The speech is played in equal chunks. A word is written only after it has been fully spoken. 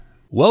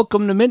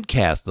Welcome to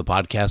Mintcast, the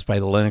podcast by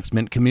the Linux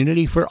Mint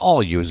community for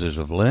all users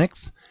of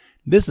Linux.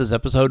 This is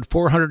episode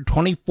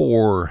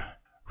 424,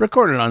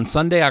 recorded on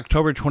Sunday,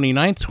 October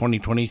 29th,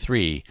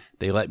 2023.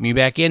 They let me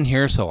back in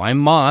here, so I'm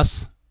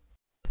Moss.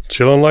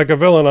 Chilling like a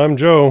villain, I'm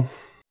Joe.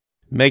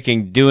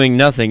 Making doing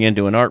nothing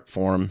into an art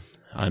form,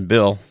 I'm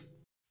Bill.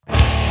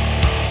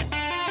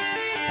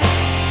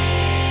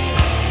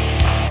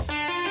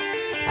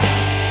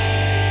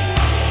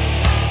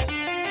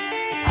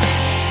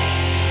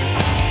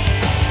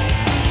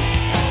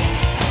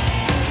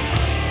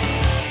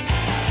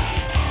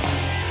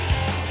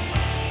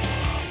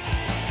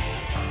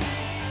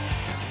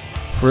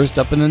 First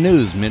up in the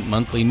news, Mint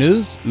Monthly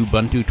News,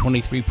 Ubuntu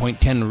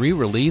 23.10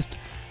 re-released,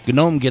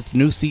 GNOME gets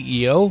new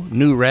CEO,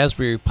 new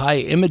Raspberry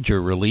Pi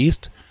Imager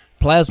released,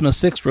 Plasma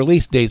 6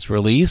 release dates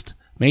released,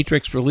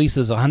 Matrix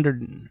reaches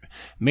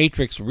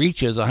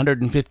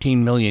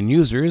 115 million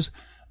users,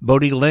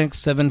 Bodhi Linux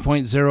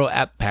 7.0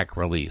 app pack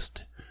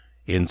released.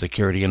 In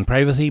security and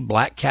privacy,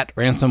 Black Cat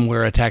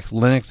ransomware attacks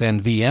Linux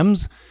and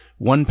VMs,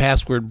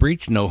 1Password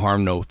breach, no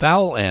harm, no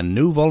foul, and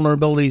new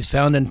vulnerabilities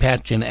found and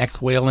patched in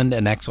X-Wayland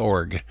and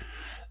Xorg.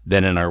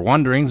 Then in our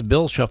wanderings,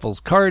 Bill shuffles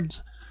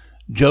cards,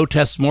 Joe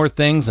tests more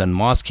things, and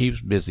Moss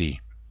keeps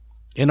busy.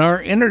 In our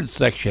innards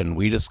section,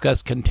 we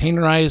discuss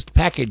containerized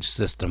package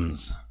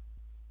systems.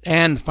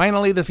 And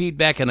finally, the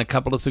feedback and a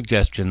couple of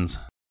suggestions.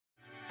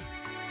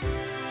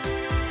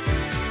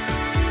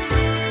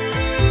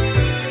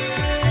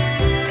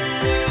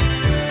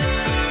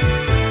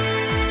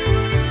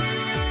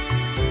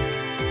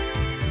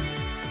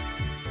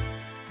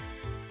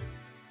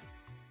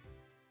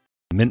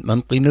 Mint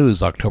Monthly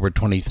News, October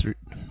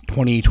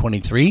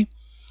 2023,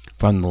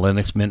 from the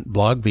Linux Mint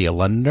blog via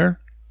Londoner.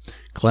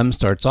 Clem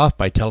starts off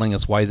by telling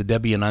us why the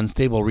Debian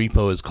unstable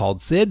repo is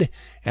called SID,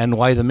 and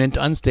why the Mint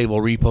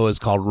unstable repo is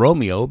called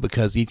Romeo,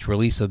 because each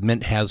release of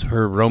Mint has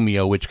her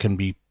Romeo, which can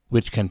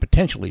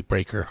potentially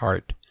break her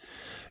heart.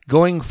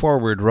 Going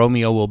forward,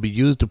 Romeo will be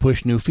used to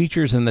push new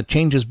features and the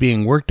changes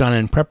being worked on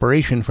in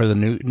preparation for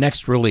the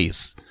next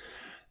release.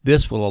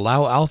 This will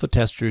allow alpha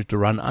testers to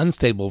run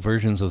unstable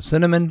versions of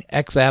Cinnamon,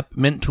 XApp,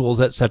 Mint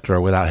Tools,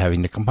 etc. without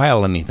having to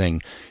compile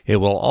anything. It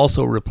will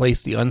also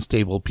replace the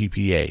unstable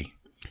PPA.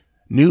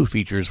 New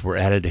features were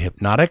added to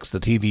Hypnotix, the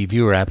TV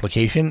viewer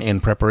application, in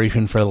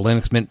preparation for the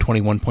Linux Mint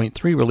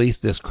 21.3 release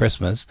this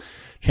Christmas.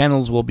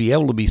 Channels will be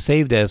able to be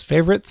saved as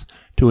favorites.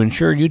 To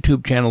ensure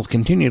YouTube channels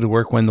continue to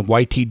work when the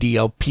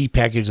YTDLP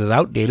package is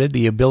outdated,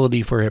 the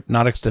ability for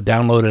Hypnotix to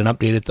download and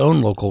update its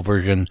own local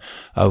version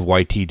of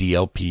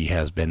YTDLP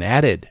has been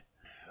added.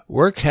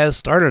 Work has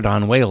started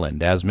on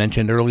Wayland. As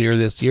mentioned earlier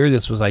this year,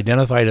 this was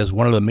identified as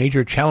one of the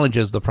major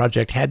challenges the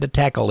project had to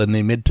tackle in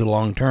the mid to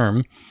long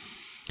term.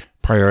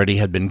 Priority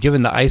had been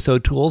given to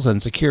ISO tools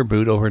and Secure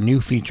Boot over new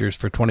features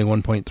for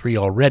 21.3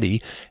 already,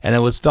 and it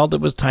was felt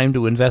it was time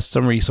to invest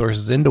some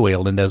resources into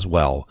Wayland as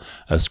well.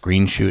 A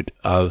screenshot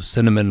of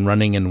Cinnamon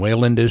running in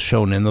Wayland is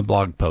shown in the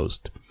blog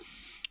post.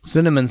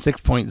 Cinnamon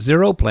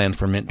 6.0, planned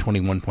for Mint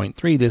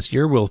 21.3 this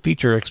year, will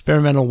feature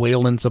experimental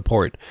Wayland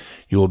support.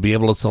 You will be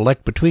able to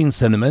select between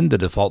Cinnamon, the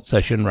default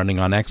session running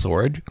on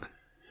Xorg,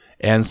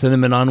 and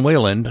Cinnamon on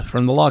Wayland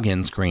from the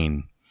login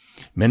screen.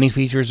 Many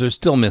features are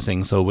still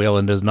missing, so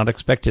Wayland is not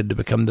expected to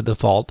become the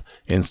default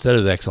instead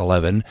of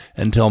X11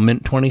 until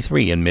Mint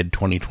 23 in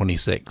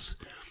mid-2026.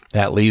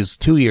 That leaves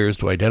 2 years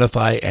to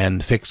identify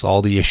and fix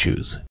all the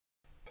issues.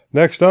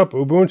 Next up,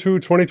 Ubuntu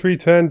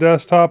 23.10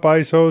 desktop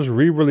ISOs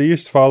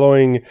re-released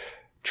following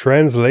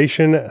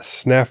translation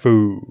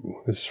snafu.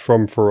 This is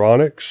from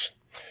Phoronix.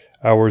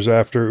 Hours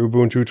after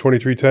Ubuntu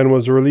 23.10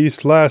 was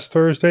released last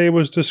Thursday, it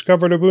was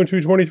discovered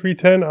Ubuntu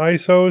 23.10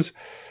 ISOs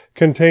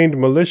contained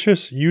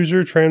malicious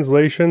user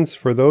translations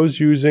for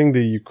those using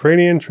the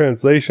Ukrainian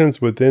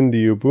translations within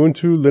the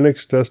Ubuntu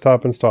Linux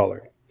desktop installer.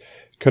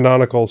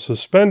 Canonical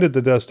suspended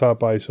the desktop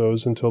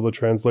ISOs until the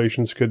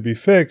translations could be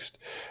fixed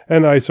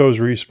and ISOs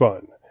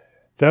respun.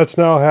 That's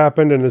now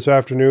happened, and this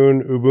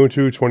afternoon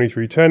Ubuntu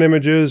 23.10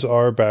 images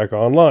are back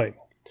online.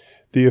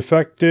 The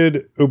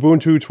affected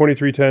Ubuntu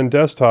 23.10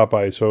 desktop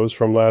ISOs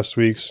from last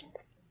week's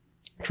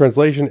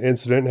translation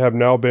incident have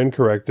now been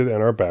corrected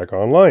and are back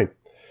online.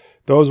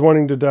 Those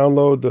wanting to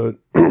download the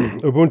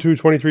Ubuntu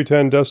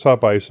 23.10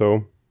 desktop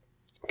ISO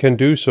can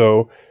do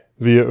so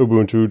via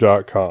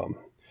ubuntu.com.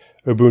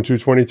 Ubuntu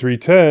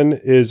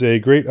 23.10 is a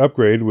great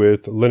upgrade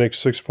with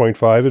Linux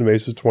 6.5 and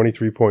Mesa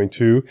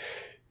 23.2,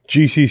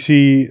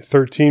 GCC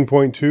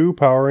 13.2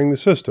 powering the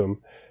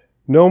system,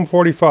 GNOME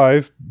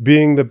 45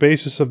 being the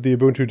basis of the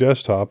Ubuntu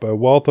desktop, a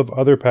wealth of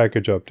other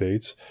package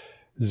updates,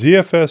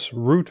 ZFS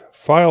root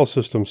file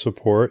system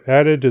support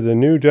added to the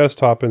new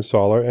desktop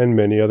installer, and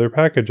many other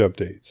package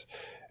updates.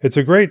 It's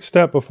a great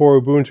step before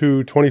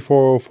Ubuntu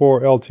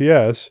 24.04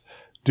 LTS,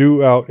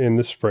 due out in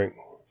the spring.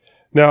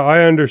 Now,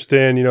 I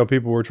understand,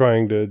 people were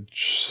trying to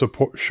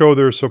show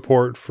their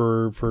support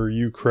for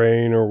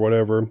Ukraine or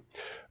whatever,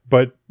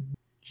 but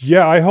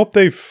yeah, I hope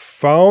they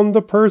found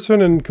the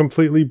person and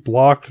completely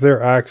blocked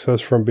their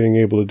access from being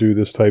able to do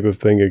this type of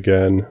thing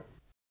again.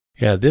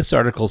 Yeah, this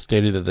article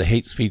stated that the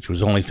hate speech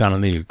was only found in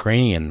the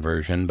Ukrainian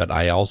version, but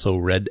I also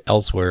read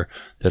elsewhere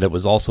that it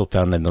was also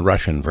found in the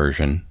Russian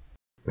version.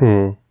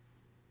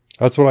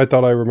 That's what I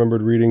thought I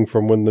remembered reading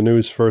from when the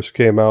news first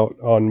came out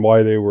on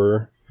why they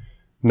were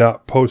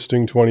not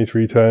posting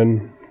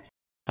 2310.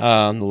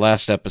 On the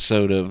last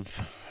episode of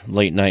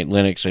Late Night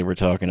Linux, they were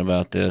talking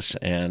about this,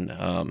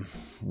 and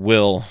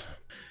Will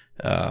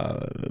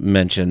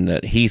mentioned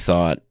that he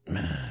thought,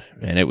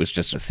 and it was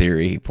just a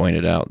theory, he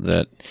pointed out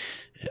that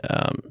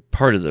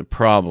part of the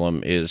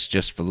problem is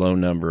just the low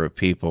number of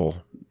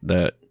people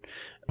that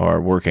are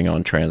working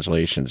on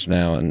translations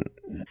now,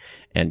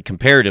 and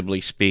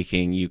comparatively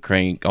speaking,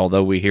 Ukraine,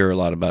 although we hear a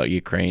lot about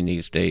Ukraine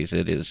these days,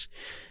 it is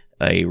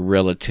a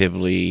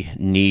relatively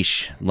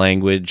niche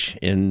language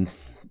in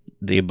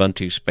the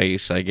Ubuntu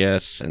space, I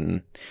guess,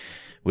 and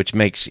which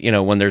makes,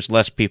 when there's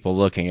less people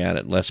looking at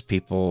it, less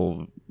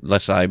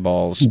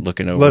eyeballs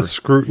looking over. Less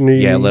scrutiny.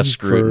 Yeah, less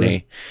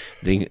scrutiny.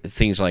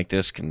 Things like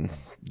this can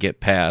get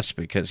past,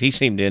 because he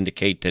seemed to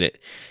indicate that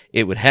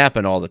it would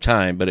happen all the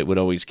time, but it would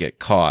always get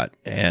caught,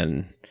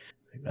 and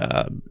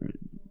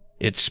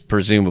it's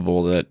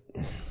presumable that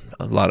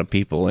a lot of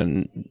people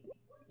in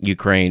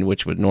Ukraine,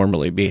 which would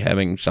normally be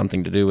having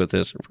something to do with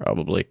this, are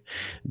probably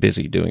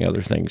busy doing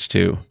other things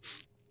too.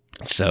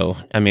 So,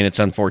 I mean, it's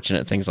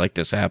unfortunate things like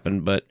this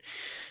happen, but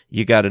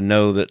you got to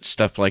know that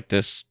stuff like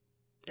this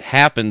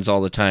happens all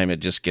the time.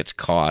 It just gets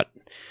caught,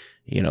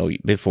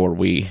 before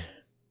we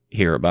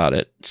hear about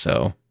it.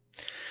 So,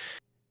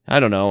 I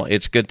don't know.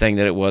 It's a good thing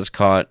that it was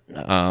caught.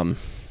 And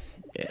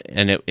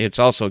it's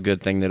also a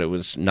good thing that it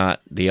was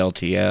not the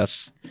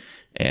LTS,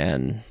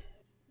 and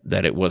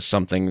that it was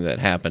something that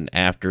happened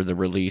after the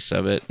release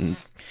of it, and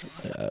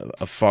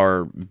a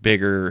far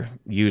bigger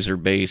user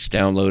base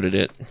downloaded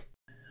it.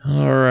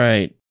 All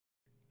right.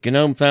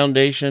 GNOME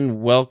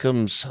Foundation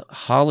welcomes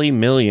Holly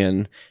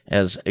Million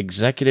as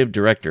executive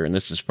director, and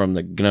this is from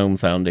the GNOME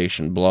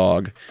Foundation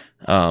blog.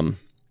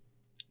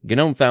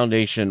 GNOME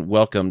Foundation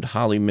welcomed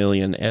Holly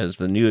Million as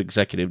the new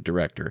executive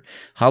director.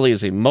 Holly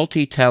is a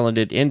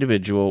multi-talented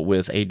individual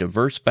with a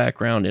diverse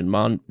background in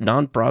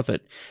nonprofit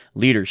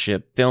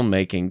leadership,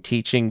 filmmaking,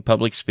 teaching,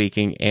 public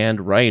speaking,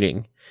 and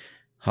writing.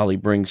 Holly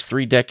brings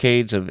 3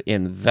 decades of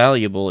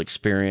invaluable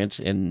experience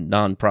in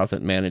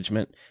nonprofit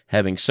management,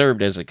 having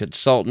served as a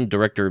consultant,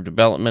 director of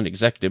development,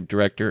 executive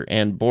director,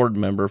 and board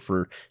member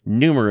for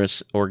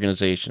numerous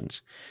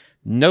organizations.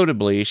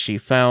 Notably, she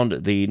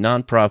founded the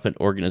nonprofit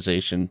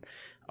organization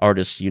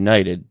Artists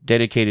United,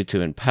 dedicated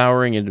to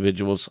empowering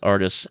individuals,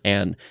 artists,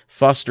 and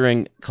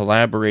fostering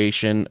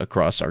collaboration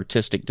across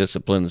artistic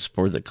disciplines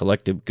for the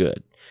collective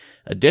good.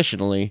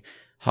 Additionally,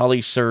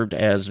 Holly served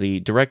as the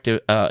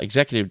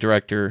executive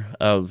director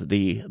of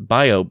the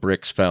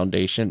BioBricks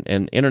Foundation,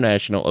 an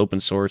international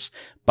open-source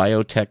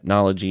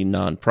biotechnology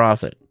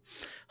nonprofit.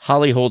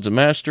 Holly holds a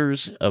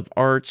Master's of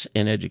Arts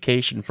in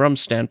Education from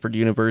Stanford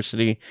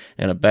University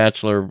and a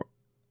Bachelor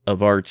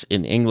of Arts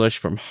in English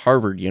from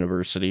Harvard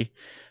University.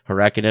 Her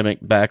academic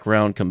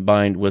background,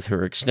 combined with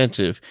her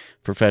extensive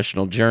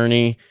professional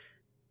journey,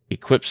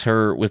 equips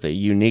her with a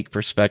unique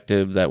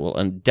perspective that will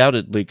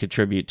undoubtedly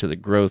contribute to the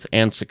growth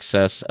and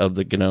success of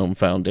the GNOME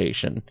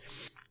Foundation.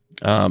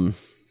 And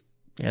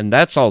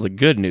that's all the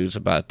good news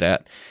about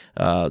that.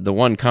 The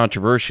one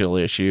controversial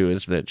issue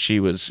is that she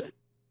was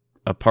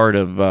a part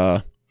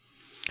of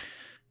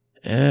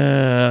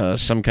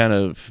some kind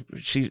of,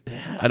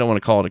 I don't want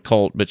to call it a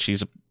cult, but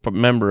she's a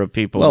member of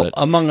people that,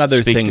 among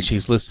other things,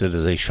 she's listed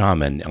as a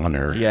shaman on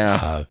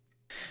her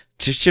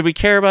should we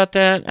care about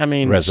that? I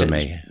mean,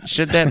 resume.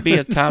 Should that be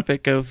a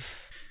topic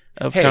of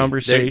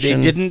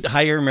conversation? They didn't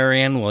hire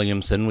Marianne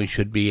Williamson. We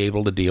should be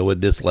able to deal with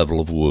this level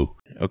of woo.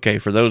 Okay,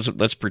 for those,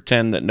 let's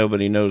pretend that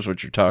nobody knows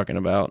what you're talking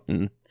about,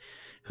 and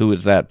who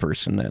is that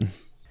person then?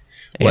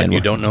 What, and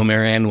you don't know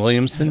Marianne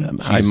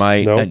Williamson? I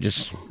might. Nope. I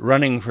just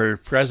running for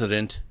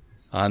president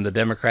on the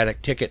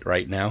Democratic ticket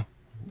right now.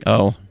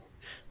 Oh,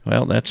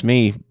 well, that's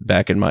me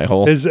back in my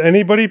hole. Is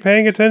anybody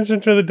paying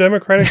attention to the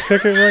Democratic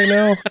ticket right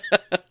now?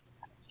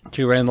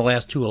 She ran the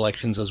last 2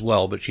 elections as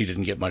well, but she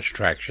didn't get much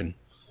traction.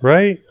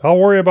 Right? I'll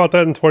worry about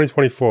that in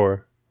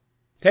 2024.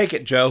 Take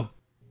it, Joe.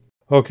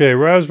 Okay,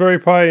 Raspberry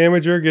Pi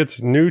Imager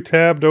gets new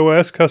tabbed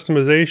OS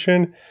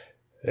customization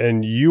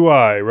and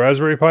UI.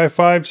 Raspberry Pi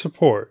 5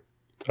 support.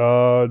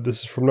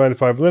 This is from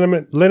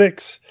 9to5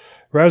 Linux.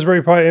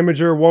 Raspberry Pi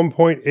Imager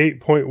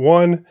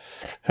 1.8.1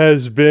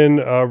 has been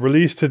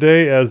released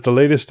today as the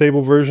latest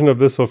stable version of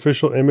this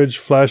official image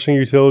flashing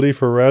utility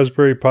for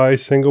Raspberry Pi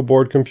single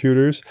board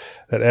computers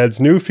that adds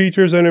new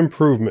features and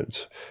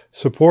improvements,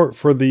 support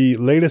for the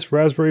latest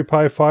Raspberry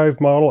Pi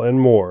 5 model,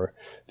 and more.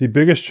 The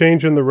biggest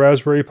change in the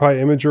Raspberry Pi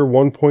Imager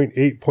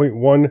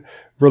 1.8.1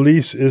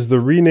 release is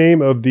the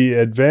rename of the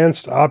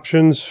Advanced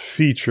Options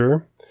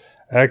feature,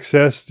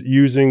 accessed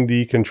using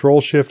the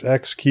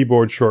Control-Shift-X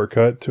keyboard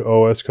shortcut to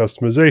OS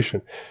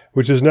customization,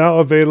 which is now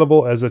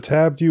available as a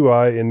tabbed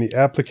UI in the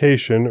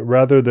application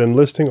rather than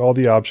listing all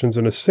the options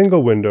in a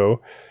single window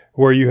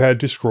where you had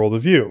to scroll the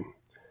view.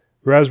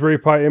 Raspberry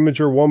Pi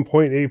Imager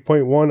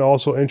 1.8.1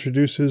 also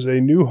introduces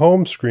a new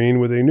home screen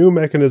with a new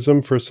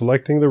mechanism for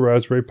selecting the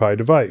Raspberry Pi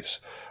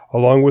device,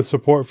 along with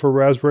support for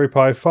Raspberry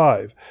Pi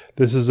 5.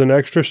 This is an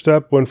extra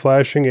step when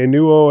flashing a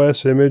new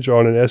OS image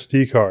on an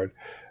SD card,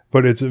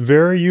 but it's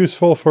very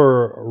useful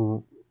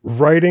for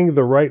writing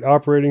the right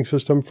operating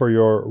system for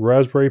your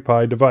Raspberry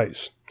Pi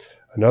device.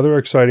 Another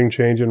exciting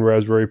change in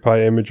Raspberry Pi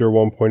Imager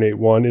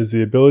 1.81 is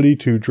the ability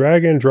to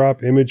drag and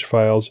drop image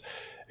files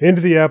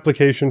into the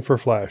application for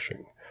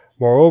flashing.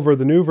 Moreover,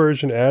 the new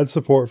version adds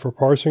support for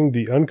parsing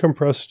the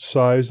uncompressed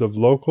size of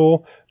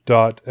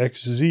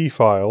local.xz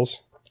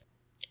files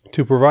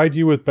to provide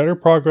you with better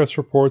progress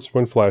reports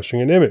when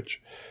flashing an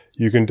image.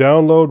 You can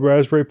download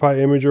Raspberry Pi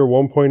Imager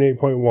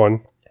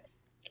 1.8.1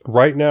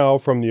 right now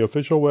from the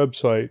official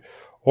website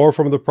or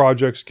from the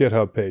project's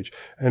GitHub page.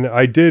 And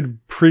I did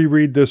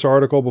pre-read this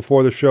article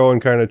before the show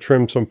and kind of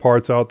trim some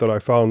parts out that I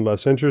found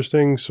less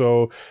interesting.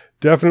 So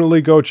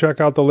definitely go check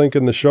out the link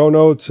in the show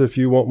notes if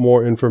you want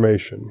more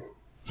information.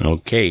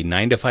 Okay,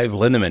 9 to 5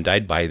 liniment.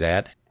 I'd buy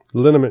that.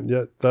 Liniment,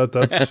 yeah, that's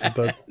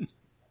that.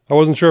 I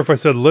wasn't sure if I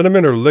said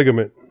liniment or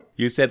ligament.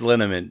 You said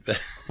liniment.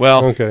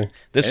 Well, Okay.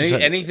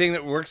 Anything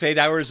that works 8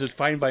 hours is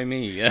fine by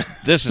me.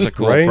 This is a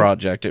cool Right?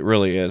 project. It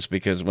really is,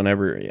 because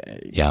whenever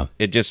Yeah.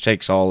 it just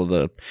takes all of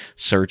the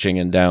searching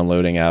and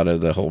downloading out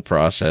of the whole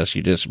process.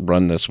 You just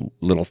run this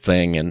little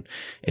thing and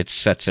it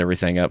sets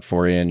everything up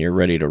for you and you're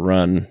ready to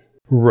run.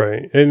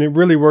 Right. And it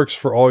really works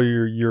for all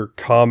your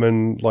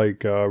common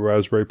like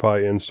Raspberry Pi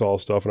install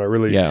stuff. And I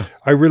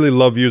really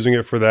love using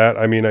it for that.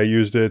 I mean, I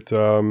used it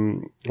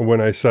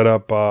when I set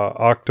up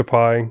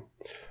Octopi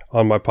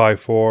on my Pi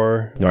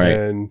 4 Right.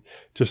 and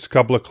just a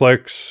couple of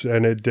clicks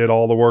and it did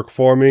all the work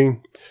for me.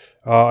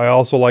 I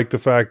also like the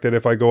fact that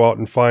if I go out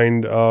and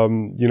find, a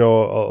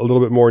little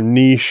bit more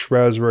niche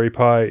Raspberry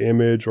Pi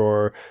image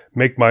or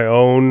make my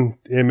own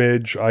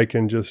image, I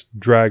can just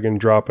drag and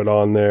drop it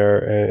on there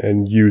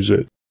and use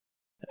it.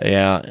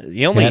 Yeah.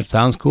 That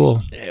sounds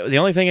cool. The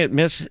only thing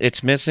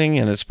it's missing,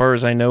 and as far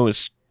as I know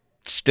is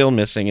still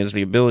missing, is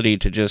the ability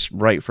to just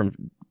right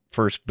from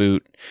first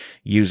boot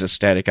use a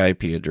static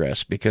IP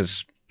address,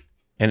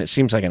 and it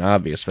seems like an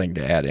obvious thing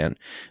to add in,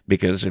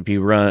 because if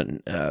you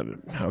run, so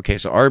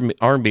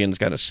Armbian's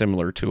got a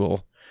similar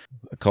tool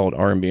called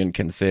Armbian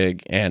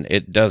Config, and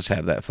it does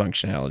have that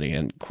functionality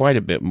and quite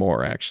a bit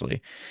more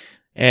actually.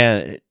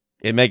 And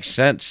it makes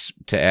sense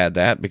to add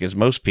that because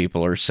most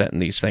people are setting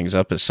these things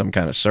up as some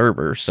kind of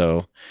server.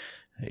 So,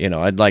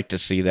 I'd like to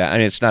see that. I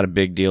mean, it's not a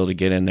big deal to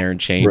get in there and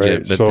change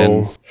it, but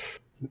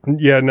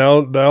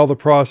now the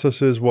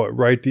process is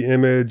write the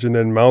image and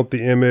then mount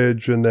the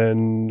image and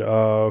then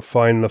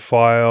find the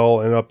file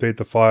and update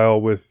the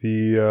file with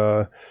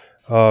the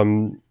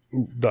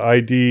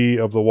ID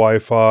of the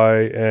Wi-Fi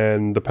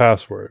and the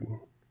password.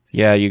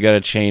 Yeah, you got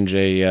to change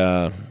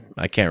I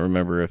can't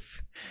remember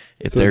if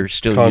they're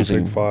still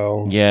using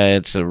file. Yeah,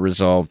 it's a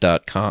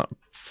resolve.conf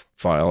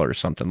file or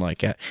something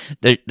like that.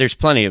 There's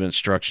plenty of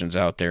instructions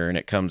out there and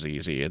it comes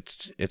easy.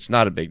 It's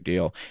not a big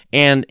deal.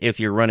 And if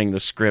you're running the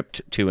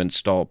script to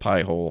install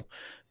Pi-hole,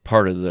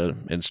 part of the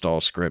install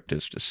script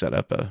is to set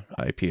up a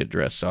IP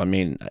address. So I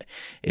mean,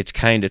 it's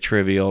kind of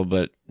trivial,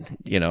 but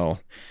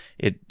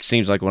it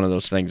seems like one of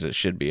those things that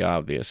should be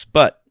obvious.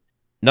 But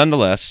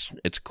nonetheless,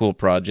 it's a cool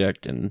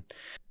project and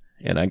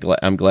I'm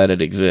glad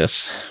it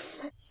exists.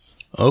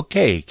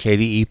 Okay,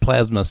 KDE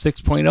Plasma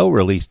 6.0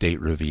 release date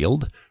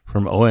revealed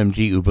from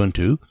OMG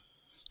Ubuntu.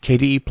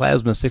 KDE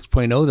Plasma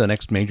 6.0, the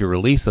next major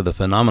release of the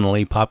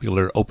phenomenally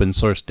popular open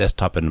source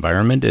desktop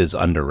environment, is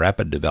under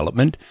rapid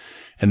development.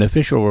 An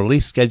official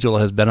release schedule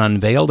has been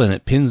unveiled and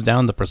it pins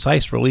down the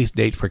precise release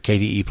date for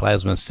KDE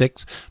Plasma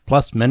 6,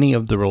 plus many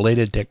of the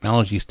related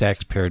technology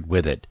stacks paired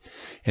with it.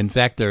 In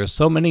fact, there are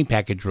so many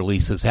package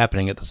releases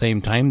happening at the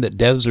same time that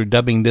devs are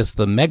dubbing this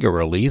the mega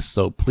release,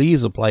 so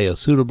please apply a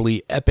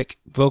suitably epic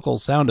vocal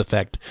sound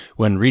effect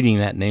when reading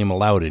that name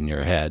aloud in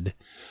your head.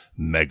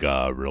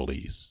 Mega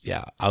release.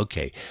 Yeah,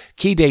 okay.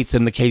 Key dates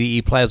in the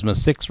KDE Plasma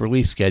 6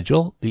 release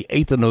schedule. The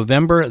 8th of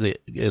November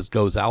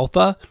goes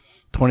alpha.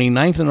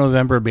 29th of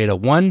November, Beta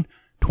 1,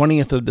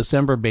 20th of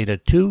December, Beta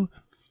 2,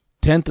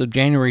 10th of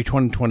January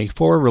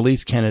 2024,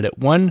 Release Candidate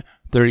 1,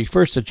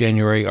 31st of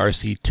January,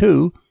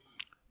 RC2.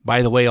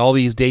 By the way, all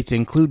these dates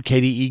include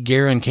KDE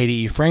Gear and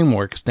KDE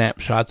Framework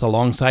snapshots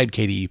alongside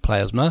KDE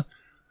Plasma.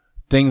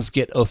 Things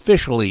get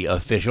officially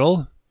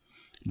official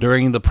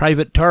during the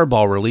private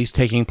Tarball release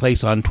taking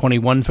place on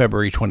 21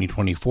 February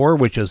 2024,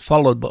 which is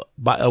followed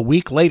by a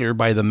week later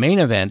by the main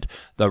event,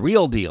 the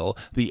real deal,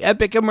 the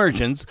epic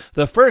emergence,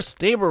 the first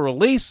stable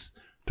release,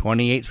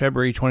 28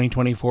 February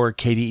 2024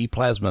 KDE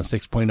Plasma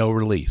 6.0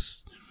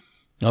 release.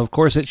 Now, of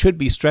course, it should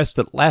be stressed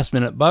that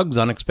last-minute bugs,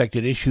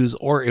 unexpected issues,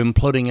 or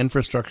imploding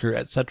infrastructure,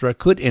 etc.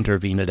 could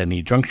intervene at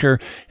any juncture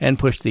and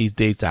push these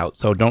dates out,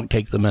 so don't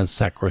take them as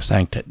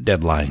sacrosanct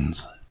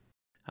deadlines.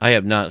 I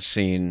have not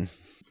seen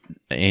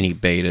any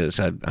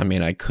betas. I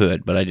mean, I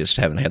could, but I just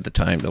haven't had the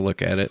time to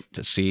look at it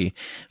to see.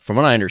 From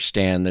what I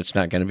understand, that's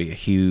not going to be a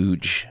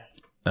huge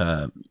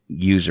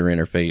user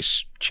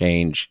interface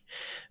change.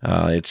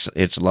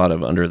 It's a lot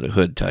of under the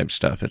hood type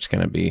stuff. It's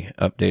going to be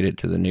updated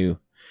to the new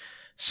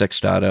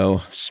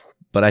 6.0,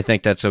 but I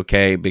think that's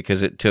okay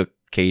because it took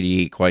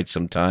KDE quite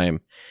some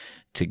time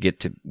to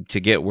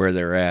get where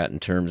they're at in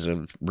terms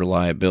of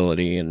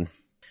reliability and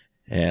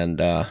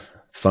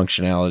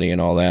functionality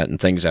and all that, and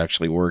things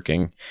actually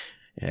working.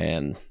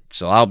 And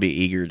so I'll be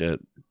eager to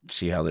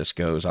see how this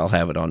goes. I'll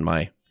have it on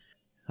my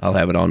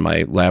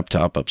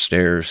laptop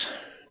upstairs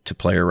to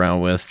play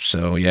around with.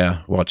 So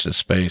yeah, watch this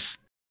space.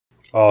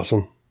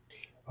 Awesome.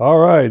 All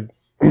right.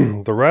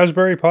 The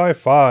Raspberry Pi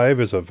 5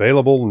 is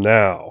available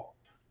now.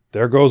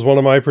 There goes one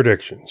of my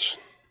predictions.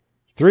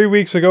 3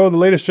 weeks ago, the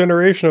latest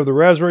generation of the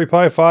Raspberry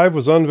Pi 5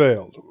 was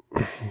unveiled.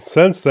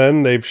 Since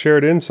then, they've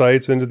shared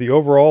insights into the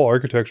overall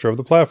architecture of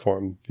the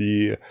platform.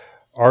 The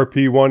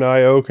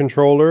RP1IO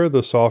controller,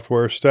 the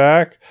software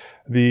stack,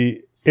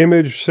 the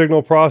image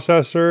signal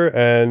processor,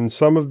 and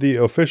some of the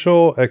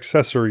official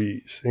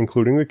accessories,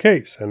 including the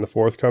case and the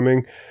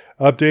forthcoming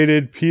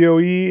updated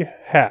PoE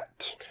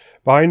hat.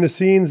 Behind the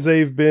scenes,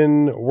 they've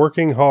been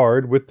working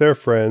hard with their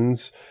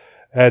friends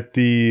at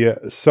the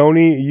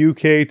Sony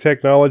UK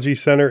Technology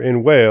Centre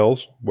in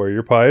Wales, where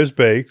your Pi is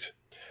baked,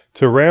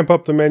 to ramp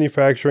up the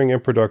manufacturing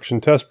and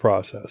production test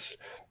process.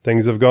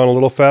 Things have gone a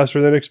little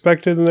faster than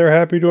expected, and they're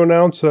happy to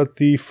announce that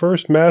the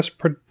first mass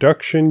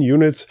production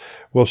units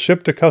will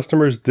ship to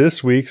customers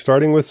this week,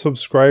 starting with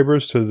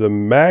subscribers to the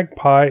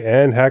Magpie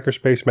and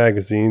Hackerspace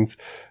magazines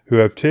who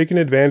have taken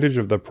advantage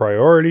of the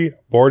priority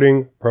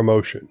boarding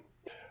promotion.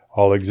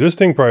 All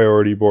existing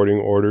priority boarding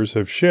orders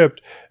have shipped,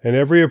 and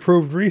every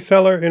approved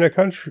reseller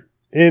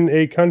in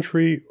a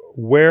country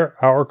where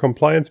our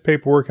compliance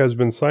paperwork has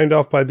been signed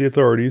off by the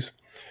authorities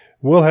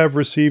will have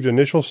received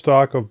initial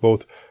stock of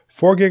both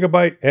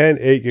 4GB and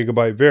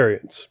 8GB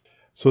variants.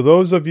 So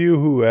those of you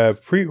who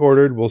have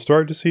pre-ordered will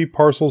start to see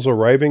parcels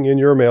arriving in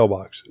your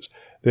mailboxes.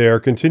 They are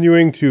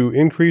continuing to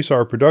increase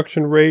our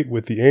production rate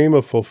with the aim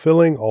of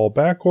fulfilling all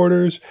back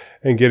orders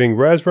and getting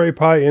Raspberry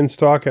Pi in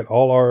stock at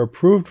all our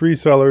approved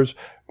resellers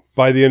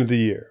by the end of the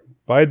year.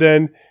 By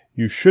then,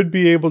 you should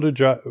be able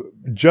to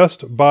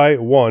just buy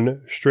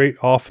one straight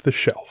off the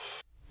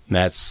shelf.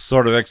 That's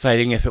sort of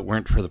exciting if it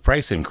weren't for the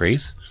price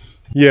increase.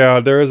 Yeah,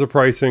 there is a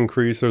price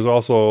increase. There's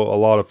also a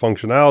lot of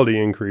functionality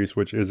increase,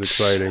 which is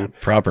exciting.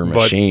 Proper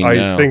machine. But I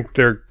now. think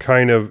they're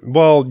kind of,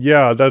 well,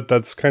 yeah,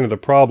 that's kind of the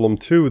problem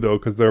too, though,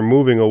 because they're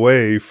moving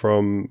away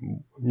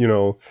from,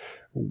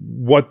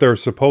 what they're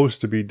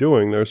supposed to be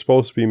doing. They're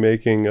supposed to be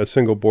making a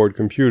single board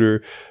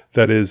computer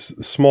that is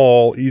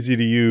small, easy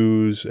to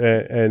use,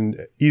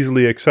 and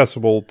easily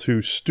accessible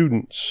to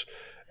students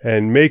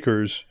and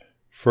makers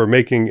for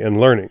making and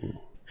learning.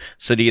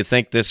 So do you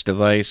think this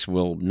device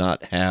will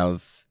not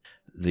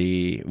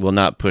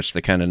push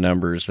the kind of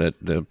numbers that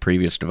the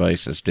previous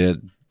devices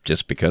did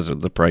just because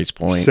of the price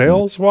point?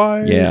 Sales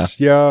wise?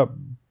 Yeah,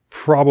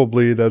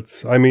 probably.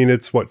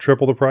 It's what,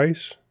 triple the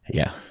price?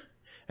 Yeah.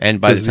 And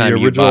by the time the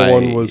you buy,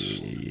 one was,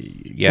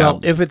 yeah.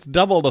 Well, if it's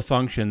double the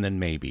function, then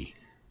maybe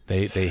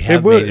they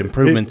have made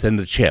improvements in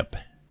the chip.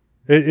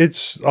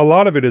 It's a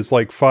lot of it is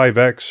like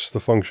 5x the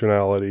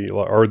functionality,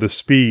 or the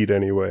speed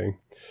anyway.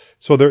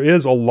 So there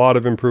is a lot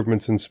of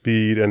improvements in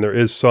speed, and there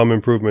is some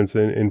improvements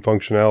in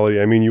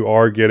functionality. I mean, you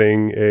are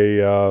getting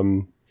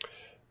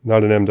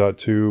not an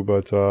M.2,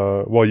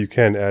 but you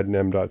can add an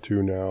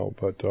M.2 now,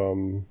 but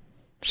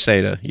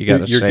SATA, you're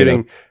SATA.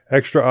 Getting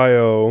extra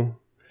I/O.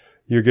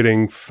 You're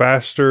getting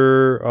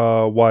faster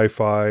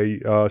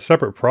Wi-Fi,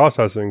 separate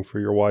processing for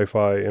your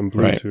Wi-Fi and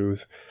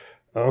Bluetooth.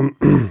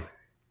 Right.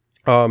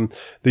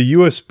 The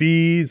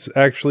USBs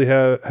actually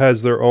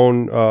has their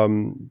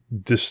own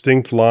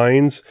distinct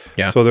lines,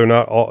 so they're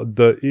not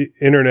the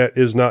internet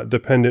is not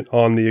dependent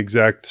on the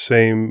exact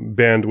same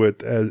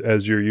bandwidth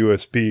as your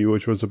USB,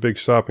 which was a big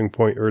stopping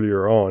point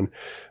earlier on.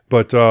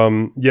 But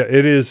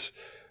it is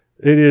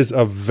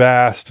a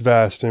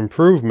vast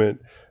improvement.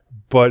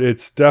 But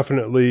it's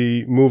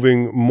definitely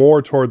moving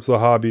more towards the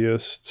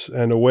hobbyists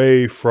and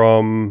away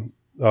from,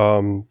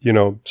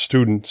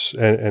 students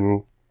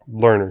and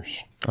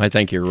learners. I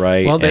think you're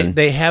right. Well,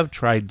 they have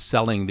tried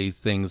selling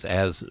these things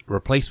as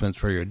replacements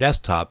for your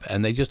desktop,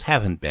 and they just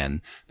haven't been.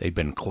 They've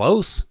been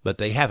close, but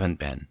they haven't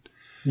been.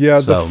 Yeah,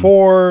 the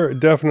 4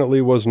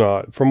 definitely was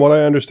not. From what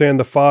I understand,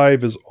 the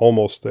 5 is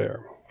almost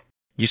there.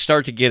 You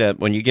start to get up,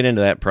 when you get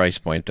into that price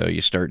point, though,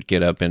 you start to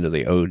get up into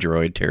the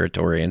Odroid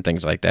territory and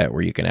things like that,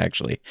 where you could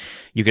actually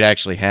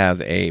have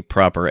a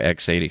proper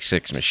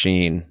x86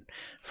 machine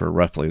for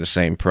roughly the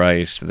same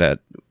price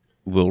that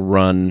will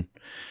run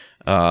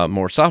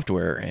more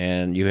software,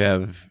 and you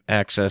have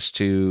access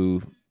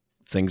to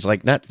things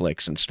like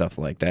Netflix and stuff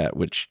like that,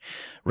 which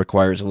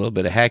requires a little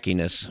bit of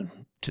hackiness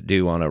to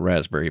do on a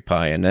Raspberry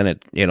Pi, and then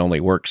it only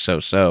works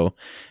so,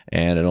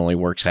 and it only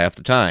works half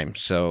the time,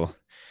 so...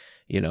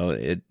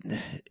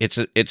 it's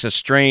a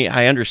strain.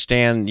 I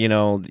understand,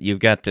 you've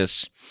got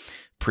this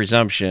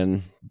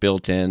presumption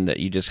built in that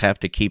you just have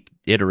to keep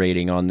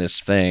iterating on this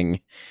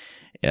thing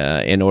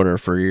in order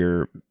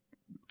for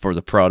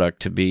the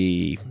product to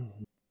be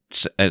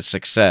a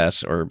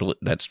success, or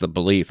that's the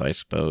belief, I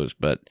suppose.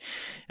 But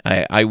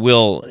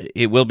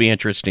it will be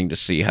interesting to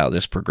see how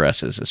this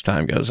progresses as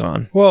time goes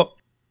on. Well,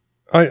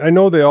 I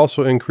know they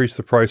also increased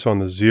the price on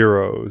the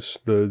Zeros,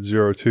 the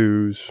Zero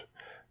 2s,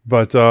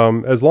 but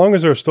as long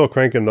as they're still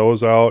cranking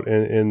those out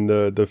in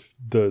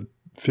the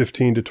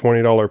 $15 to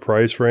 $20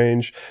 price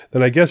range,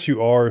 then I guess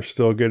you are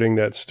still getting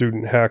that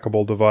student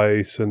hackable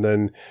device, and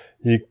then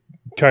you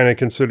kind of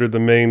consider the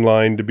main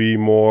line to be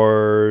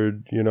more,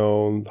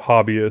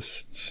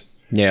 hobbyists.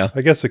 Yeah.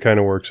 I guess it kind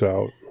of works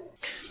out.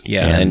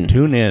 Yeah. And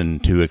tune in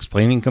to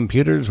Explaining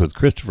Computers with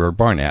Christopher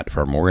Barnett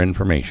for more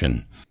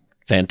information.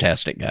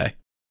 Fantastic guy.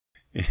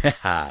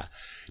 Yeah.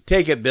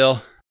 Take it,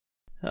 Bill.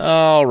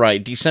 All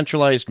right.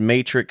 Decentralized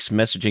Matrix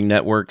Messaging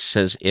Network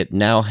says it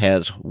now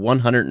has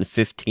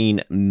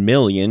 115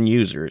 million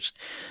users,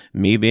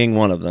 me being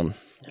one of them.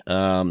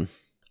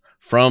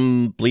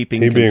 From Bleeping...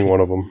 Me being one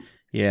of them.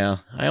 Yeah,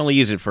 I only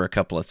use it for a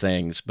couple of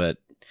things, but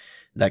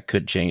that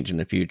could change in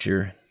the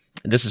future.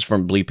 This is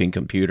from Bleeping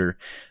Computer.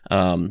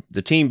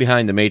 The team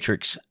behind the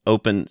Matrix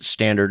Open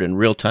Standard and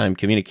Real-Time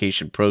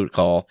Communication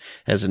Protocol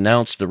has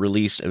announced the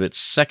release of its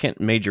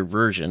second major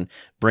version,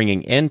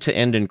 bringing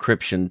end-to-end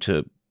encryption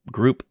to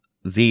Group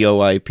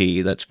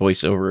VoIP, that's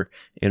Voice over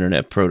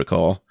Internet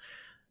Protocol,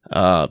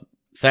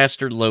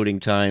 faster loading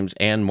times,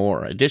 and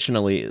more.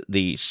 Additionally,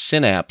 the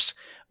Synapse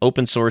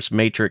open source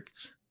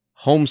Matrix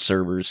home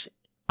servers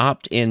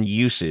opt-in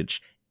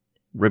usage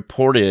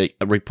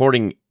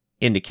reporting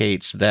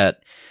indicates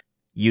that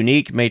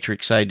unique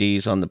Matrix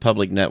IDs on the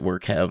public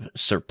network have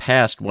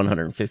surpassed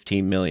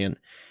 115 million,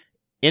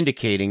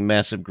 indicating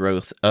massive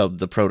growth of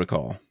the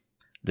protocol.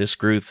 This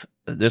growth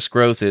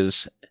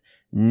is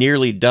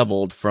nearly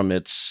doubled from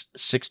its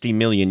 60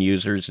 million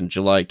users in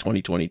July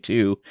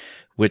 2022,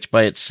 which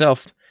by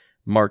itself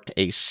marked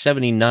a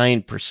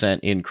 79%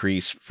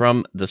 increase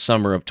from the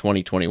summer of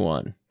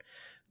 2021.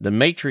 The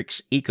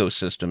Matrix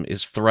ecosystem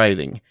is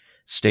thriving,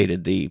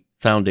 stated the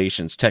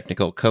Foundation's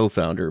technical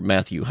co-founder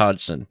Matthew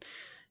Hodgson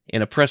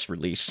in a press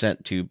release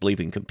sent to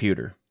Bleeping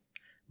Computer.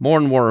 More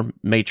and more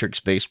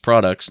Matrix-based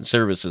products and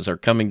services are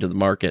coming to the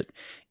market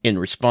in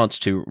response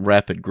to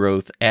rapid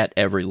growth at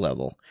every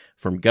level,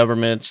 from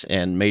governments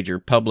and major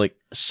public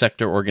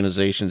sector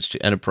organizations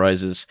to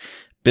enterprises,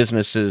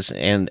 businesses,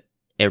 and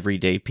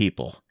everyday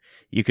people.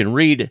 You can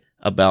read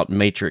about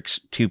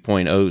Matrix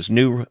 2.0's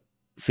new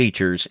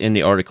features in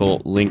the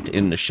article linked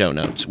in the show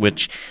notes,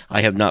 which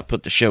I have not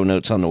put the show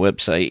notes on the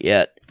website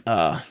yet,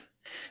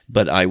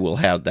 but I will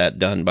have that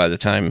done by the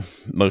time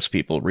most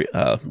people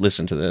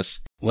listen to this.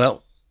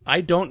 Well,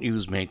 I don't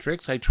use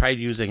Matrix. I tried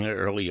using it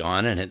early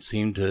on, and it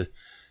seemed to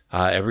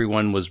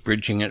everyone was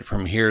bridging it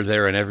from here,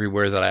 there, and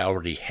everywhere that I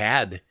already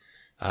had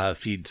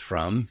feeds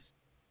from,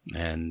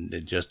 and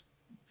it just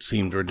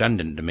seemed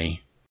redundant to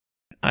me.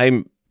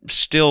 I'm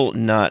still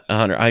not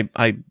 100.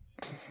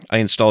 I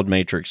installed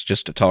Matrix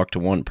just to talk to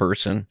one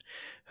person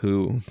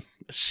who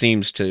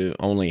seems to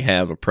only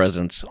have a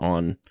presence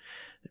on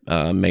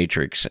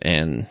Matrix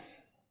and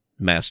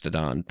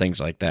Mastodon, things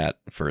like that,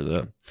 for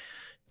the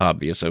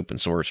obvious open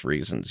source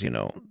reasons.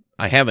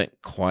 I haven't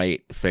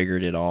quite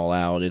figured it all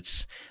out.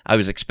 I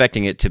was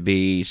expecting it to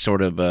be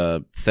sort of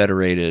a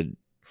federated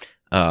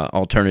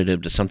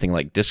alternative to something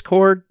like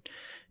Discord,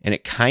 and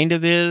it kind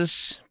of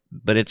is,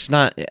 but it's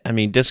not. I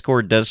mean,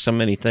 Discord does so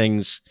many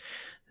things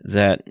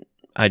that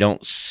I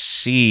don't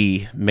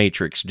see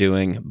Matrix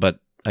doing, but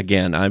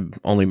again, I've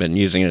only been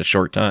using it a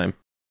short time.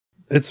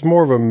 It's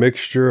more of a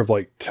mixture of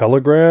like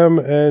Telegram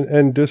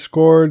and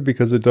Discord,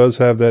 because it does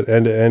have that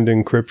end-to-end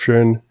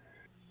encryption.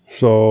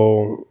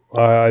 So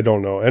I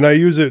don't know. And I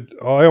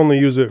only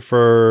use it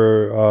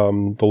for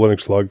the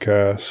Linux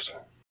Lugcast.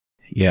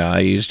 Yeah, I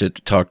used it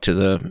to talk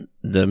to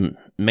the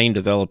main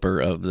developer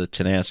of the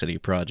Tenacity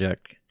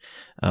project.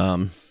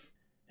 And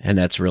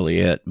that's really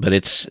it.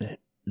 But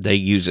they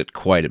use it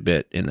quite a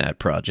bit in that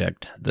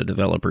project. The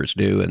developers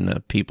do, and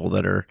the people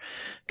that are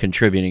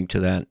contributing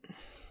to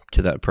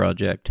that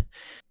project.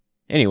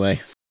 Anyway.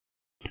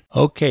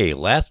 Okay,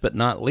 last but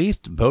not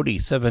least, Bodhi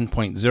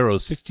 7.0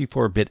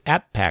 64-bit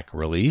app pack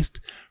released.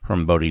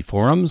 From Bodhi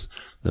Forums,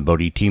 the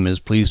Bodhi team is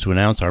pleased to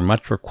announce our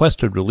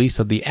much-requested release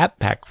of the app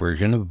pack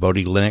version of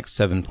Bodhi Linux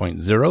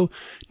 7.0,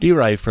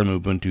 derived from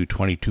Ubuntu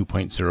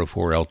 22.04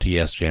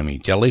 LTS Jammy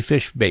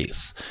Jellyfish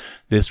base.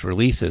 This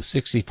release is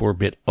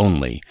 64-bit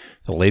only.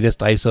 The latest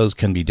ISOs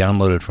can be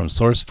downloaded from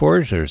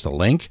SourceForge, there's a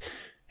link,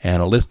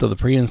 and a list of the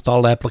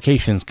pre-installed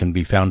applications can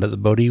be found at the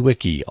Bodhi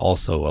Wiki,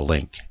 also a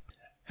link.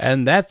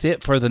 And that's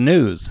it for the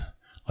news.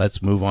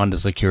 Let's move on to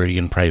security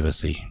and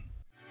privacy.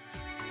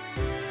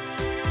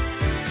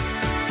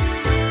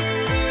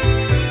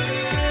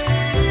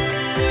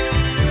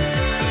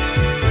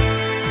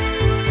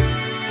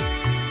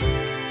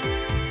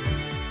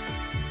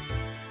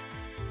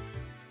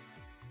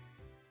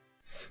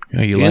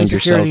 You in lined security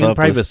yourself and up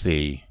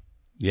privacy.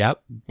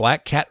 Yep.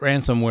 Black Cat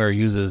ransomware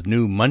uses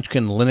new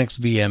Munchkin Linux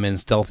VM in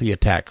stealthy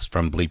attacks.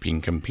 From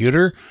Bleeping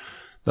Computer.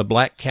 The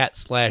Black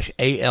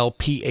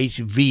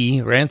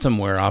Cat/ALPHV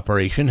ransomware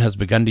operation has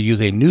begun to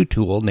use a new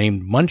tool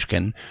named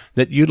Munchkin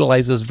that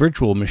utilizes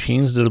virtual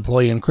machines to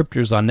deploy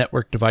encryptors on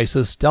network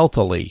devices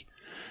stealthily.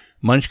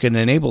 Munchkin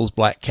enables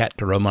Black Cat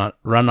to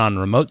run on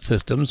remote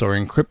systems or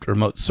encrypt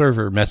remote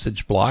server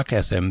message block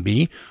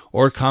SMB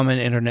or common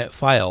internet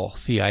file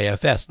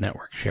CIFS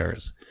network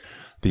shares.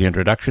 The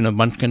introduction of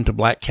Munchkin to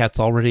Black Cat's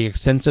already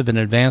extensive and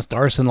advanced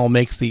arsenal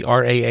makes the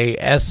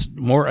RAAS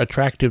more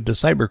attractive to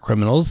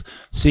cybercriminals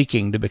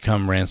seeking to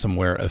become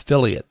ransomware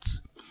affiliates.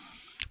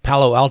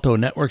 Palo Alto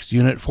Networks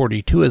Unit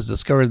 42 has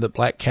discovered that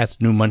Black Cat's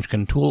new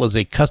Munchkin tool is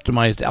a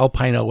customized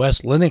Alpine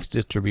OS Linux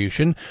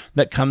distribution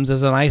that comes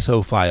as an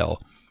ISO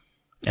file.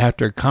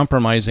 After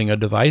compromising a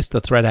device, the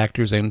threat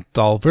actors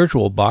install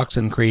VirtualBox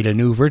and create a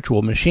new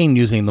virtual machine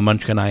using the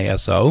Munchkin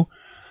ISO.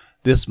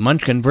 This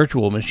Munchkin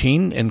virtual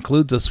machine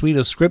includes a suite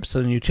of scripts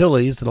and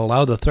utilities that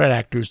allow the threat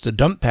actors to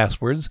dump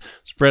passwords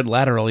spread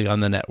laterally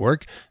on the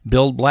network,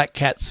 build Black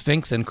Cat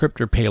Sphinx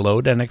encryptor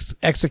payload, and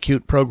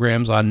execute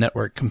programs on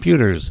network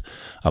computers.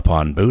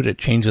 Upon boot, it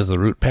changes the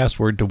root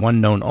password to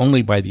one known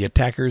only by the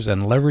attackers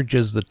and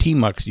leverages the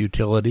tmux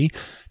utility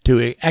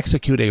to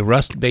execute a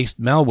Rust-based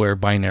malware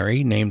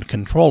binary named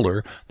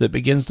Controller that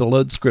begins to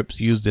load scripts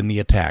used in the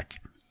attack.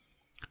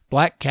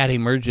 Black Cat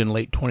emerged in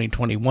late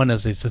 2021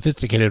 as a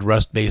sophisticated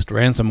Rust-based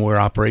ransomware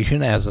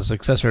operation as a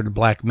successor to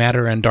Black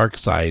Matter and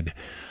DarkSide.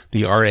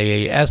 The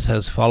RAAS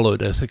has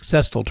followed a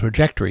successful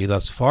trajectory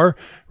thus far,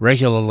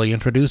 regularly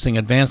introducing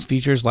advanced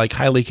features like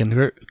highly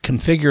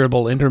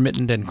configurable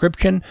intermittent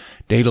encryption,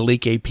 data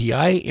leak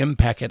API,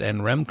 Impacket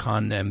and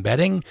RemCon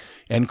embedding,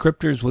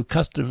 encryptors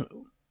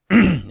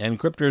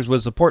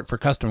with support for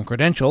custom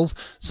credentials,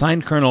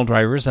 signed kernel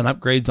drivers, and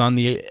upgrades on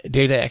the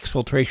data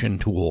exfiltration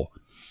tool.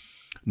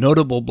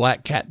 Notable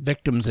Black Cat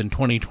victims in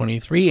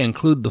 2023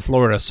 include the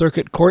Florida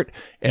Circuit Court,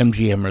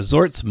 MGM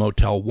Resorts,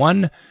 Motel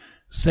 1,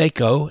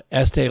 Seiko,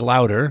 Estee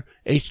Lauder,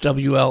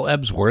 HWL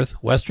Ebsworth,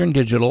 Western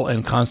Digital,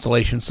 and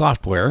Constellation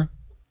Software.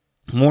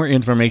 More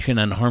information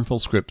on harmful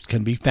scripts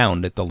can be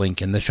found at the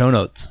link in the show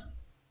notes.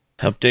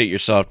 Update your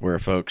software,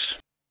 folks.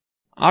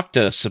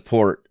 Okta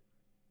support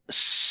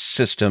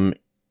system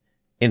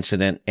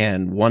incident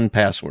and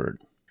 1Password.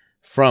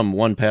 From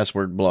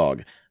 1Password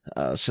blog.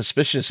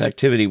 Suspicious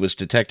activity was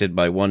detected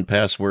by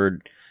 1Password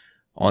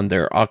on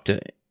their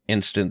Okta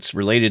instance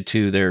related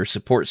to their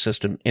support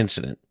system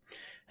incident.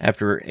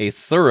 After a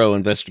thorough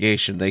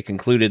investigation, they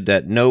concluded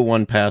that no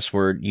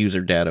 1Password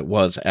user data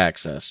was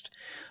accessed.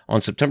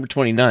 On September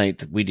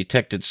 29th, we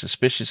detected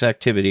suspicious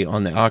activity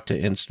on the Okta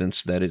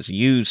instance that is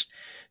used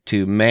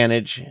to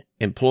manage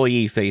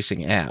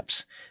employee-facing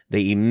apps.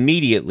 They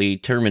immediately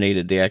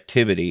terminated the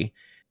activity,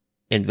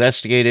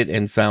 investigated,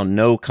 and found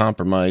no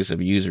compromise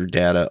of user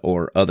data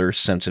or other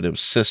sensitive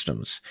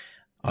systems,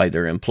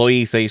 either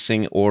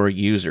employee-facing or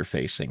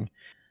user-facing.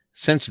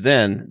 Since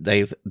then,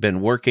 they've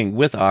been working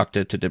with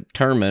Okta to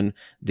determine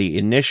the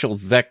initial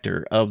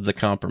vector of the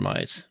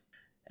compromise.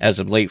 As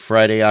of late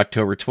Friday,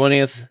 October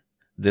 20th,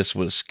 this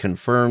was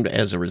confirmed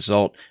as a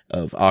result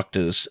of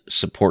Okta's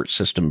support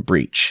system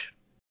breach.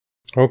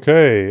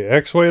 Okay,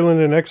 X-Wayland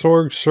and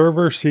Xorg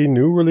server see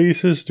new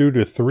releases due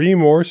to 3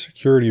 more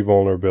security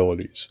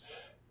vulnerabilities.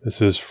 This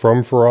is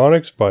from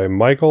Phoronix by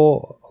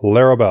Michael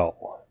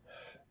Larabelle.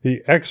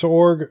 The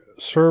Xorg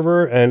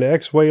server and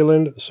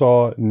X-Wayland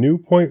saw new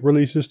point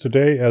releases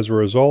today as a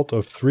result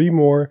of 3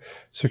 more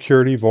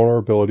security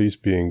vulnerabilities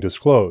being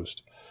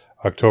disclosed.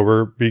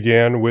 October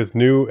began with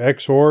new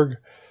Xorg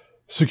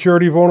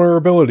security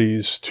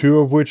vulnerabilities, 2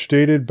 of which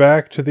dated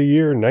back to the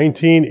year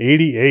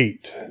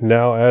 1988.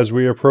 Now, as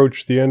we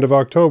approach the end of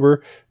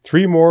October,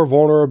 3 more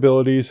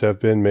vulnerabilities have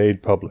been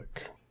made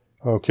public.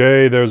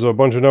 Okay, there's a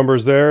bunch of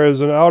numbers there.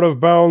 Is an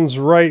out-of-bounds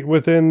right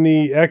within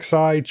the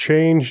XI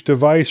change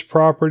device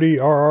property,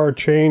 RR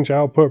change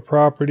output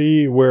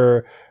property,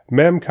 where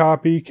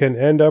memcopy can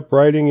end up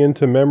writing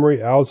into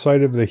memory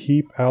outside of the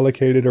heap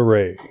allocated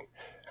array.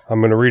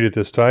 I'm going to read it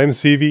this time.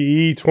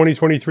 CVE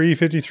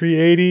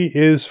 2023-5380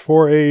 is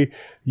for a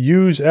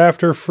use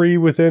after free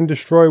within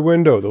destroy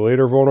window. The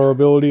later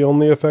vulnerability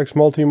only affects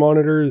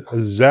multi-monitor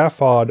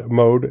Zaphod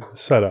mode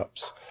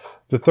setups.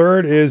 The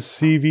third is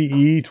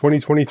CVE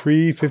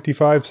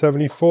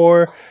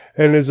 2023-5574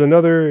 and is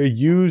another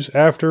use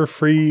after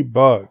free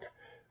bug,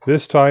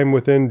 this time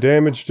within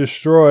damage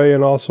destroy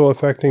and also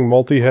affecting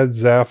multi-head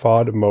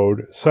Zaphod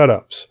mode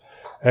setups.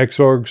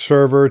 Xorg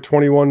Server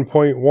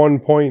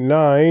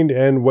 21.1.9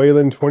 and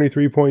Wayland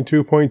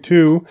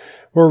 23.2.2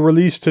 were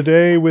released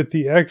today with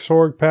the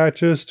Xorg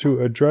patches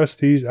to address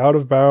these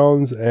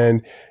out-of-bounds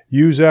and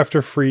use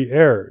after free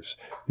errors.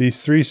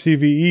 These 3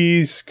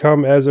 CVEs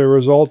come as a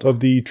result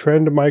of the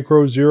Trend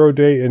Micro Zero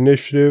Day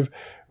initiative,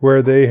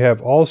 where they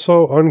have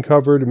also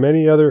uncovered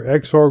many other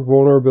Xorg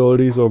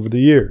vulnerabilities over the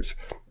years.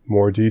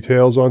 More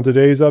details on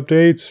today's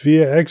updates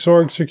via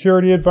Xorg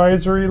Security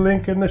Advisory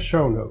link in the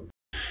show notes.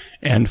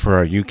 And for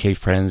our UK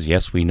friends,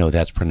 yes, we know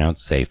that's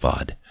pronounced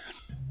Zaphod.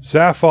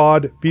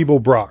 Zaphod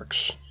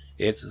Beeblebrox.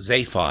 It's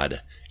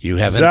Zaphod. You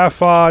haven't.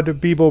 Zaphod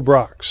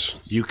Beeblebrox.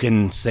 You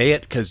can say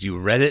it because you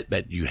read it,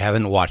 but you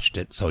haven't watched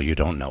it, so you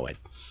don't know it.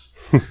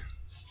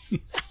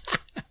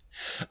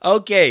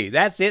 Okay,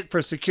 that's it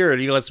for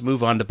security. Let's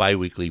move on to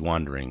Biweekly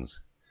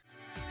Wanderings.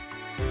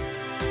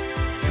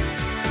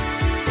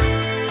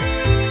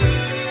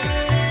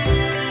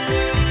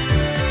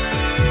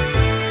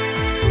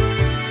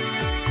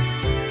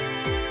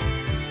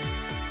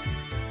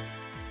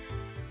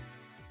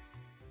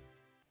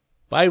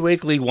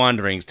 Biweekly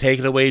Wanderings. Take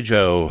it away,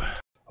 Joe.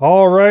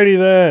 Alrighty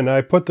then.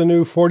 I put the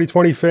new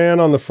 4020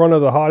 fan on the front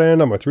of the hot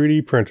end on my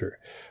 3D printer.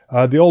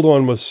 The old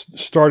one was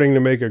starting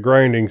to make a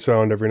grinding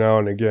sound every now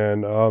and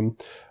again.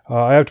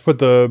 I have put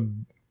the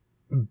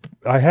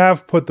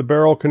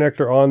barrel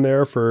connector on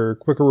there for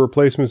quicker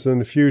replacements in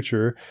the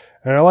future,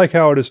 and I like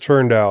how it has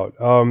turned out.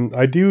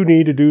 I do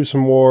need to do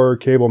some more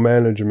cable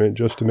management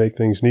just to make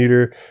things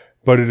neater,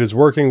 but it is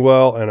working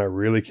well, and I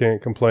really can't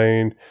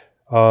complain.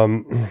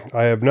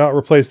 I have not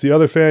replaced the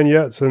other fan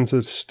yet since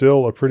it's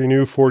still a pretty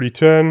new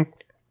 4010,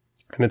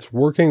 and it's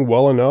working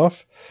well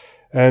enough.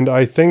 And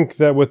I think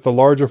that with the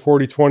larger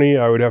 4020,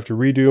 I would have to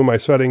redo my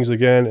settings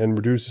again and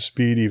reduce the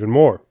speed even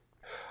more.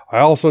 I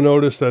also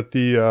noticed that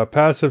the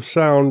passive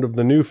sound of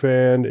the new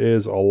fan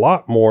is a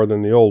lot more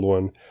than the old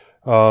one.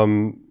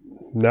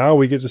 Now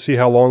we get to see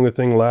how long the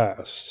thing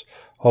lasts.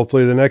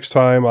 Hopefully the next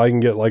time I can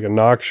get like a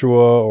Noctua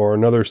or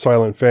another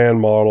silent fan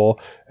model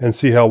and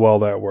see how well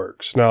that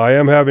works. Now I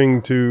am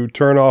having to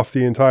turn off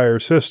the entire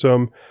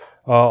system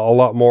a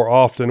lot more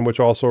often, which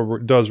also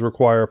does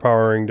require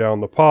powering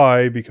down the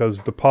Pi,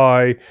 because the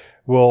Pi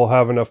will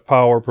have enough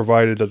power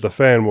provided that the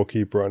fan will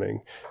keep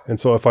running. And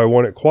so if I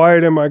want it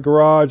quiet in my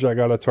garage, I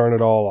got to turn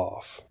it all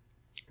off.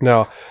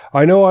 Now,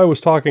 I know I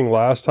was talking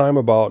last time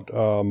about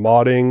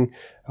modding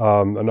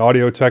an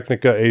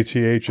Audio-Technica ATH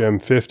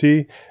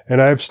M50,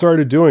 and I've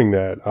started doing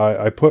that.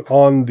 I put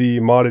on the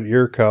modded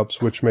ear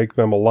cups, which make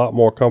them a lot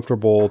more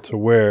comfortable to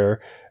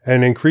wear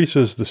and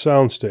increases the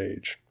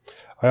soundstage.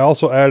 I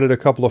also added a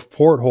couple of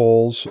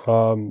portholes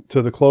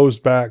to the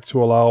closed back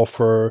to allow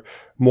for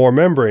more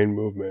membrane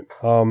movement.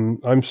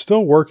 I'm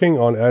still working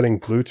on adding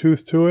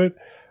Bluetooth to it.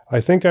 I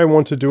think I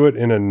want to do it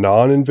in a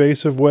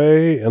non-invasive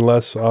way,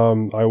 unless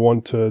I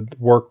want to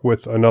work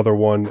with another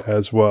one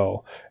as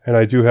well. And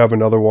I do have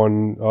another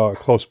one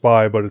close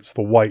by, but it's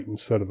the white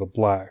instead of the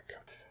black.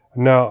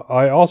 Now,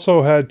 I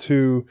also had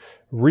to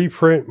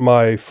reprint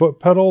my foot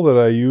pedal that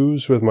I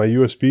use with my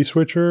USB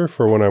switcher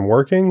for when I'm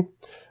working.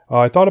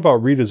 I thought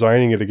about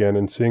redesigning it again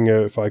and seeing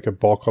if I could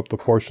bulk up the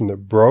portion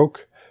that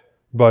broke.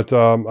 But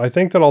I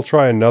think that I'll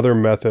try another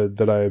method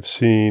that I have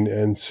seen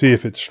and see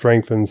if it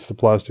strengthens the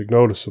plastic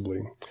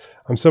noticeably.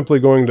 I'm simply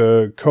going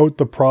to coat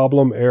the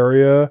problem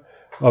area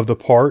of the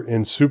part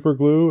in super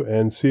glue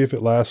and see if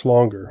it lasts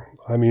longer.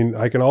 I mean,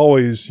 I can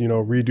always,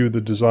 redo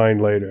the design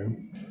later.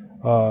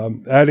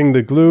 Adding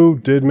the glue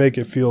did make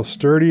it feel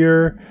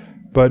sturdier,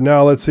 but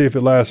now let's see if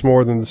it lasts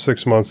more than the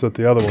 6 months that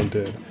the other one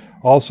did.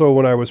 Also,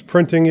 when I was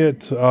printing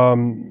it,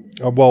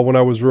 when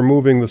I was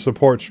removing the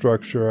support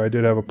structure, I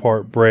did have a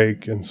part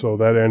break, and so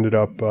that ended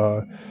up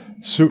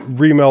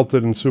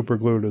remelted and super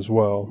glued as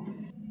well.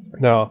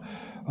 Now,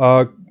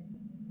 I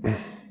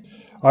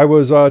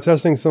was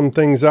testing some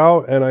things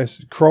out, and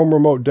Chrome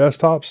Remote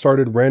Desktop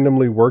started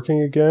randomly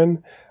working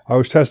again. I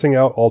was testing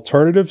out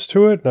alternatives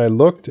to it, and I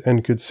looked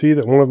and could see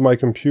that one of my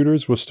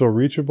computers was still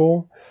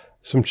reachable.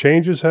 Some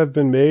changes have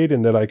been made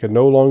in that I can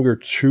no longer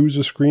choose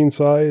a screen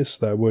size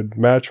that would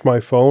match my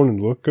phone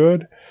and look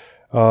good.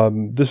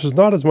 This is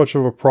not as much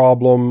of a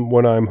problem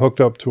when I'm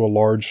hooked up to a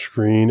large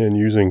screen and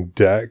using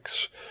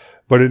DeX,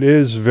 but it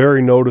is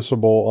very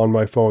noticeable on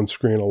my phone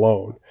screen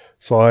alone.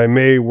 So I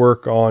may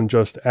work on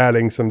just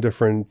adding some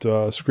different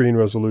screen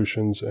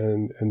resolutions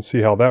and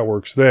see how that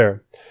works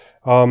there.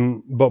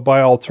 But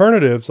by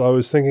alternatives, I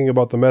was thinking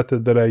about the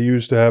method that I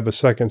used to have a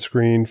second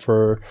screen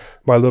for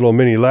my little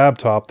mini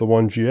laptop, the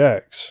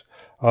 1GX.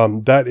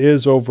 That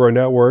is over a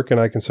network, and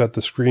I can set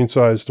the screen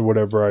size to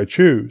whatever I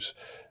choose.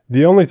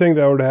 The only thing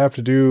that I would have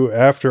to do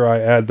after I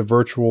add the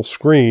virtual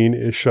screen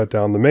is shut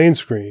down the main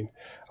screen.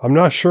 I'm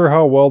not sure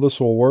how well this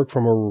will work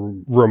from a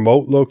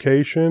remote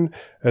location,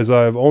 as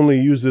I've only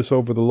used this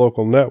over the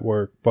local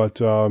network,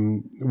 but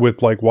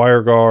with like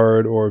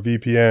WireGuard or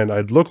VPN,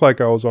 I'd look like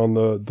I was on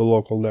the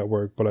local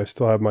network, but I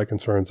still have my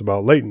concerns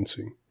about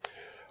latency.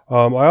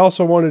 I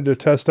also wanted to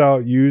test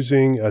out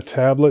using a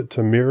tablet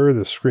to mirror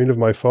the screen of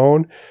my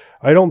phone.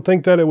 I don't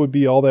think that it would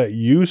be all that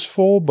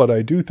useful, but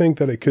I do think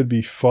that it could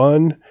be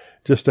fun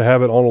just to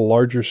have it on a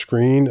larger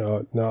screen.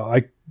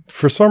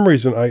 For some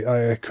reason,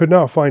 I could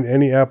not find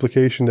any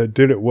application that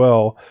did it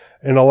well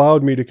and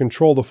allowed me to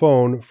control the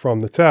phone from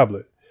the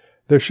tablet.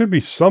 There should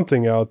be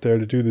something out there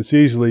to do this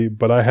easily,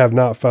 but I have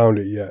not found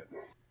it yet.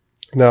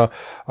 Now,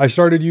 I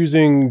started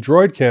using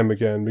DroidCam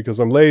again because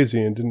I'm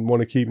lazy and didn't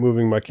want to keep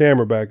moving my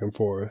camera back and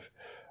forth.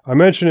 I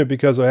mention it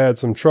because I had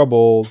some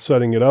trouble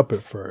setting it up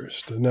at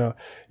first. Now,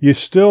 you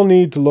still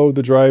need to load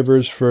the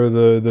drivers for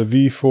the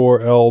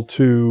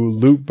V4L2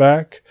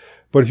 loopback,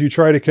 but if you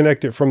try to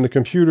connect it from the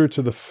computer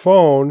to the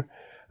phone,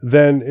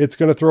 then it's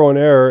going to throw an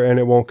error and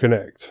it won't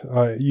connect.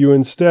 You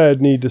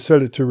instead need to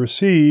set it to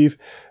receive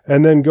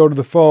and then go to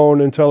the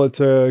phone and tell it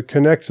to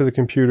connect to the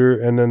computer,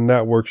 and then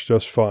that works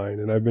just fine.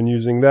 And I've been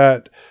using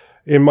that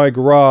in my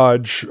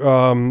garage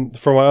for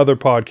my other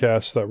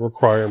podcasts that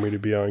require me to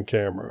be on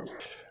camera.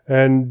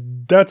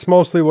 And that's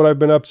mostly what I've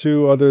been up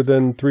to, other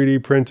than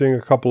 3D printing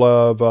a couple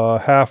of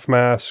half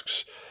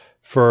masks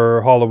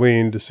for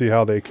Halloween to see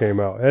how they came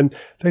out. And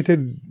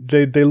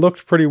they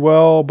looked pretty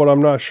well, but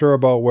I'm not sure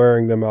about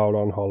wearing them out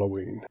on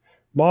Halloween.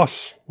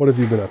 Moss, what have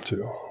you been up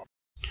to?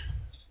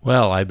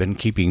 Well, I've been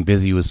keeping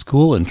busy with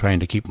school and trying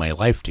to keep my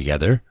life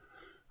together.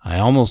 I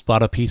almost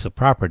bought a piece of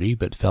property,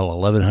 but fell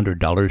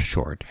 $1,100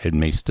 short. It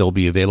may still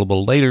be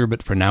available later,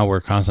 but for now we're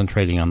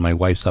concentrating on my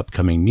wife's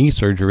upcoming knee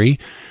surgery,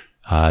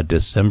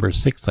 December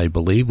 6th, I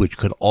believe, which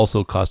could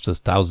also cost us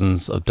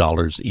thousands of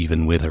dollars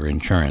even with her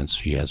insurance.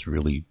 She has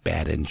really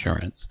bad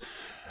insurance.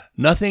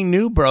 Nothing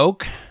new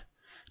broke.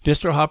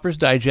 Distro Hoppers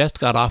Digest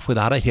got off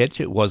without a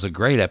hitch. It was a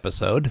great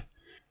episode.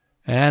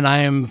 And I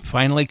am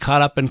finally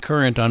caught up and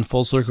current on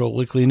Full Circle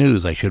Weekly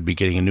News. I should be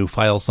getting a new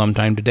file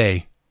sometime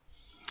today.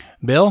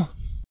 Bill?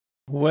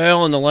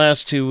 Well, in the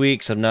last 2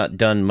 weeks, I've not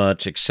done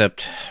much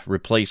except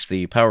replace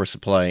the power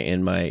supply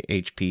in my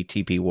HP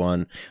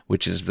TP1,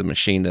 which is the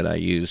machine that I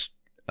use.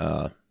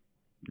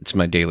 It's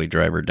my daily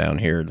driver down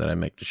here that I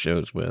make the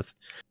shows with.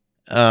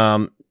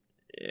 I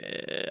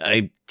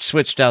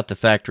switched out the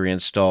factory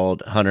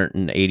installed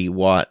 180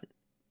 watt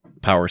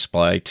power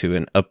supply to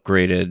an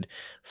upgraded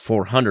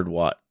 400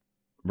 watt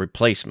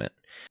replacement.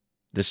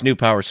 This new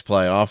power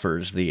supply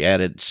offers the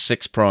added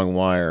 6-prong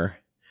wire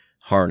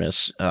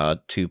harness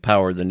to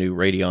power the new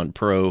Radeon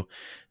Pro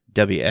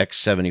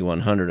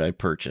WX7100 I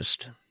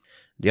purchased.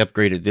 The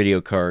upgraded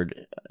video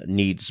card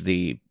needs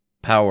the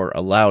power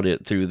allowed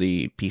it through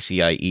the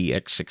PCIe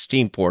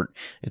X16 port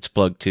it's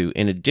plugged to,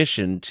 in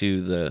addition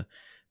to the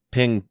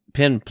pin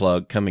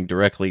plug coming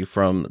directly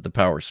from the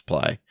power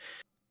supply.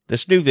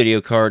 This new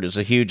video card is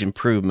a huge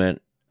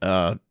improvement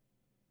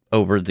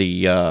over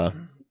the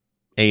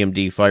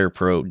AMD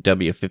FirePro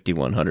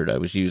W5100 I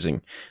was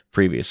using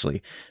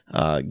previously,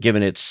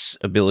 given its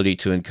ability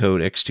to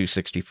encode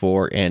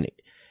X264 and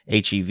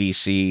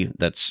HEVC,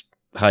 that's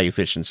high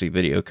efficiency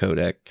video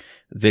codec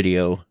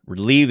video,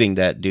 relieving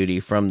that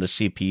duty from the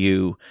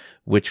CPU,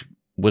 which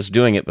was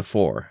doing it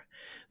before.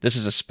 This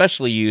is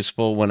especially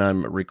useful when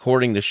I'm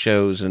recording the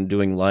shows and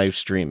doing live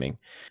streaming.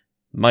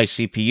 My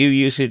CPU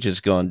usage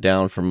has gone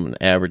down from an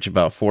average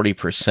about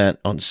 40%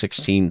 on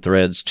 16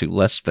 threads to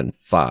less than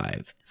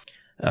 5.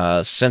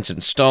 Since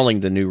installing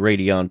the new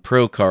Radeon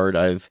Pro card,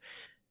 I've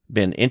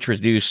been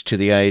introduced to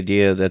the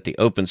idea that the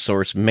open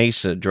source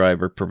Mesa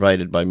driver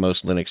provided by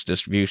most Linux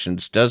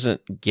distributions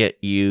doesn't get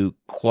you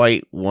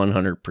quite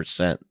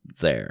 100%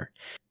 there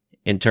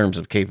in terms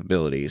of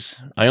capabilities.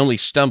 I only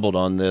stumbled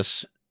on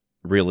this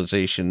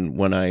realization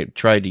when I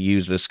tried to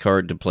use this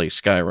card to play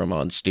Skyrim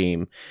on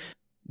Steam.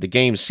 The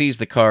game sees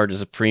the card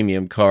as a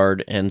premium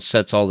card and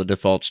sets all the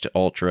defaults to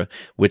Ultra,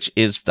 which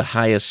is the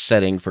highest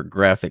setting for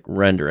graphic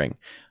rendering.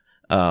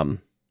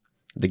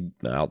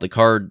 The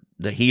card,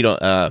 the heat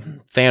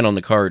fan on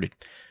the card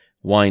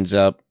winds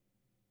up.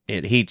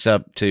 It heats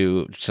up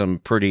to some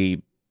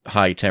pretty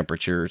high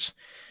temperatures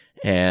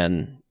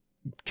and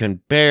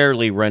can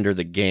barely render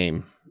the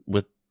game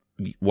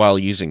while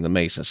using the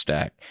Mesa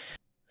stack.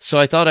 So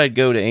I thought I'd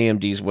go to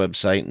AMD's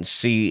website and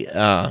see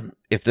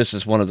if this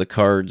is one of the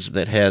cards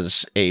that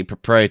has a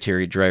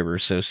proprietary driver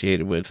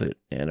associated with it,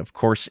 and of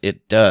course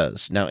it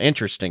does. Now,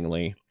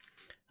 interestingly,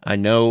 I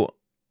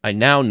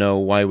now know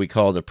why we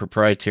call the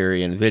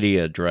proprietary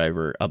NVIDIA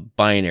driver a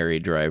binary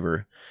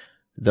driver,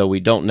 though we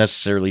don't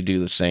necessarily do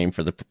the same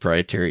for the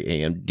proprietary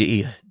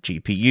AMD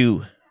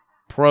GPU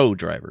Pro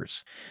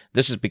drivers.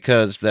 This is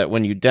because that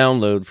when you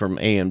download from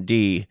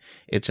AMD,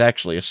 it's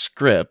actually a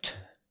script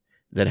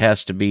that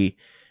has to be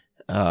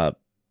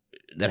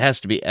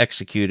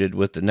executed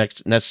with the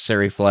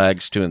necessary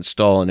flags to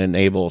install and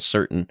enable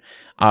certain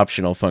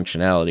optional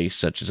functionality,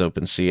 such as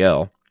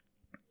OpenCL.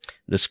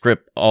 The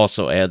script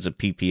also adds a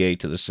PPA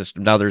to the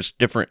system. Now, there's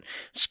different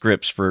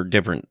scripts for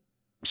different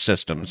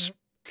systems.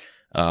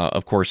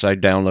 Of course, I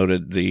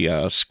downloaded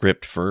the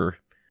script for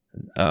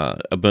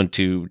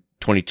Ubuntu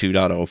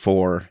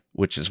 22.04,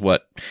 which is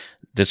what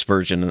this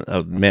version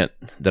of Mint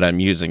that I'm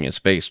using is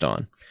based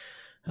on.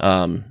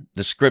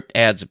 The script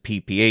adds a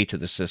PPA to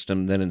the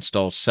system, then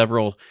installs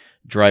several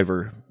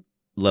driver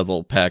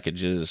level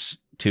packages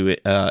to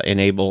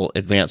enable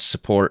advanced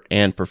support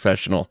and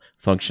professional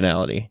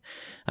functionality.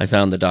 I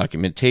found the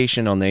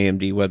documentation on the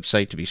AMD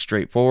website to be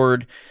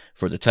straightforward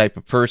for the type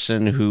of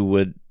person who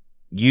would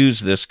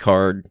use this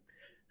card.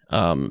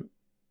 The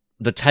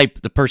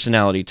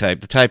personality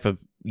type, the type of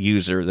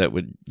user that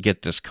would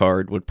get this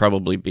card would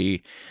probably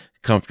be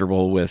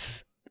comfortable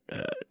with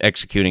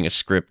executing a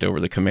script over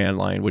the command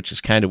line, which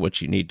is kind of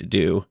what you need to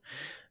do.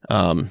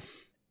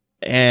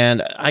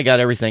 And I got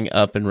everything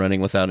up and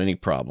running without any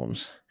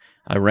problems.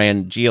 I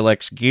ran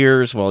GLX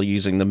gears while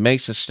using the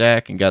Mesa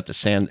stack and got the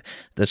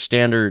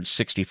standard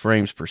 60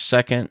 frames per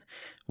second,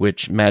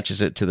 which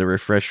matches it to the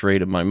refresh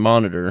rate of my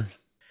monitor.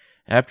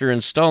 After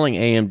installing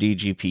AMD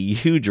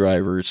GPU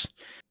drivers,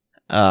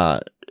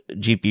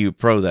 GPU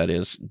Pro that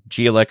is,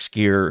 GLX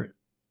Gear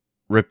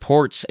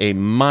reports a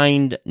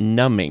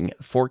mind-numbing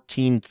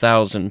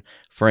 14,000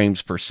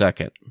 frames per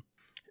second.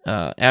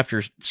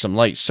 After some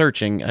light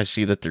searching, I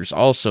see that there's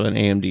also an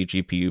AMD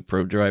GPU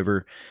Pro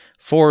driver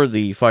for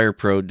the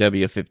FirePro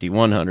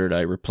W5100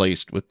 I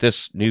replaced with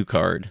this new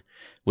card,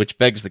 which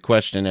begs the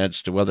question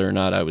as to whether or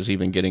not I was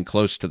even getting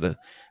close to the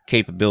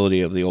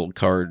capability of the old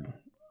card,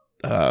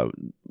 that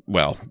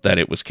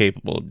it was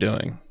capable of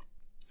doing.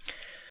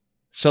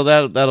 So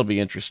that'll be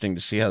interesting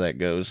to see how that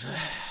goes.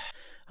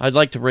 I'd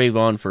like to rave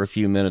on for a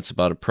few minutes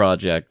about a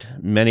project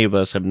many of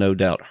us have no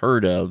doubt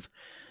heard of,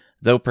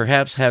 though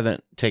perhaps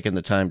haven't taken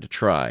the time to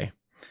try.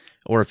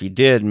 Or if you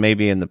did,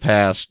 maybe in the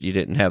past you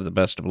didn't have the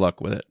best of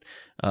luck with it.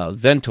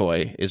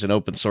 Ventoy is an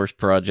open source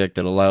project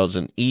that allows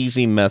an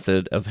easy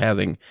method of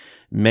having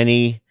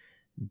many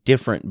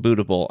different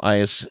bootable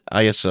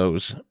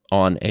ISOs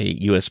on a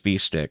USB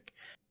stick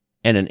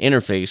and an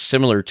interface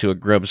similar to a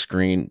grub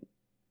screen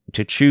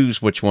to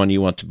choose which one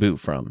you want to boot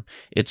from.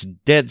 It's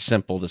dead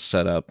simple to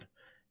set up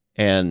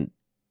and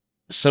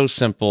so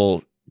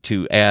simple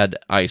to add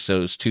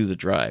ISOs to the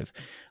drive.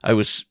 I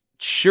was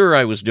sure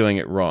I was doing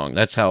it wrong.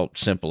 That's how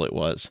simple it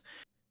was,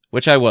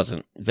 which I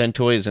wasn't.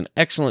 Ventoy is an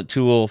excellent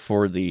tool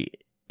for the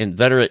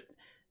inveterate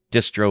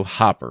distro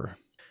hopper.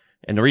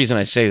 And the reason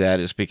I say that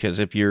is because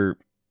if you're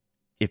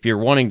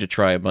wanting to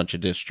try a bunch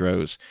of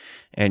distros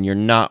and you're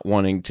not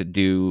wanting to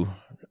do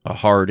a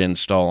hard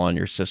install on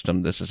your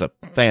system, this is a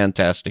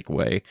fantastic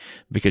way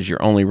because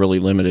you're only really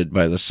limited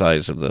by the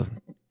size of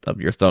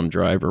your thumb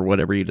drive or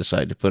whatever you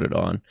decide to put it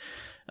on.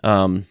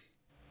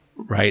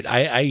 Right.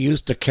 I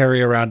used to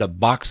carry around a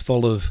box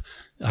full of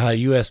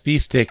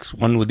USB sticks,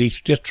 one with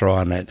each distro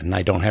on it, and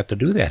I don't have to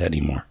do that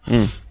anymore.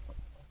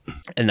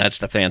 And that's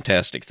the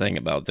fantastic thing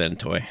about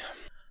Ventoy.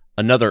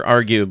 Another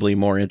arguably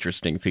more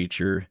interesting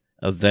feature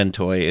of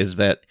Ventoy is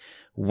that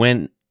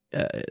when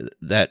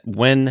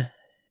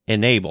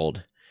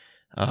enabled,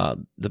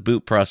 the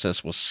boot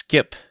process will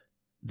skip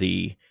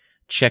the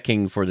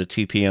checking for the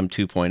TPM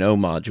 2.0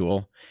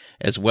 module,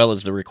 as well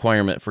as the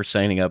requirement for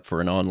signing up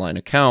for an online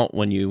account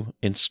when you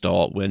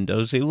install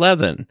Windows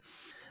 11,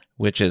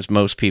 which, as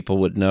most people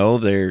would know,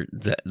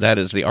 that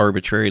is the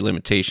arbitrary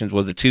limitations.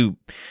 Well, the two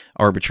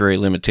arbitrary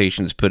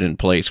limitations put in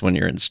place when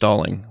you're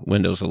installing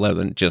Windows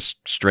 11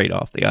 just straight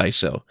off the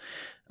ISO.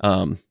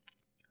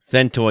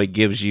 Ventoy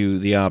gives you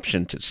the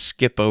option to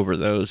skip over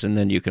those, and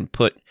then you can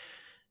put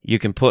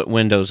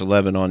Windows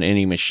 11 on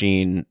any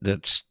machine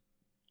that's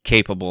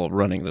capable of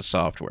running the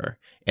software,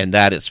 and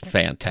that is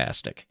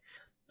fantastic.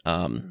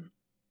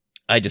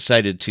 I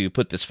decided to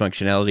put this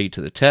functionality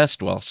to the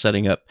test while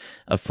setting up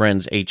a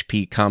friend's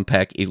HP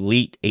Compaq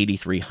Elite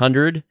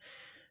 8300,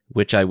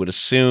 which I would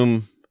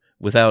assume,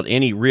 without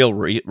any real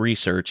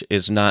research,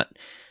 is not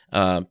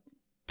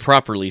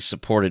properly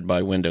supported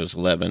by Windows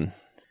 11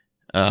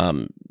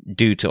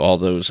 due to all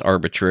those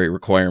arbitrary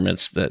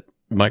requirements that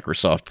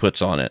Microsoft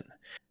puts on it.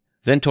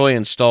 Ventoy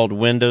installed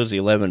Windows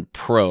 11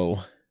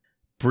 Pro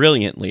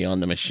brilliantly on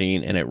the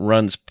machine, and it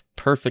runs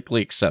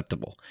perfectly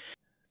acceptable.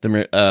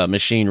 The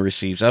machine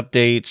receives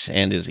updates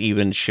and is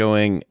even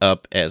showing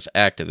up as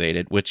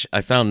activated, which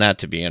I found that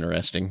to be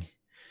interesting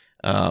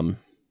and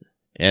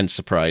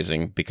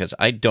surprising because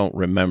I don't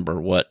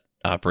remember what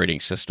operating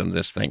system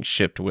this thing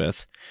shipped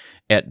with.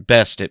 At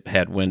best, it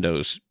had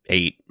Windows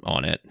 8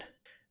 on it,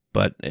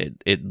 but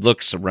it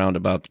looks around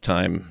about the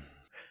time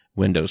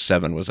Windows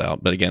 7 was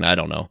out. But again, I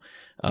don't know.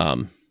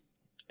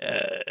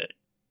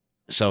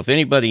 So if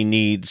anybody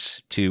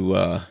needs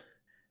to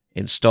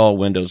install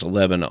Windows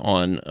 11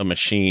 on a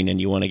machine and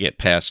you want to get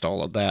past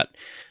all of that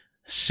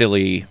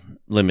silly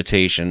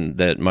limitation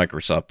that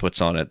Microsoft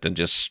puts on it, then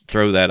just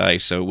throw that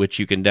ISO, which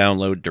you can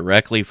download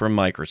directly from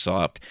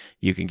Microsoft.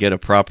 You can get a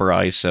proper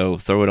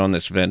ISO, throw it on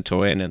this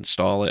Ventoy and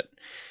install it.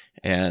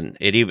 And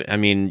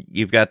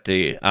you've got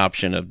the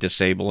option of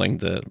disabling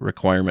the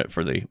requirement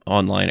for the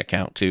online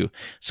account too.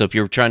 So if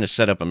you're trying to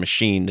set up a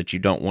machine that you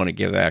don't want to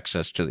give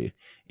access to the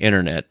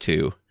internet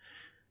to,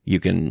 you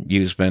can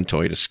use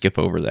Ventoy to skip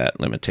over that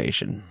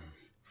limitation,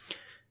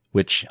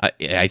 which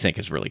I think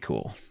is really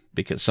cool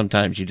because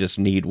sometimes you just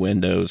need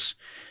Windows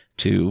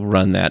to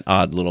run that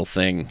odd little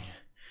thing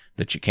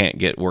that you can't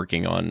get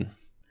working on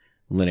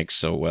Linux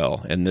so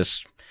well. And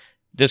this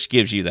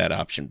gives you that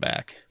option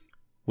back,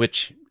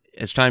 which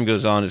as time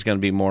goes on is going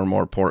to be more and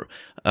more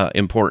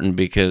important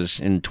because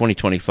in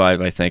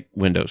 2025, I think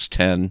Windows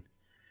 10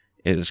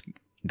 is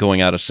going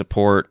out of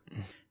support.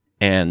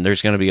 And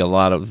there's going to be a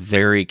lot of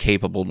very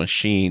capable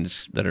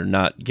machines that are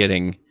not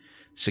getting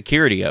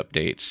security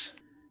updates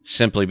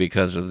simply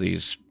because of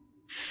these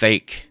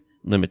fake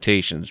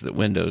limitations that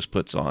Windows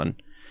puts on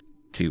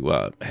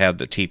to have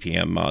the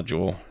TPM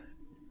module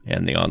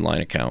and the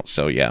online account.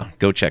 So, yeah,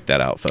 go check that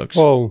out, folks.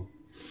 Well,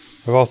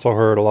 I've also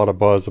heard a lot of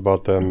buzz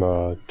about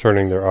them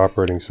turning their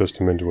operating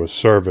system into a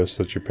service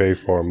that you pay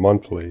for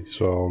monthly.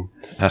 So,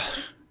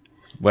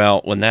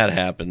 well, when that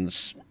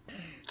happens,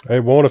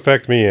 it won't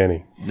affect me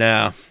any.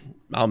 Nah.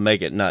 I'll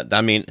make it not.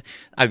 I mean,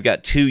 I've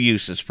got 2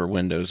 uses for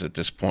Windows at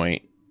this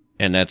point,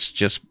 and that's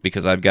just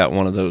because I've got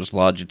one of those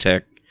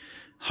Logitech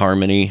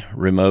Harmony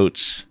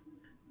remotes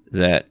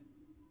that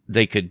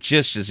they could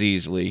just as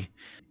easily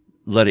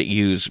let it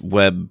use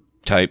web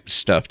type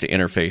stuff to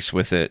interface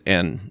with it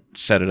and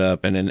set it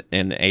up and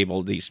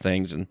enable these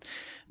things,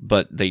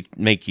 but they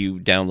make you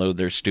download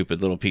their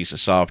stupid little piece of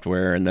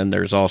software. And then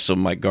there's also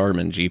my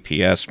Garmin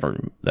GPS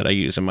that I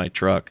use in my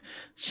truck.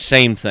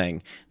 Same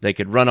thing. They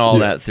could run all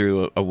that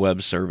through a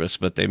web service,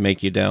 but they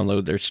make you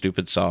download their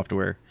stupid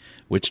software,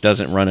 which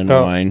doesn't run in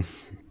mine.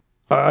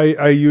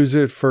 I use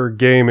it for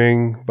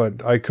gaming,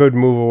 but I could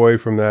move away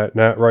from that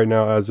not right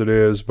now as it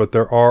is. But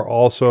there are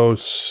also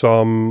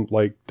some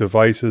like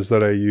devices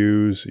that I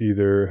use,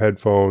 either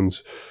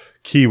headphones,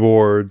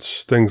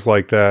 keyboards, things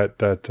like that,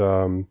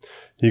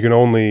 you can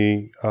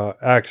only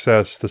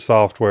access the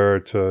software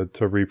to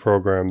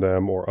reprogram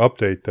them or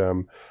update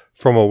them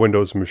from a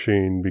Windows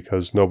machine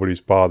because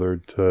nobody's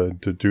bothered to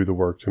do the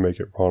work to make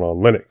it run on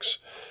Linux.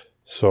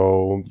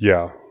 So,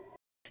 yeah.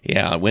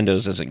 Yeah,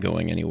 Windows isn't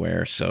going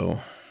anywhere,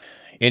 so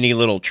any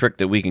little trick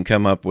that we can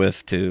come up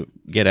with to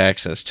get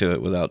access to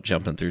it without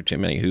jumping through too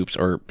many hoops,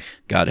 or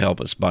God help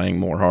us, buying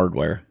more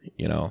hardware,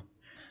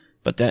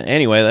 But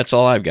anyway, that's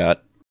all I've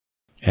got.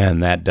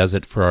 And that does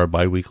it for our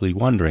biweekly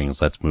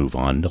wanderings. Let's move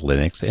on to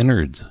Linux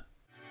Innards.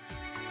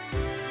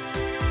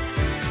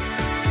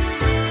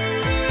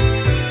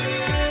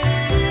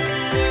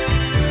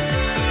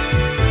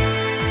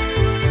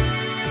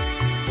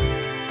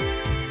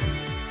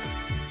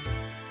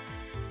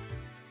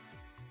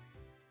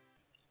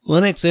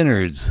 Linux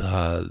Innards.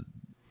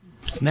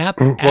 Snap.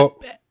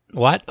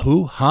 What?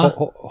 Who?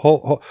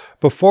 Huh?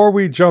 Before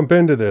we jump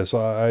into this,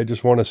 I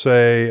just want to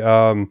say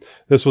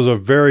this was a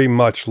very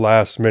much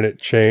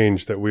last-minute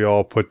change that we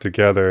all put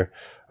together.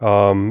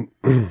 And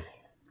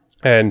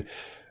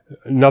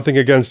nothing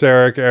against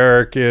Eric.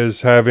 Eric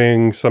is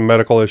having some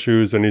medical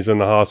issues, and he's in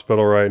the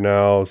hospital right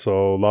now,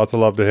 so lots of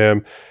love to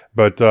him.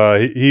 But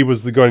he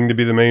was going to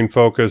be the main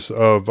focus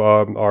of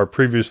our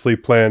previously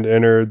planned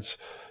innards.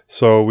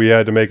 So we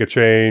had to make a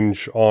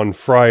change on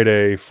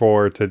Friday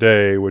for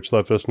today, which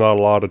left us not a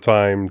lot of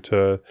time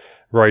to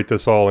write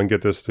this all and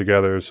get this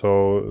together.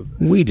 So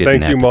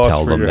thank you,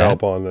 Moss, for your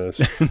help on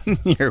this.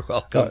 You're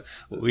welcome.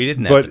 We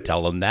didn't have to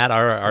tell them that.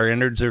 Our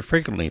innards are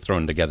frequently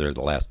thrown together at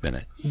the last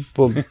minute.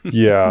 Well,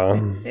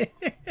 yeah.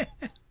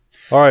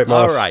 All right,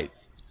 Moss. All right.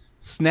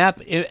 Snap,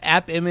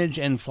 AppImage,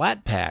 and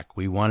Flatpak.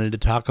 We wanted to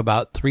talk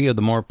about 3 of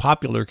the more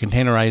popular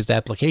containerized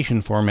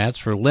application formats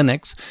for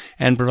Linux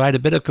and provide a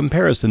bit of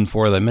comparison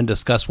for them and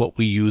discuss what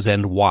we use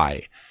and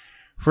why.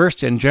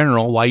 First, in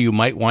general, why you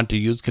might want to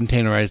use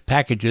containerized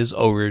packages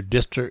over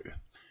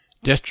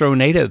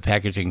distro-native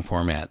packaging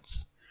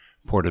formats.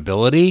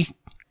 Portability.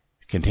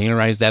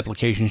 Containerized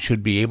applications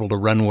should be able to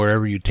run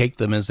wherever you take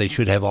them, as they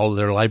should have all of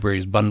their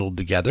libraries bundled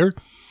together.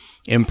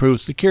 Improved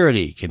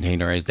security.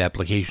 Containerized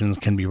applications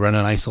can be run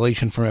in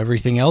isolation from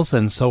everything else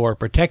and so are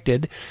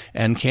protected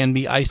and can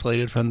be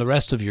isolated from the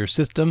rest of your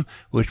system,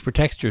 which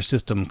protects your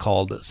system,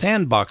 called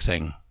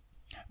sandboxing.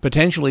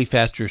 Potentially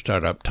faster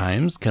startup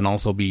times can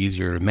also be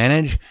easier to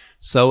manage.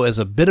 So as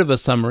a bit of a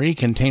summary,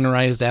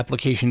 containerized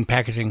application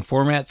packaging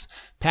formats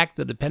pack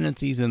the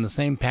dependencies in the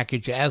same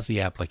package as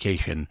the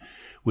application,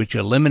 which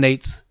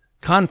eliminates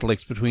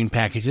conflicts between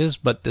packages,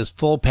 but this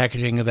full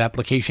packaging of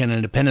application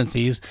and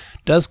dependencies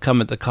does come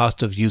at the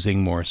cost of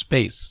using more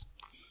space.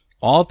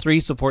 All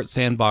 3 support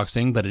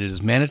sandboxing, but it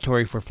is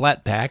mandatory for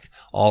Flatpak.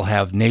 All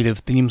have native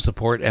theme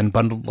support and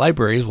bundled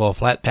libraries, while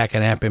Flatpak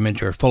and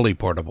AppImage are fully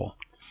portable.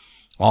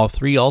 All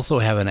 3 also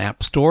have an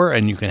app store,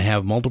 and you can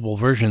have multiple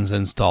versions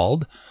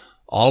installed.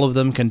 All of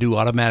them can do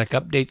automatic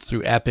updates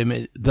through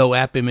AppImage, though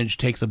AppImage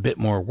takes a bit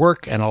more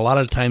work, and a lot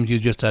of times you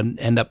just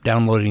end up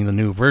downloading the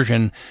new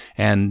version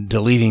and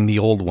deleting the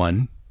old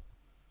one.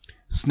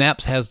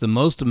 Snaps has the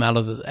most amount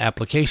of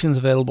applications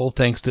available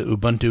thanks to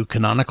Ubuntu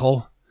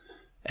Canonical,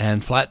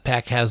 and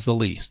Flatpak has the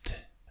least.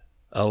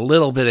 A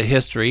little bit of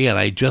history, and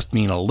I just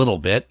mean a little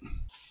bit.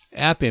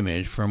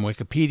 AppImage from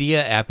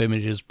Wikipedia.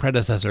 AppImage's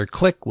predecessor,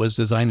 Click, was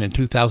designed in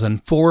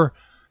 2004,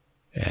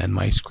 and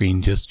my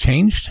screen just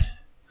changed.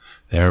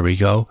 There we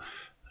go.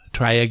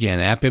 Try again.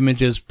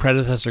 AppImage's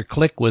predecessor,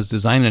 Click, was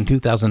designed in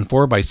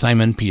 2004 by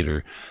Simon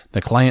Peter.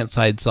 The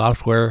client-side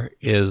software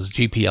is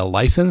GPL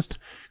licensed.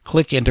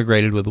 Click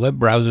integrated with web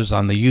browsers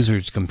on the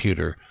user's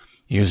computer.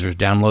 Users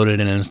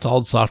downloaded and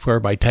installed software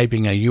by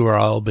typing a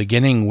URL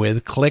beginning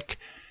with click://.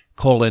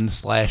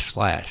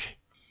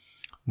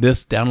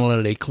 This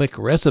downloaded a Click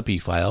recipe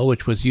file,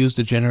 which was used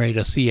to generate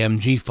a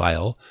CMG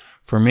file.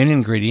 For main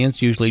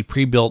ingredients, usually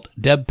pre-built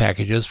deb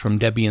packages from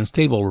Debian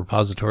stable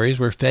repositories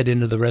were fed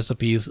into the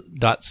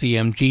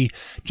recipes.cmg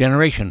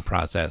generation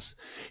process.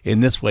 In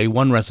this way,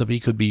 one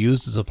recipe could be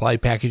used to supply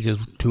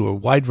packages to a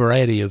wide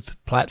variety of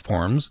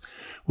platforms.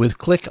 With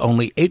Click,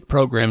 only 8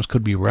 programs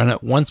could be run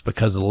at once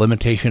because of the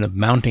limitation of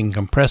mounting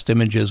compressed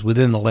images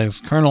within the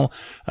Linux kernel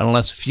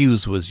unless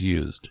Fuse was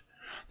used.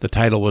 The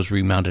title was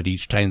remounted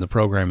each time the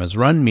program is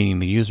run, meaning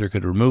the user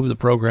could remove the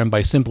program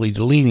by simply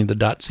deleting the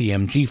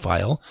 .cmg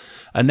file.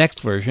 A next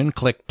version,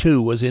 Click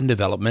 2, was in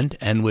development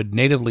and would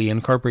natively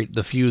incorporate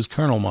the Fuse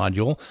kernel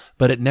module,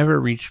 but it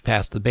never reached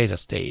past the beta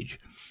stage.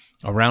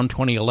 Around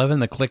 2011,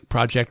 the Click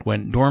project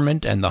went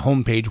dormant and the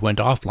homepage went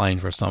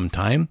offline for some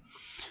time.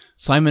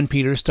 Simon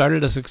Peter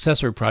started a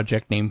successor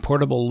project named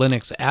Portable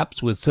Linux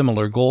Apps with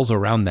similar goals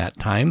around that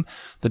time.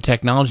 The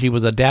technology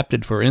was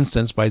adapted, for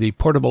instance, by the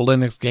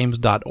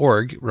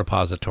PortableLinuxGames.org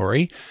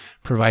repository,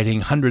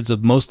 providing hundreds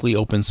of mostly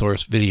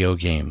open-source video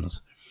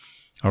games.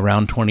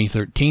 Around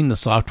 2013, the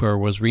software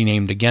was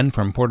renamed again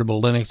from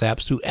Portable Linux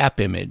Apps to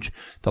AppImage.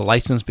 The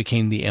license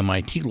became the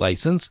MIT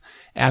license.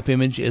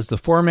 AppImage is the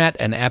format,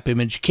 and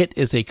AppImage Kit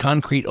is a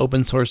concrete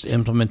open-source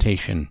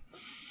implementation.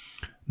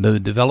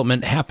 The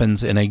development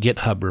happens in a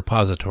GitHub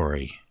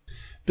repository.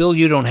 Bill,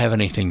 you don't have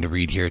anything to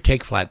read here.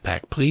 Take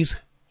Flatpak, please.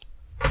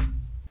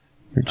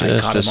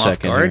 Just a second. Off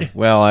guard.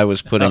 Well, I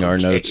was putting our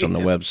notes on the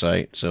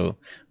website, so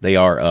they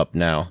are up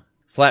now.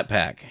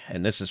 Flatpak,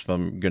 and this is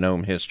from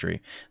GNOME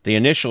History. The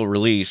initial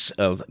release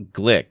of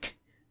Glick,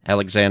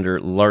 Alexander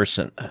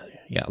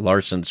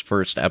Larson's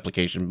first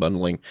application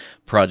bundling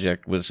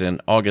project, was in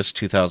August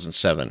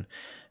 2007.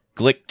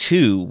 Glick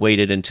 2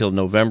 waited until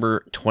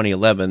November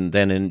 2011.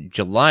 Then in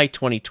July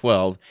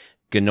 2012,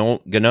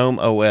 GNOME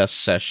OS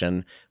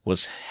session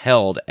was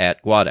held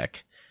at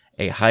GUADEC,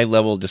 a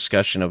high-level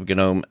discussion of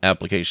GNOME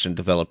application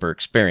developer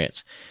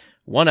experience.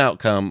 One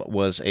outcome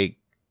was a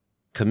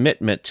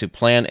commitment to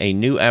plan a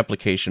new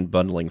application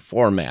bundling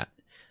format.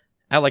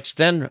 Alex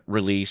then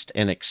released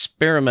an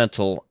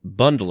experimental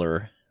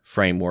bundler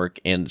framework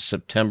in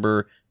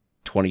September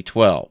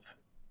 2012.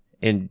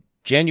 In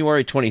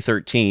January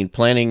 2013,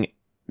 planning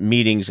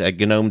meetings at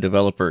GNOME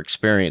Developer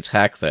Experience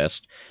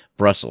Hackfest,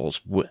 Brussels,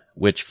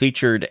 which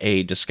featured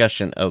a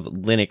discussion of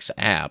Linux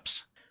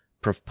apps,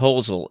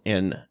 proposal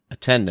in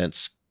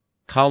attendance,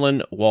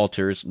 Colin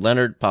Walters,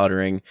 Leonard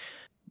Pottering,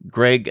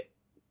 Greg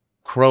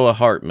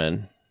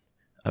Kroah-Hartman,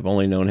 I've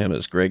only known him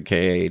as Greg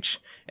KH,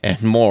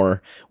 and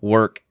more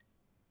work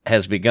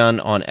has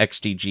begun on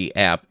XDG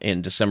app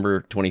in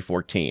December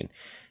 2014.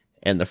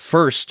 And the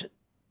first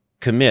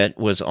commit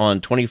was on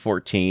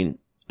December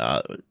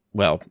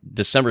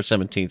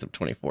 17th of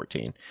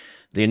 2014.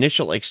 The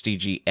initial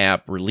XDG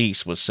app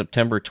release was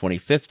September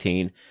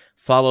 2015,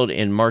 followed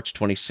in March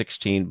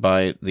 2016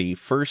 by the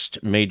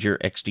first major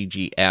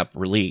XDG app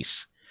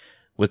release.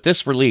 With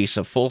this release,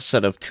 a full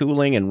set of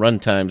tooling and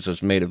runtimes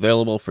was made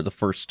available for the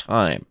first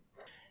time.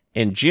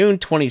 In June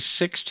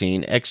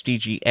 2016,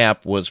 XDG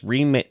app was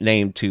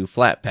renamed to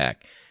Flatpak,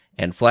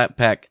 and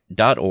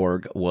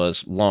flatpak.org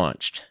was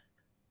launched.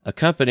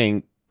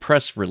 Accompanying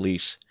press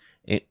release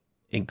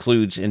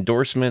includes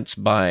endorsements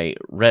by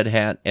Red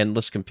Hat,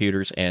 Endless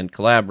Computers, and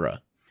Collabora.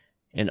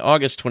 In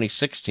August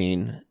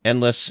 2016,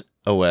 Endless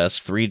OS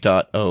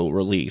 3.0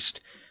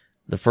 released,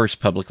 the first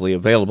publicly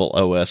available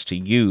OS to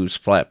use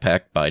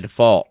Flatpak by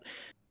default,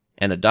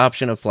 and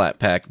adoption of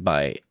Flatpak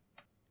by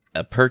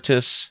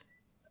Apertus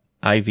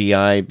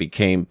IVI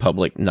became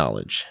public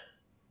knowledge.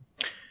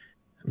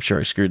 I'm sure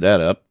I screwed that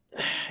up.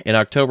 In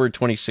October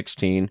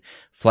 2016,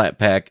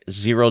 Flatpak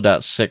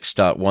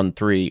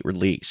 0.6.13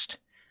 released.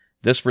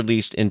 This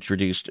release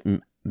introduced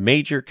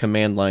major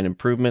command line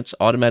improvements,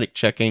 automatic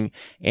checking,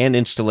 and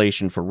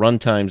installation for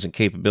runtimes and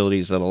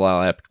capabilities that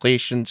allow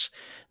applications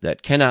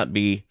that cannot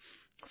be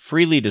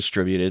freely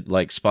distributed,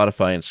 like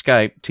Spotify and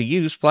Skype, to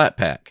use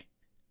Flatpak.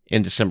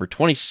 In December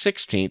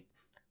 2016,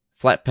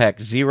 Flatpak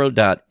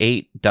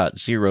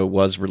 0.8.0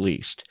 was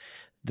released.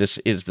 This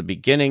is the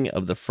beginning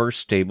of the first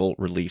stable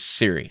release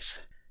series.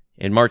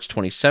 In March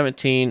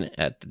 2017,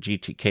 at the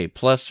GTK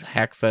Plus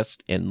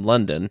Hackfest in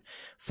London,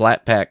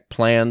 Flatpak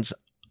plans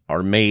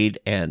are made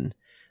and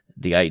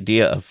the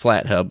idea of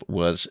FlatHub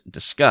was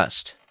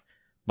discussed.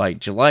 By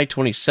July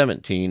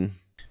 2017,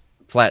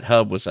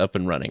 FlatHub was up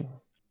and running.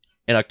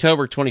 In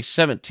October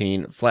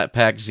 2017,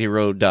 Flatpak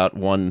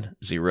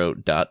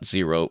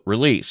 0.10.0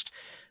 released.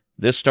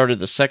 This started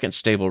the second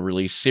stable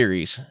release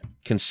series,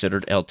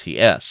 considered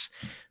LTS.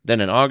 Then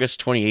in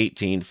August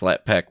 2018,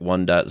 Flatpak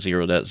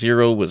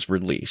 1.0.0 was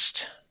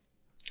released.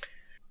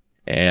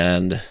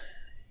 And,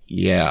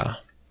 yeah.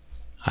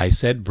 I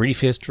said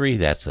brief history.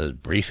 That's as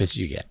brief as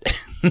you get.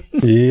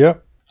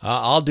 Yep.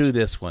 I'll do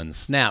this one.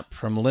 Snap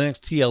from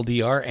Linux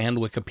TLDR and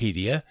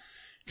Wikipedia.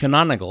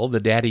 Canonical, the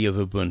daddy of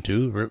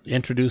Ubuntu,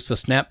 introduced the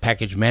Snap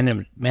package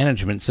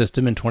management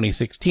system in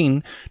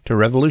 2016 to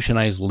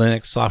revolutionize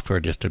Linux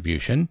software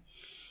distribution,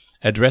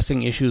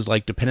 addressing issues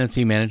like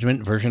dependency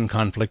management, version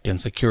conflict,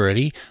 and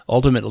security,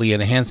 ultimately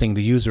enhancing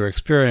the user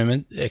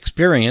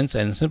experience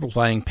and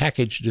simplifying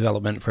package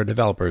development for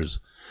developers.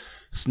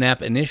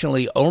 Snap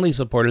initially only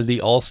supported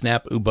the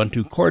all-Snap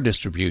Ubuntu core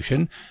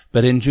distribution,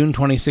 but in June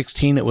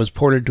 2016 it was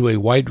ported to a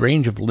wide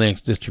range of Linux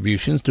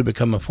distributions to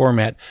become a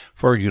format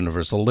for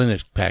universal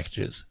Linux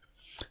packages.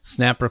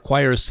 Snap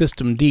requires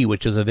systemd,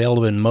 which is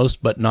available in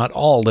most but not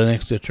all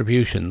Linux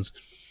distributions.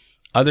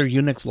 Other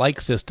Unix-like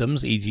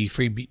systems, e.g.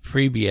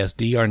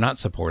 FreeBSD, are not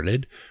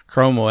supported.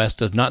 Chrome OS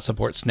does not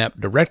support Snap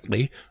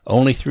directly,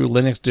 only through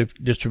Linux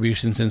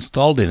distributions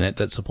installed in it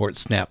that support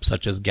Snap,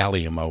 such as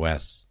Gallium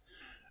OS.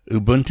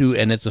 Ubuntu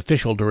and its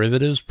official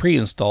derivatives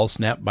pre-install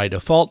Snap by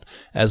default,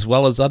 as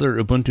well as other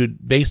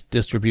Ubuntu-based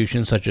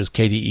distributions such as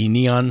KDE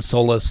Neon,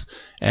 Solus,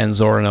 and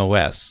Zorin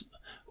OS.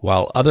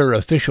 While other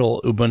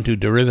official Ubuntu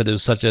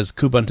derivatives such as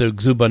Kubuntu,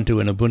 Xubuntu,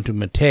 and Ubuntu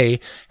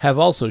Mate have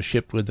also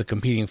shipped with the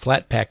competing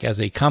Flatpak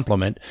as a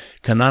complement,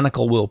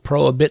 Canonical will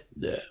prohibit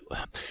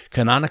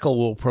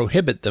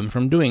them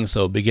from doing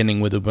so,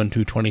 beginning with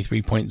Ubuntu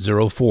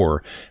 23.04,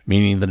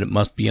 meaning that it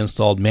must be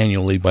installed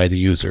manually by the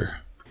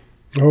user.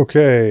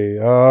 Okay,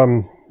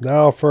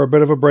 now for a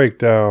bit of a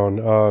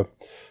breakdown.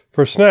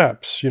 For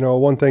snaps,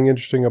 one thing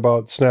interesting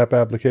about Snap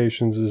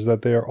applications is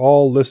that they are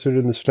all listed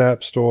in the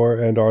Snap Store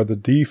and are the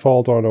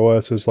default on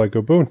OSs like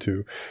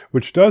Ubuntu,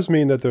 which does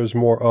mean that there's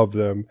more of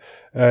them,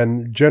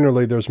 and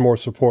generally there's more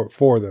support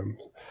for them.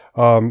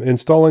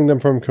 Installing them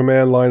from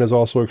command line is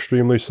also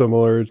extremely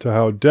similar to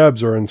how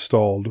debs are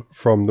installed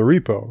from the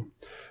repo.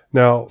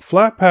 Now,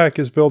 Flatpak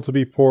is built to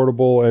be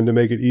portable and to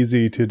make it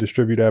easy to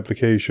distribute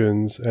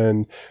applications,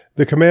 and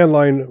the command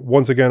line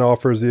once again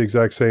offers the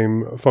exact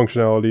same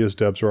functionality as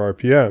debs or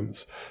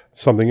RPMs.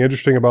 Something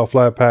interesting about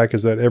Flatpak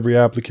is that every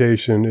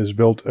application is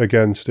built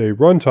against a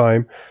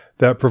runtime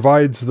that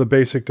provides the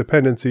basic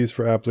dependencies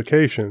for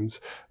applications,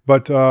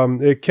 but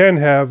it can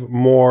have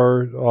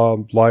more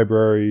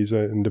libraries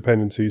and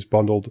dependencies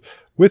bundled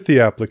with the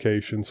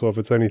application, so if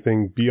it's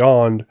anything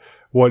beyond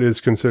what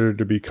is considered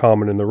to be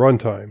common in the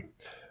runtime.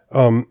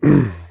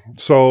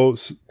 So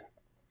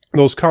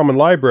those common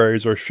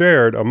libraries are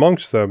shared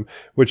amongst them,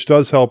 which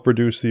does help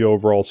reduce the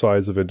overall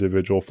size of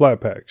individual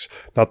Flatpaks.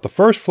 Not the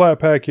first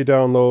Flatpak you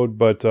download,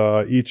 but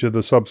each of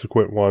the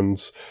subsequent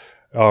ones.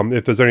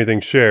 If there's anything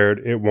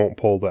shared, it won't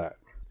pull that.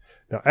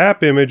 Now,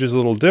 AppImage is a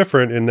little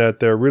different in that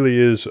there really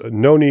is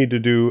no need to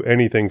do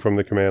anything from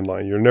the command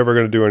line. You're never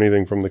going to do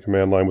anything from the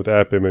command line with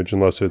AppImage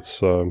unless it's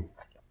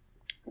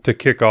to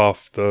kick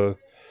off the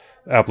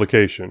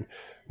application.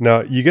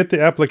 Now, you get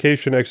the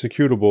application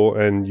executable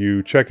and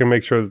you check and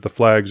make sure that the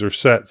flags are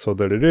set so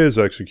that it is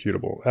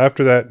executable.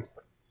 After that,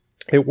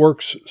 it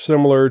works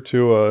similar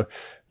to a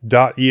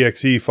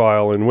 .exe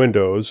file in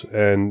Windows,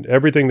 and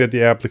everything that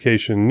the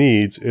application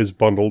needs is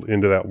bundled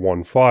into that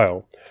one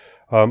file.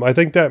 I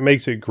think that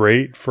makes it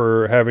great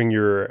for having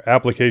your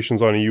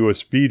applications on a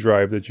USB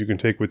drive that you can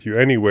take with you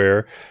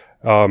anywhere.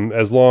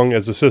 As long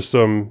as the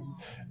system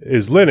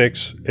is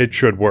Linux, it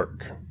should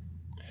work.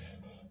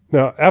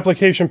 Now,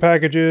 application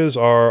packages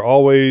are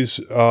always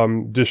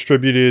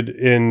distributed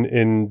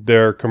in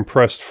their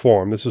compressed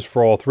form. This is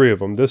for all three of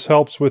them. This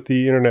helps with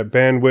the internet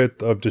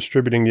bandwidth of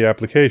distributing the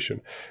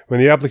application.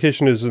 When the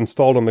application is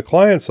installed on the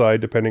client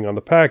side, depending on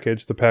the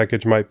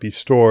package might be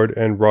stored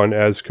and run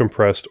as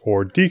compressed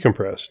or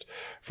decompressed.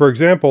 For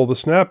example, the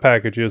Snap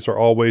packages are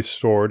always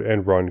stored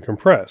and run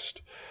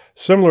compressed.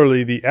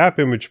 Similarly, the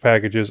AppImage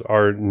packages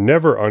are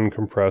never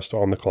uncompressed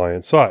on the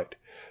client side.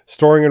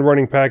 Storing and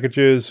running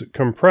packages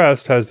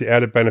compressed has the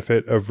added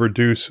benefit of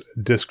reduced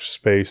disk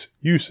space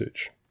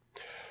usage.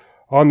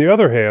 On the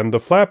other hand, the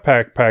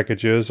Flatpak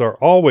packages are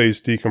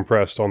always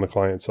decompressed on the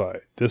client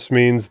side. This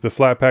means the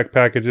Flatpak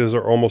packages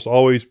are almost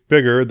always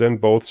bigger than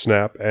both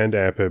Snap and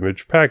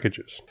AppImage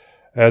packages.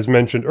 As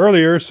mentioned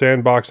earlier,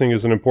 sandboxing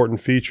is an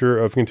important feature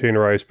of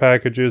containerized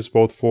packages,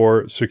 both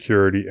for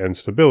security and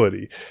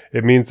stability.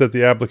 It means that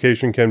the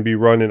application can be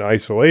run in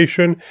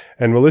isolation,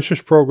 and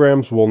malicious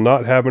programs will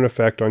not have an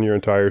effect on your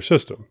entire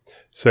system.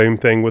 Same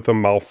thing with a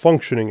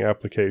malfunctioning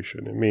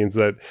application. It means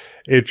that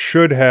it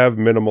should have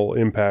minimal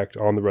impact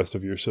on the rest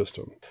of your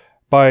system.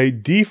 By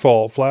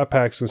default,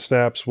 Flatpaks and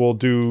Snaps will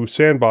do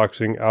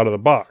sandboxing out of the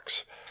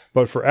box.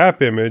 But for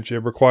AppImage,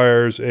 it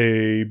requires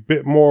a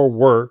bit more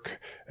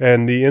work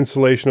and the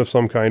installation of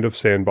some kind of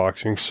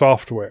sandboxing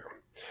software.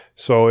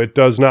 So it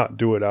does not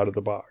do it out of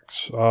the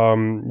box.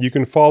 You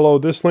can follow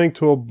this link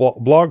to a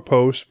blog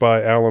post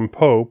by Alan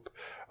Pope,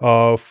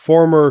 a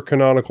former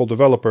Canonical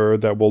developer,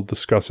 that will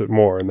discuss it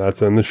more, and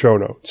that's in the show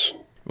notes.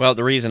 Well,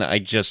 the reason I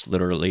just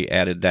literally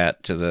added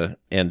that to the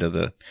end of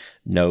the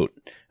note,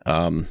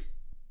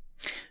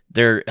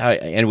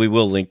 and we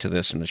will link to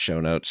this in the show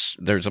notes.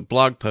 There's a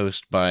blog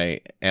post by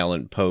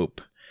Alan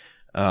Pope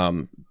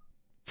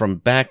from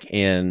back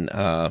in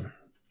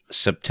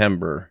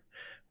September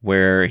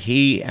where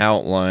he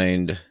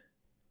outlined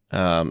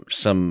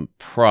some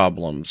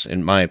problems,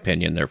 in my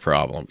opinion, they're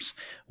problems,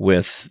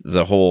 with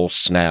the whole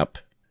Snap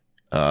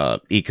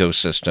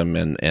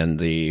ecosystem and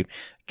the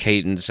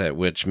cadence at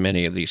which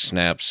many of these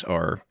snaps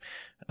are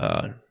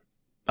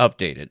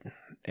updated.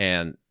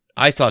 And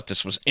I thought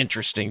this was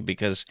interesting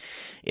because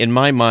in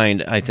my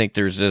mind, I think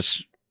there's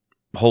this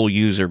whole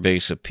user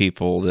base of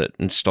people that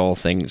install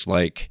things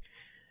like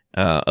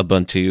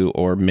Ubuntu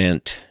or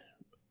Mint.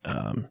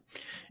 And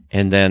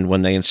then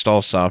when they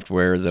install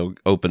software, they'll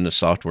open the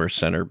Software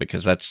Center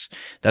because that's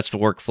the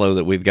workflow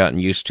that we've gotten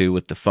used to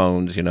with the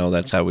phones. You know,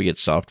 that's how we get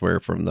software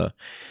from the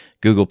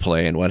Google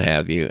Play and what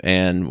have you.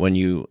 And when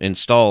you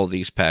install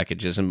these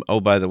packages, and oh,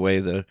 by the way,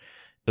 the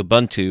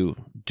Ubuntu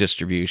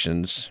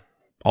distributions,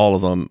 all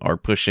of them are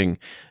pushing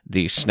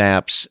the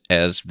snaps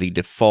as the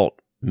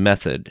default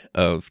method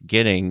of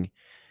getting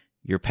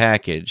your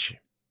package,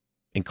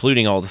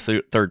 including all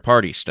the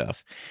third-party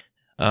stuff.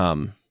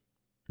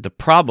 The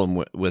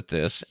problem with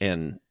this,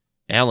 and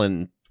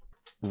Alan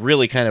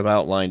really kind of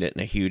outlined it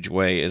in a huge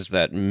way, is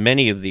that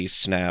many of these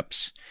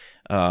snaps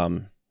are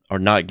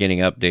not getting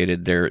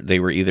updated. They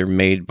were either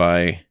made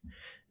by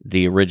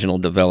the original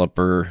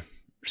developer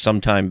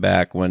sometime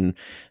back when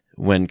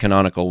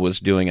Canonical was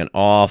doing an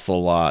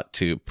awful lot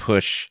to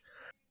push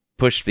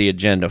the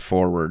agenda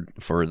forward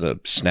for the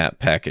snap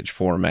package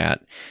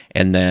format,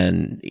 and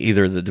then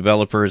either the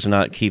developer is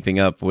not keeping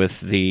up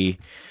with the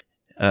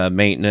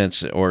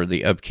maintenance or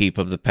the upkeep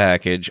of the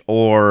package,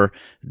 or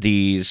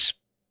these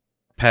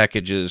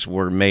packages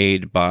were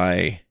made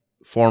by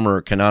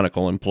former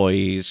Canonical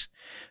employees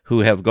who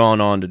have gone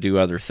on to do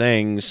other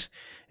things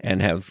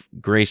and have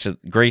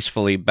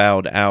gracefully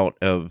bowed out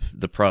of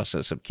the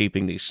process of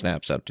keeping these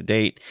snaps up to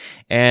date,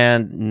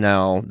 and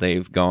now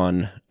they've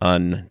gone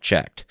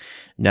unchecked.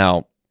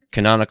 Now,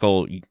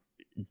 Canonical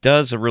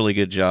does a really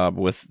good job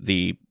with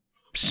the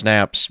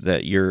snaps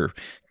that you're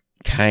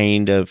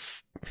kind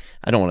of,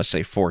 I don't want to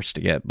say forced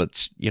to get,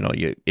 but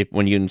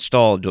when you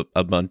install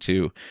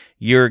Ubuntu,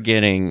 you're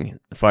getting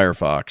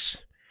Firefox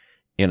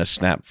in a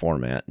snap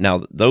format.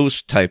 Now,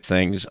 those type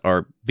things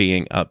are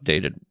being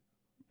updated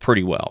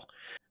pretty well.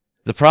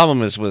 The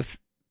problem is with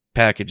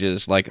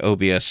packages like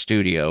OBS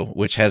Studio,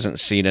 which hasn't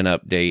seen an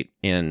update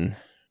in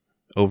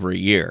over a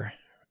year.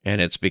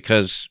 And it's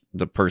because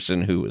the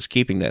person who was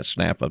keeping that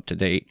snap up to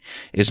date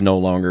is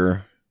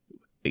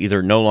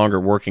either no longer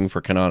working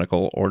for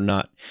Canonical or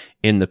not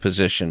in the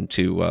position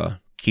to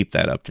keep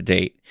that up to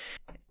date.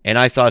 And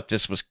I thought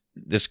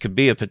this could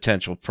be a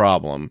potential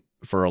problem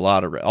for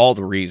all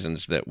the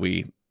reasons that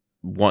we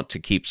want to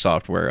keep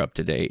software up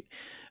to date.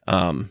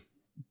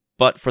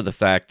 But for the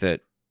fact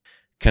that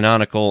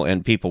Canonical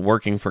and people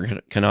working for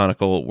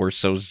Canonical were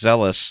so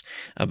zealous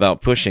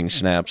about pushing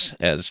snaps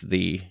as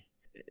the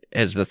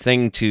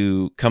thing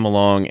to come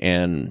along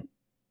and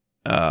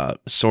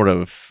sort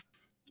of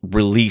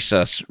release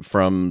us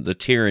from the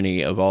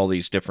tyranny of all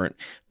these different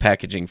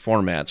packaging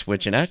formats,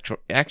 which in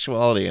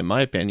actuality, in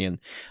my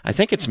opinion, I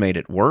think it's made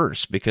it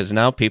worse, because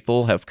now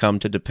people have come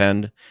to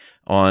depend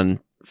on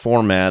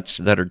formats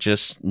that are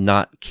just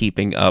not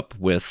keeping up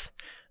with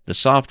the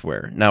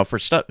software. Now,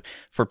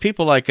 for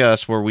people like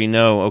us, where we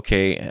know,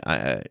 okay,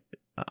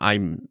 I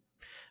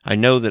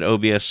know that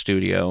OBS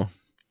Studio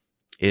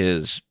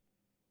is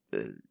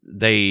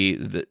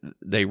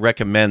they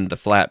recommend the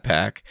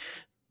Flatpak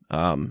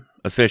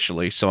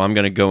officially, so I'm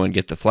going to go and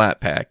get the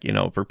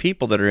Flatpak. For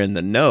people that are in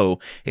the know,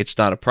 it's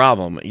not a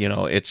problem.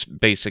 It's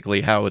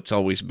basically how it's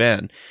always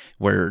been,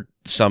 where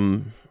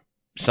some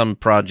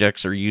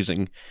projects are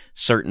using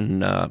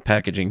certain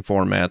packaging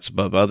formats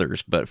above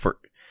others, but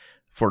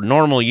for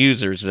normal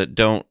users that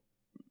don't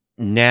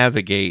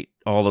navigate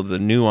all of the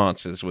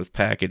nuances with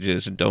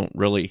packages and don't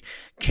really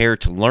care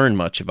to learn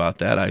much about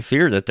that, I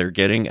fear that they're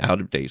getting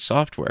out-of-date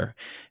software.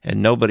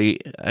 And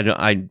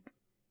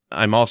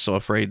I'm also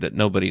afraid that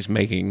nobody's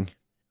making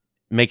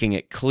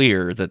it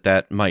clear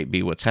that might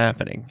be what's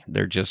happening.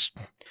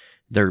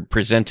 They're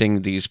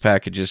presenting these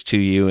packages to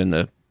you in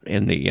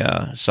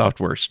the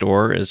software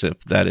store as if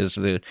that is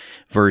the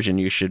version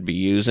you should be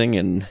using,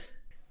 and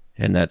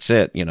that's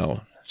it,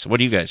 So what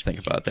do you guys think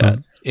about that?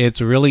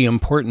 It's really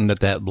important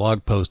that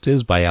blog post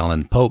is by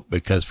Alan Pope,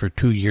 because for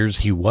 2 years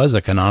he was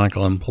a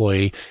Canonical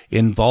employee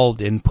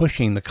involved in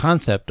pushing the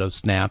concept of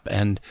Snap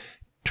and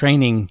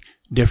training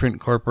different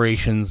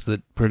corporations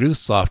that produce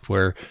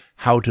software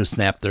how to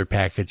snap their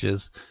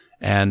packages.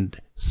 And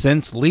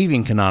since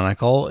leaving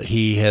Canonical,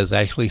 he has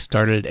actually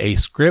started a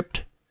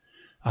script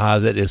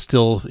that is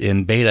still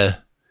in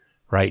beta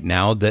right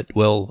now that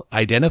will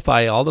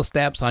identify all the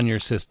snaps on your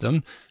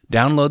system,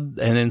 download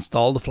and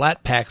install the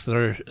Flatpaks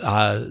that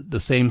are the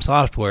same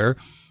software,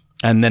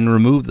 and then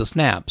remove the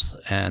snaps.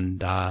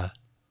 And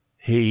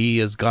he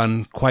has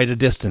gone quite a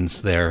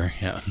distance there.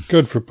 Yeah.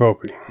 Good for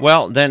Popey.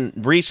 Well, then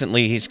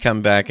recently he's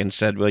come back and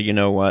said, well, you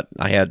know what?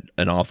 I had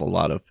an awful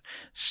lot of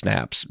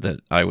snaps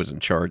that I was in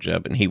charge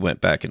of, and he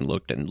went back and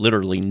looked, and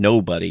literally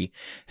nobody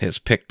has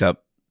picked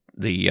up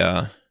these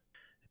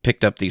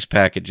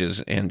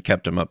packages and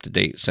kept them up to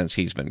date since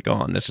he's been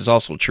gone. This is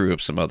also true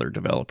of some other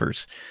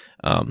developers,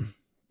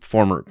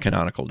 former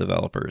Canonical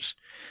developers.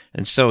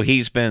 And so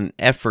he's been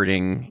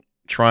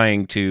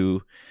trying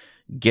to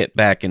get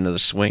back into the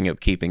swing of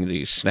keeping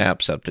these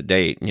snaps up to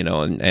date,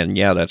 and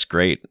yeah, that's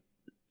great.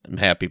 I'm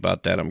happy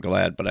about that. I'm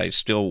glad, but I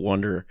still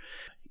wonder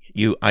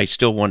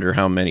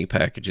how many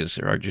packages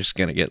are just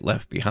going to get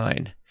left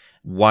behind,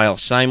 while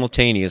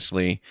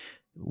simultaneously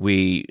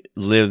we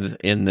live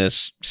in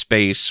this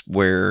space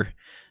where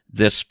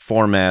this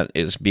format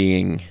is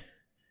being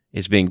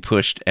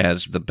pushed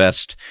as the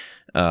best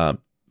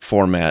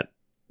format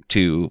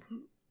to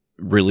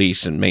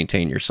release and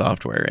maintain your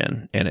software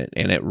in, and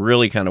it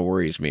really kind of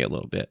worries me a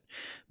little bit.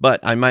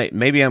 But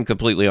maybe I'm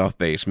completely off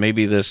base.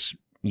 Maybe this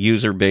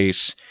user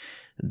base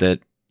that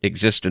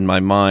exists in my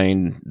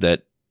mind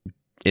that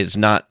is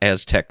not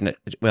as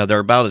they're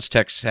about as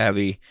tech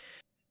savvy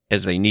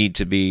as they need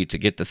to be to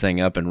get the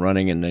thing up and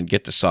running and then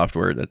get the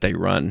software that they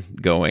run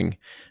going.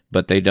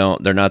 But they're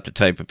not the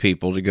type of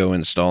people to go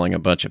installing a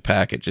bunch of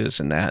packages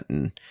and that.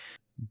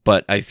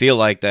 But I feel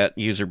like that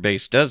user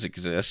base does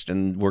exist,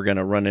 and we're going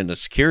to run into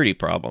security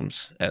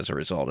problems as a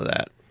result of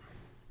that.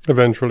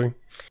 Eventually.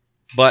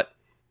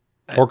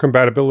 Or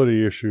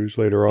compatibility issues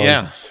later on.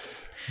 Yeah.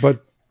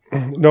 But,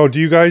 no, do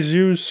you guys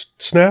use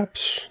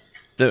snaps?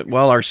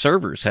 Our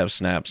servers have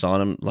snaps on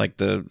them, like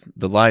the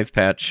live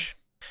patch.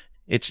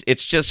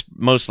 It's just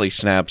mostly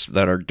snaps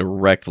that are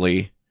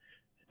directly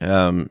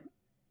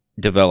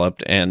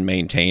developed and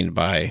maintained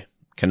by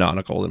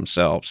Canonical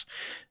themselves.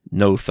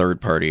 No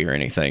third party or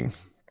anything.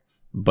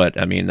 But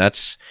I mean,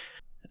 that's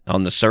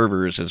on the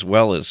servers as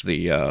well as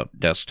the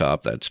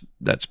desktop.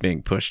 That's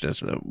being pushed as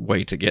the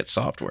way to get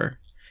software.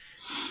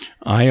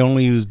 I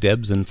only use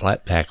Debs and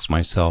Flatpaks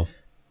myself.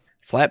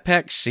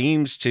 Flatpak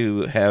seems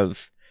to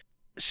have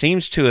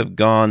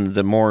gone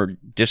the more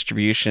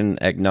distribution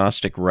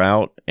agnostic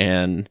route,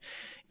 and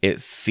it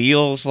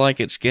feels like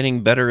it's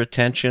getting better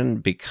attention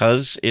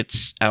because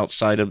it's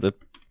outside of the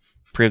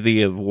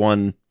privy of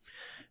one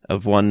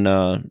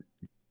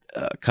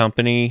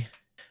company.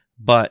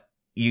 But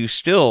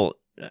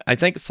I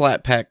think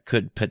Flatpak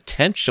could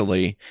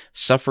potentially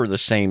suffer the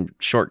same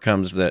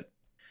shortcomings that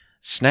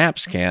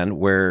Snaps can,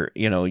 where,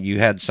 you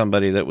had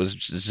somebody that was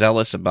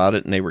zealous about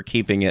it and they were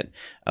keeping it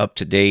up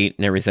to date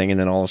and everything, and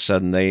then all of a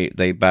sudden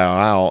they bow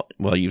out.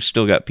 Well, you've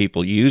still got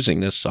people using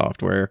this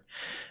software.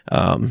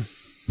 And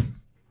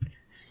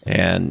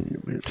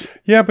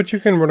yeah, but you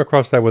can run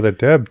across that with a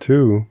Deb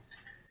too.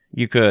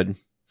 You could.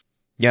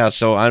 Yeah,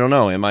 so I don't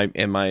know. Am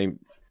I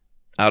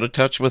out of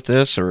touch with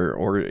this,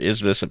 or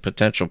is this a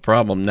potential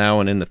problem now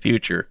and in the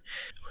future?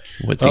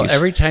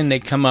 Every time they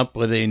come up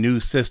with a new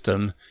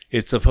system,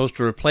 it's supposed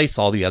to replace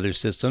all the other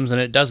systems,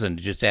 and it doesn't.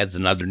 It just adds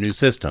another new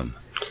system.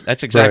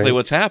 That's exactly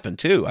what's happened,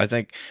 too. I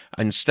think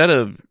instead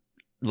of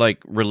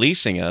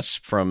releasing us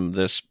from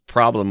this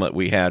problem that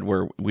we had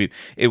where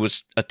it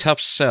was a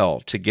tough sell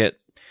to get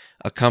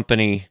a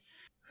company,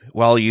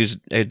 I'll use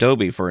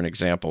Adobe for an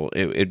example.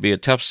 It'd be a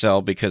tough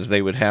sell because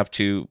they would have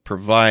to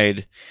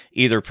provide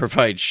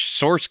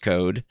source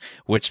code,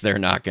 which they're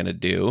not going to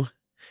do,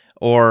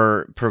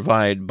 or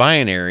provide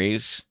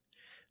binaries.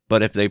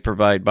 But if they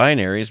provide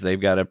binaries, they've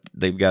got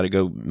to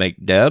go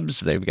make Debs,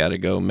 they've got to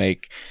go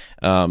make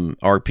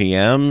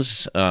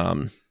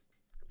RPMs,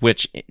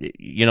 which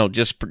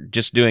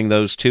just doing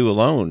those two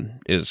alone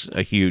is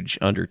a huge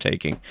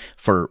undertaking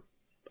for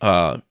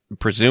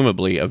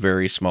presumably a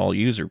very small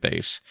user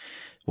base.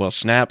 Well,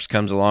 Snaps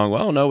comes along.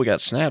 Well, no, we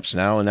got Snaps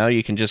now, and now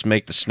you can just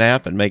make the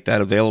Snap and make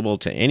that available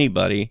to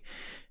anybody.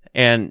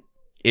 And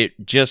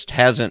it just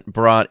hasn't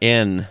brought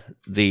in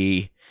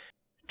the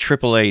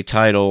AAA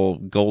title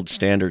gold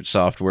standard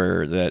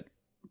software that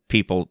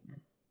people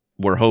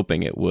were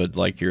hoping it would,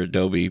 like your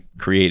Adobe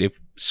Creative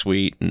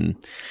Suite and,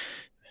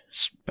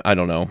 I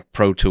don't know,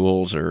 Pro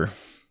Tools, or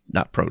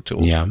not Pro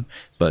Tools. Yeah.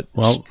 But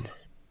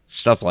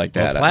stuff like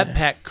that.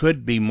 Flatpak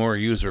could be more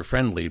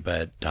user-friendly,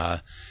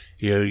 but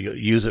you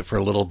use it for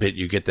a little bit,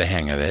 you get the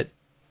hang of it.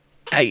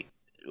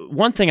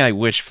 One thing I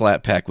wish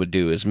Flatpak would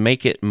do is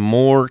make it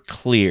more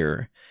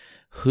clear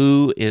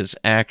who is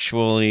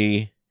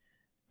actually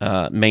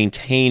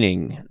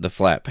maintaining the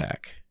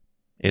Flatpak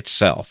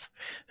itself.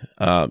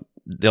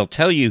 They'll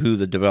tell you who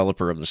the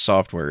developer of the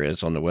software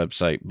is on the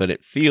website, but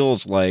it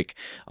feels like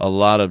a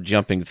lot of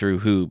jumping through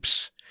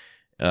hoops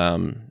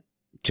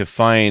to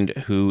find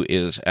who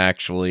is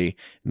actually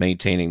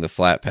maintaining the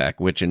Flatpak,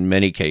 which in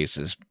many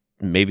cases,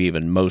 maybe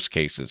even most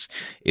cases,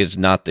 is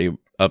not the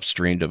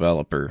upstream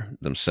developer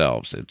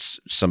themselves. It's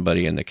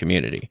somebody in the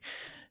community.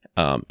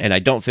 And I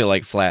don't feel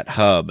like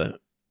FlatHub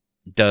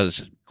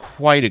does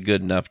quite a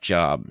good enough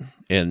job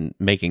in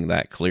making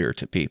that clear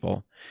to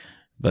people.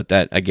 But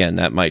that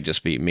might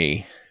just be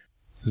me.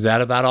 Is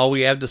that about all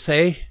we have to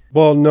say?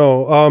 Well,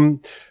 no.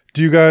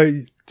 Do you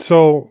guys...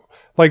 So,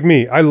 like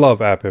me, I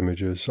love app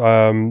images.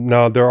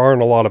 Now, there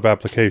aren't a lot of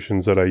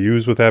applications that I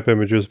use with app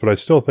images, but I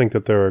still think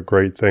that they're a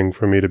great thing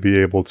for me to be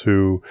able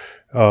to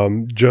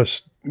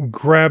just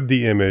grab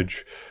the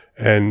image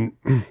and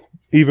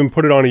even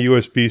put it on a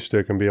USB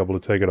stick and be able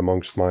to take it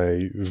amongst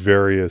my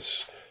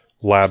various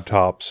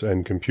laptops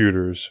and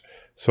computers,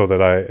 so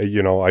that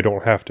I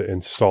don't have to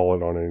install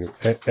it on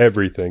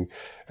everything.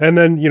 And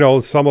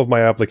then, some of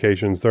my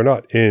applications, they're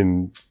not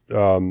in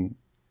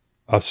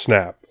a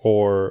Snap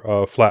or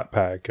a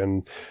Flatpak.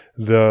 And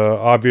the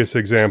obvious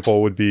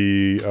example would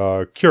be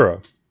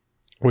Cura,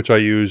 which I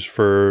use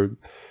for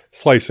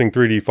slicing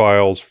 3D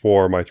files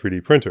for my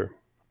 3D printer.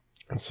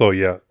 So,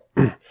 yeah.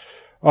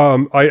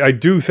 I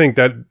do think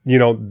that,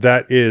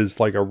 that is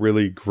like a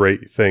really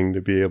great thing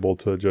to be able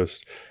to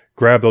just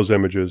grab those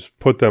images,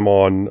 put them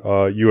on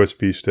a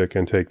USB stick,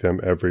 and take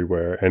them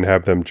everywhere and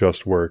have them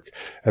just work.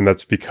 And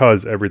that's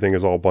because everything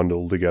is all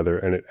bundled together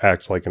and it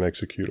acts like an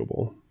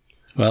executable.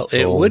 Well,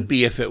 it would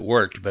be if it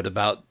worked, but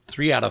about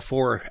 3 out of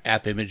 4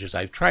 app images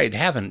I've tried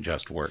haven't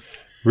just worked.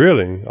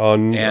 Really?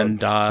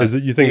 Is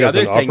it, you think that's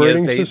an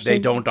operating system? They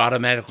don't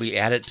automatically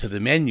add it to the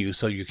menu,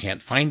 so you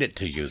can't find it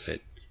to use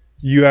it.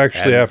 You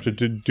actually have to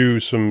do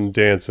some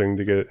dancing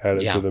to get it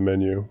added to the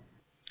menu.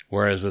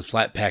 Whereas with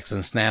Flatpaks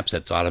and Snaps,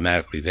 it's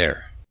automatically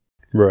there.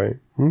 Right.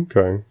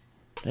 Okay.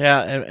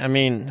 Yeah, I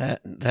mean,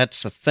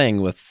 that's the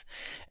thing with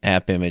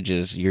app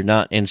images. You're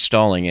not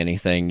installing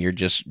anything. You're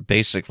just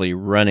basically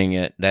running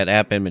it. That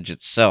app image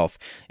itself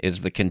is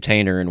the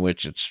container in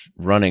which it's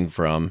running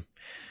from.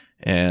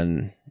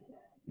 And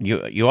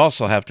you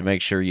also have to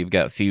make sure you've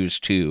got Fuse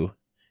 2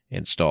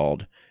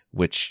 installed,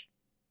 which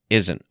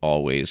isn't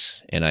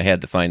always. And I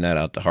had to find that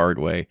out the hard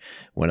way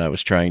when I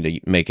was trying to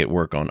make it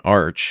work on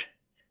Arch.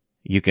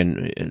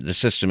 The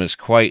system is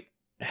quite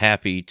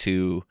happy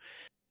to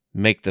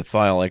make the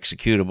file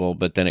executable,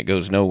 but then it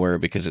goes nowhere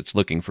because it's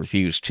looking for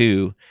Fuse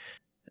 2.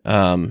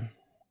 And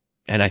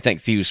I think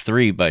Fuse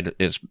 3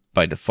 is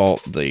by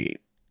default the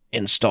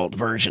installed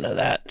version of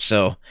that.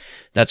 So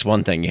that's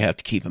one thing you have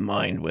to keep in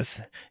mind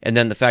with. And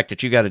then the fact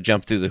that you got to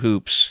jump through the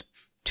hoops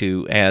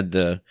to add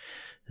the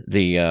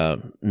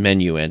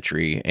menu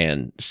entry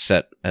and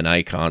set an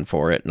icon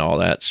for it and all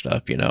that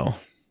stuff,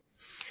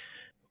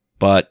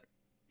 But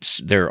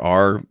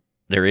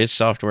there is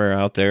software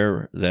out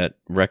there that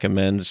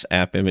recommends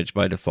app image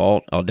by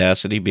default,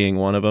 Audacity being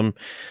one of them.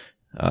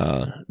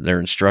 Their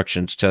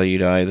instructions tell you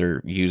to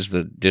either use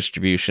the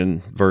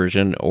distribution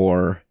version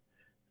or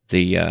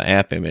the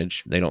app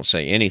image. They don't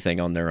say anything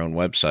on their own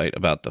website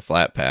about the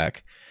Flatpak,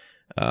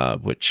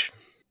 which,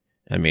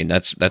 I mean,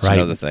 that's right.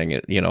 Another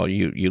thing.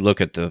 You look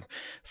at the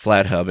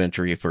FlatHub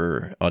entry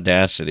for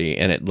Audacity,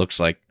 and it looks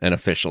like an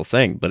official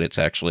thing, but it's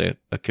actually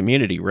a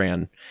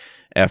community-ran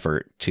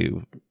effort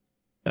to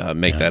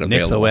make that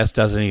available. NixOS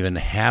doesn't even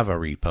have a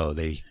repo.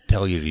 They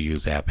tell you to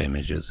use app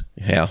images.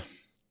 Yeah.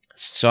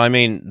 So, I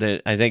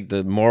mean, I think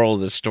the moral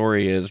of the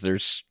story is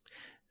there's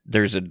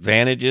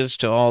advantages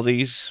to all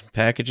these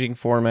packaging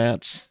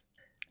formats,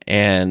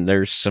 and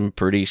there's some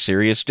pretty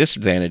serious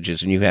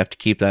disadvantages, and you have to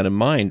keep that in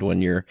mind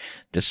when you're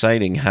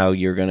deciding how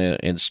you're going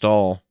to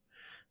install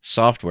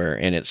software.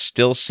 And it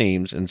still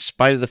seems, in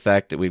spite of the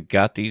fact that we've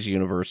got these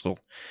universal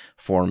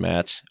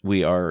formats,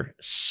 we are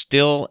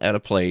still at a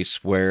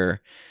place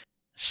where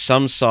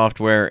some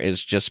software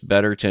is just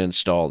better to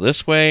install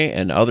this way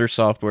and other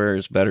software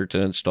is better to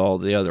install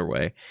the other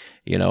way,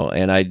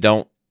 and I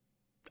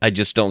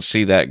just don't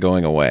see that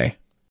going away.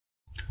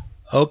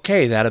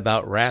 Okay, that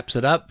about wraps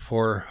it up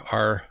for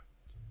our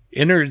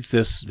innards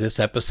this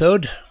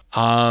episode.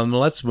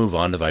 Let's move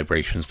on to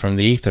vibrations from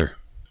the ether.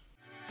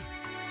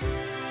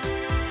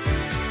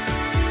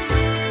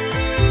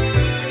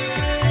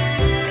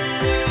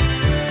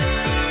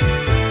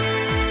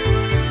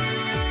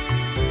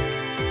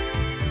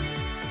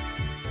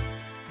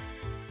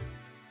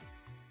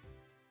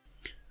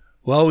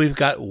 Well, we've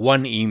got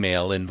one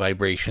email in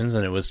vibrations,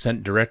 and it was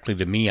sent directly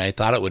to me. I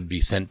thought it would be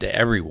sent to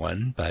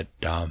everyone, but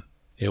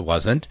it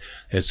wasn't.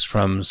 It's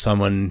from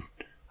someone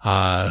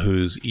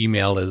whose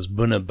email is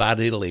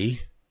Bunabadili.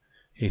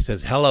 He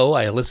says, "Hello,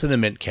 I listen to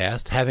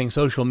Mintcast. Having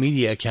social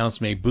media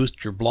accounts may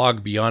boost your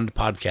blog beyond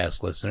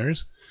podcast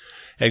listeners.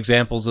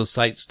 Examples of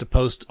sites to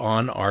post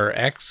on are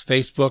X,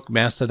 Facebook,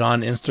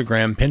 Mastodon,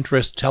 Instagram,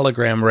 Pinterest,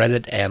 Telegram,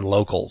 Reddit, and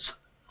Locals."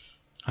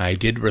 I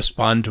did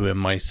respond to him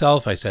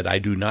myself. I said, I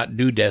do not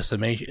do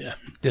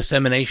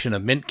dissemination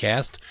of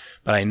Mintcast,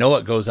 but I know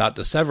it goes out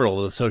to several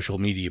of the social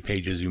media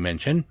pages you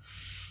mentioned.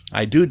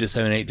 I do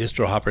disseminate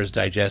Distro Hoppers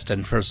Digest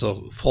and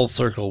Full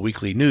Circle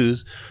Weekly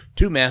News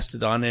to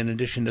Mastodon in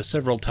addition to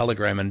several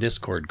Telegram and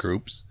Discord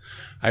groups.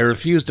 I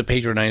refuse to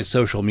patronize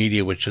social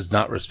media which does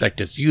not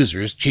respect its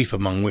users, chief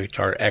among which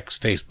are X,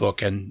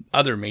 Facebook, and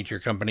other major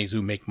companies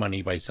who make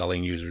money by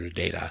selling user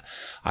data.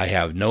 I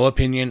have no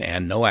opinion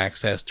and no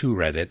access to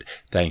Reddit.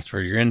 Thanks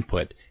for your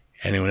input.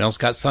 Anyone else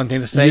got something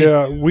to say?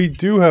 Yeah, we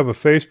do have a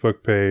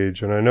Facebook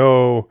page, and I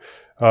know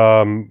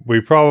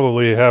we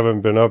probably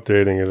haven't been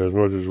updating it as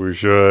much as we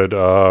should.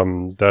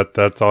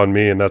 That's on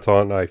me, and that's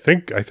on, I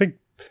think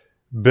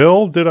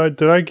Bill, did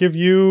I give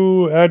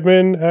you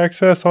admin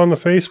access on the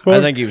Facebook?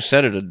 I think you've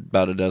said it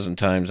about a dozen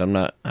times.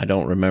 I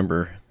don't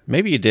remember.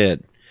 Maybe you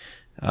did.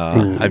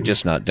 I've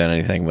just not done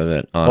anything with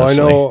it,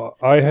 honestly. Well, I know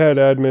I had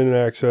admin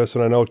access,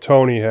 and I know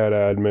Tony had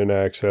admin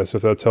access,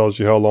 if that tells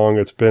you how long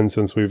it's been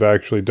since we've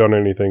actually done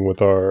anything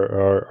with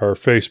our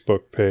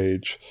Facebook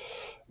page.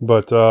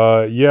 But,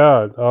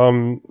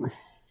 and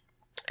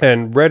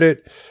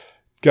Reddit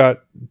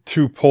got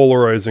too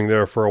polarizing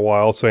there for a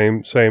while.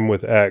 Same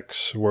with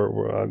X, where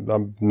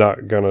I'm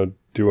not going to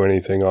do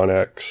anything on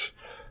X.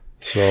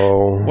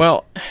 So,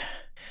 well,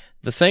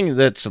 the thing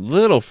that's a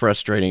little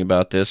frustrating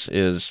about this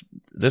is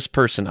this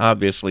person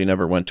obviously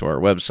never went to our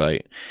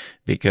website,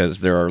 because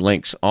there are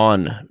links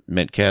on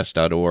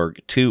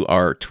mintcast.org to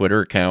our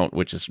Twitter account,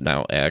 which is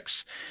now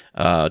X,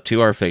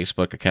 to our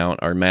Facebook account,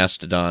 our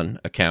Mastodon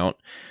account.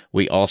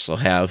 We also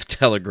have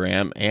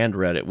Telegram and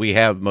Reddit. We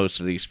have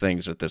most of these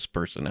things that this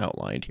person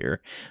outlined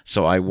here.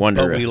 So I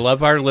wonder. But we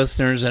love our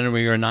listeners, and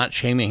we are not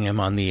shaming him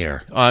on the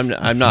air.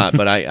 I'm not,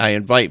 but I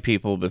invite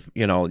people.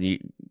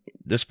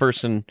 This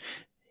person,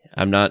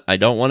 I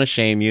don't want to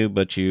shame you,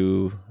 but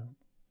you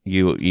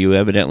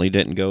evidently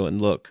didn't go and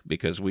look,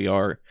 because we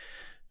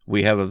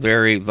have a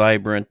very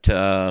vibrant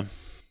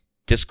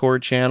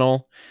Discord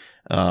channel.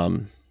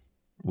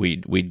 We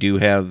do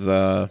have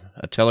a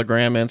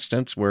Telegram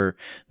instance where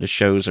the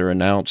shows are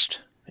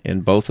announced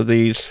in both of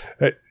these.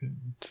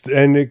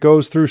 And it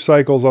goes through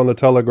cycles on the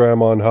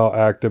Telegram on how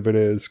active it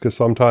is, because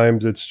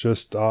sometimes it's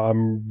just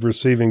I'm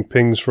receiving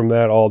pings from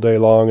that all day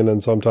long, and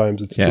then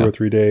sometimes it's 2 or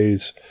 3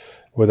 days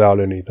without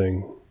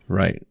anything.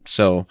 Right.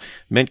 So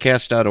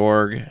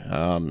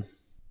mintcast.org,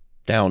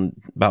 down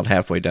about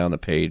halfway down the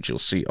page, you'll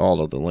see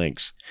all of the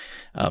links.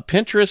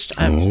 Pinterest,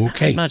 I'm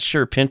not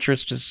sure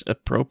Pinterest is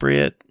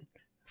appropriate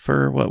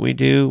for what we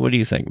do. What do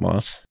you think,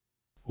 Moss?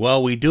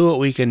 Well, we do what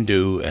we can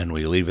do, and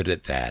we leave it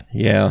at that.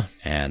 Yeah.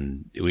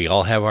 And we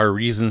all have our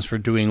reasons for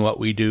doing what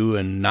we do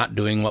and not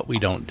doing what we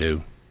don't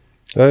do.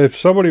 If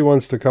somebody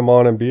wants to come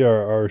on and be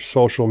our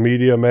social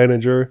media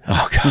manager,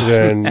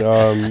 then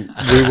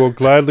we will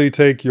gladly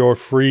take your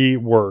free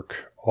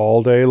work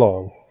all day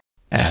long.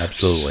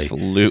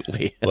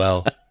 Absolutely.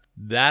 Well,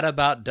 that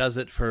about does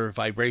it for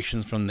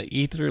Vibrations from the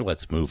Ether.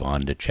 Let's move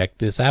on to check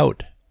this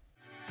out.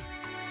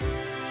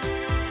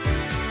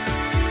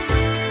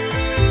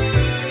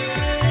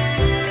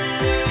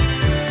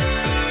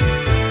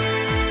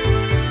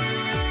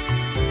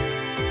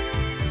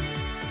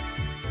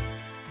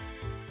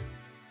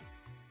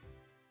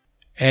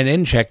 And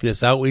in Check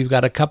This Out, we've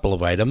got a couple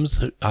of items.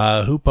 Who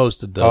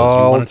posted those?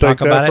 I'll want to take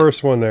talk about that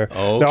first one there.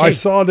 Okay. Now, I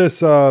saw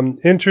this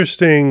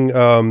interesting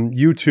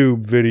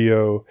YouTube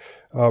video.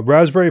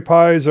 Raspberry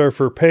Pis are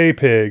for pay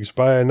pigs.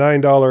 Buy a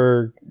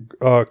 $9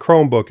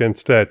 Chromebook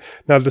instead.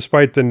 Now,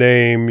 despite the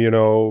name,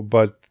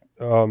 but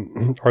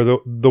or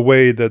the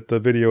way that the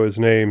video is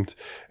named,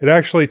 it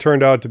actually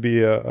turned out to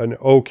be an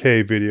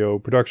okay video.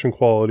 Production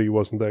quality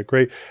wasn't that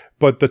great,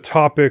 but the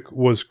topic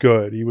was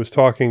good. He was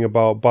talking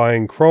about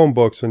buying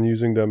Chromebooks and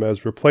using them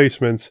as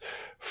replacements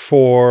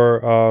for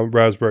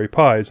Raspberry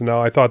Pis.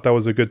 Now, I thought that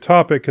was a good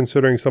topic,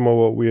 considering some of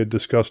what we had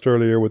discussed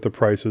earlier with the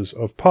prices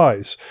of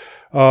Pis.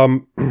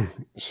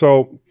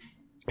 So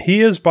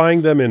he is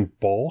buying them in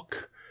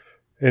bulk,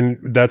 and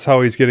that's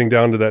how he's getting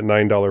down to that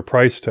 $9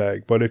 price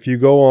tag. But if you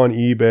go on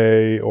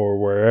eBay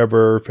or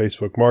wherever,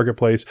 Facebook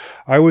Marketplace,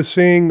 I was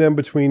seeing them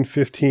between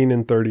 $15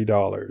 and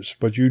 $30.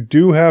 But you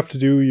do have to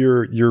do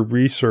your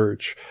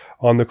research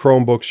on the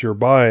Chromebooks you're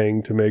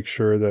buying to make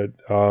sure that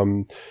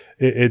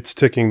it's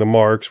ticking the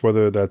marks,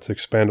 whether that's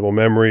expandable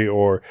memory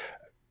or,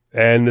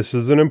 and this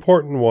is an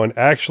important one,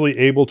 actually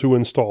able to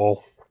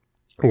install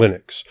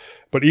Linux.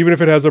 But even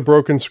if it has a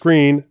broken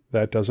screen,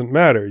 that doesn't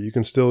matter. You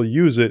can still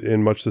use it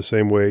in much the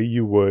same way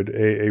you would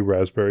a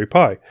Raspberry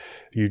Pi.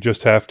 You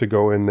just have to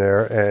go in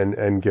there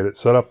and get it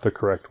set up the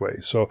correct way.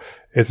 So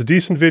it's a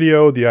decent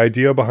video. The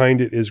idea behind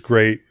it is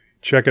great.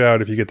 Check it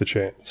out if you get the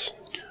chance.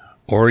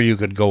 Or you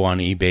could go on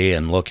eBay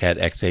and look at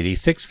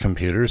x86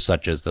 computers,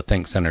 such as the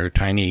ThinkCentre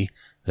Tiny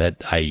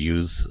that I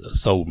use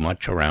so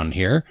much around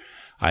here.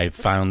 I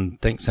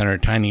found ThinkCentre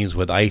Tinys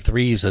with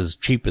i3s as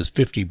cheap as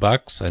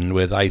 $50, and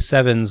with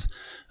i7s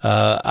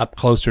up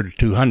closer to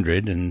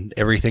 $200, and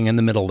everything in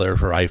the middle there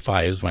for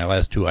i5s. My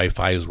last two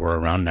i5s were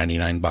around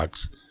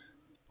 $99.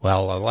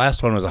 Well, the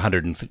last one was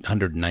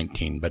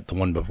 $119, but the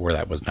one before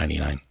that was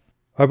 $99.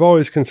 I've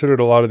always considered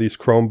a lot of these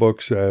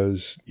Chromebooks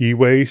as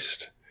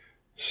e-waste.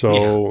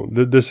 So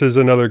this is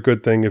another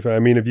good thing. If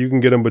you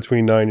can get them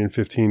between $9 and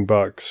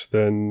 $15,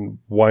 then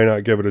why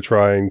not give it a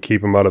try and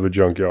keep them out of a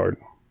junkyard?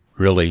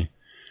 Really.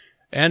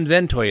 And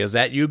Ventoy, is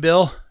that you,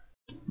 Bill?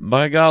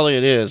 By golly,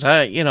 it is.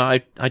 I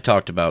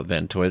talked about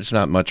Ventoy. There's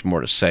not much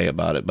more to say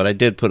about it, but I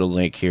did put a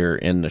link here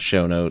in the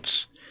show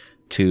notes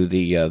to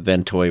the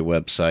Ventoy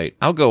website.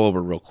 I'll go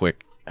over real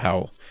quick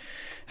how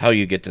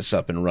you get this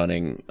up and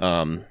running.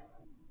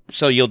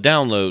 So you'll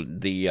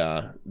download the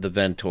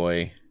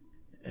Ventoy.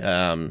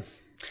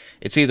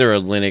 It's either a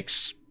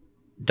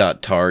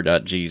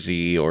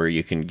linux.tar.gz, or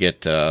you can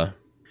get a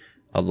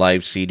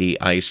live CD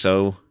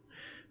ISO.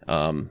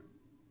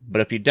 But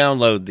if you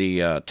download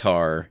the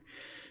tar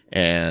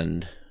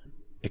and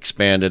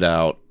expand it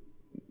out,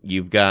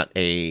 you've got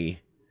a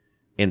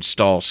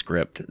install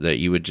script that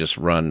you would just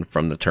run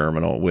from the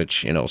terminal,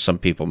 which, some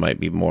people might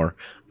be more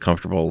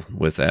comfortable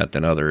with that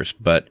than others.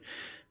 But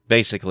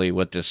basically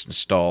what this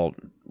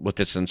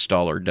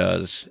installer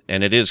does,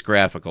 and it is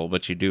graphical,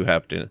 but you do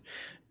have to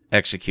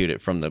execute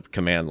it from the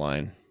command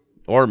line.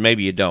 Or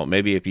maybe you don't.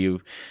 Maybe if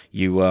you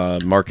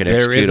mark it executable.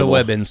 There is a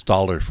web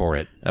installer for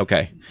it.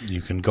 Okay.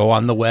 You can go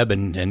on the web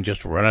and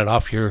just run it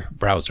off your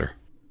browser.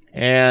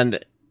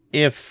 And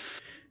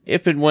if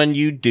and when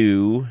you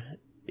do,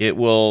 It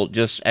will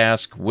just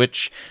ask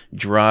which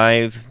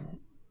drive.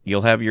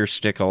 You'll have your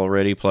stick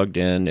already plugged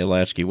in. It'll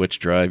ask you which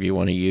drive you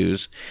want to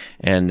use,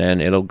 and then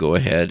it'll go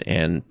ahead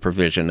and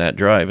provision that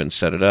drive and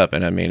set it up.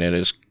 And I mean,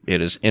 it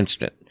is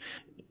instant.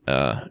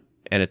 And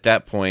at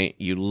that point,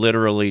 you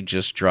literally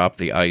just drop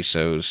the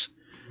ISOs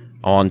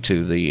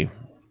onto the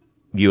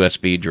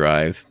USB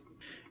drive,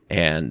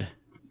 and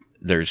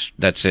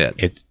that's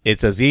it.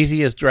 It's as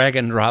easy as drag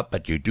and drop,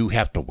 but you do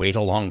have to wait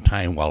a long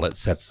time while it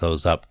sets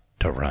those up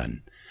to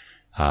run.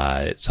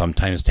 It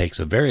sometimes takes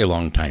a very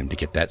long time to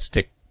get that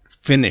stick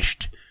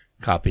finished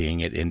copying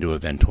it into a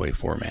Ventoy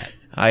format.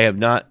 I've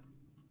not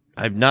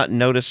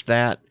noticed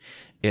that.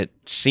 It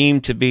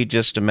seemed to be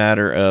just a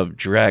matter of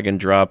drag and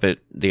drop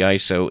the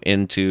ISO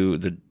into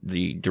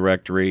the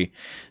directory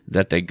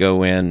that they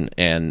go in,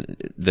 and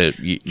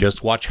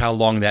just watch how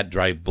long that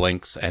drive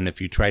blinks, and if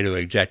you try to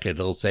eject it,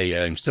 it'll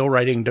say, I'm still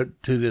writing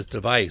to this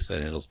device,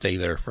 and it'll stay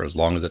there for as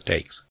long as it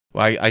takes.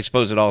 Well, I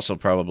suppose it also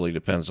probably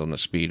depends on the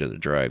speed of the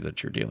drive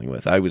that you're dealing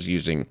with. I was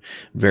using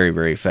very,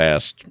 very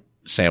fast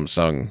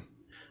Samsung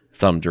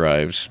thumb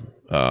drives,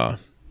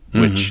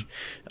 which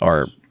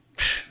are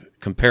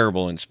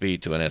comparable in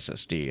speed to an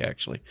SSD,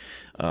 actually.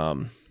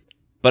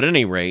 But at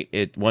any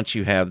rate, once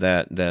you have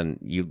that, then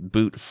you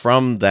boot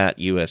from that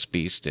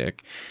USB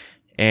stick,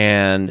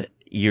 and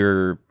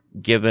you're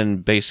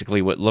given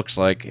basically what looks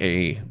like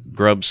a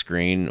grub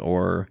screen,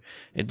 or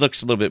it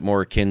looks a little bit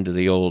more akin to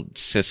the old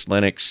Sys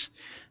Linux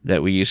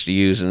that we used to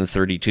use in the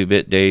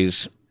 32-bit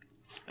days.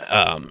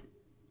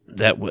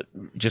 That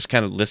just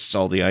kind of lists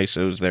all the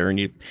ISOs there, and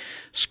you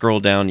scroll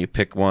down, you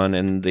pick one,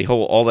 and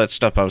all that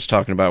stuff I was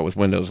talking about with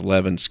Windows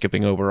 11,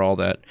 skipping over all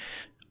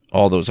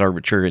those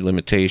arbitrary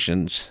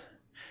limitations.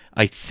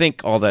 I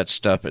think all that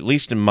stuff, at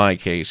least in my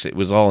case, it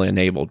was all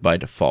enabled by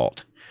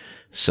default.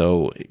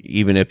 So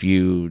even if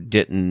you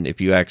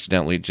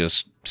accidentally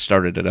just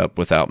started it up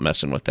without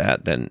messing with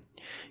that, then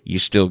you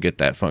still get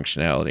that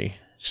functionality.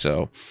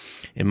 So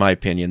in my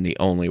opinion, the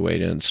only way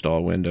to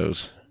install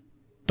Windows.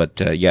 But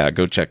yeah,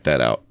 go check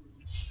that out.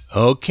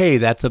 Okay,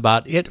 that's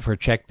about it for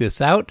Check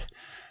This Out.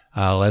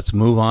 Let's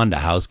move on to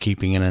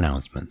housekeeping and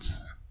announcements.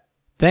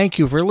 Thank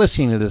you for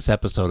listening to this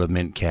episode of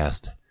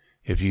Mintcast.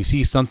 If you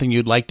see something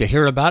you'd like to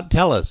hear about,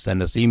 tell us.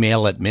 Send us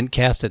email at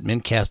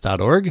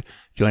mintcast@mintcast.org.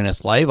 Join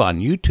us live on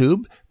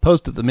YouTube.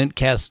 Post at the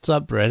Mintcast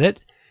subreddit.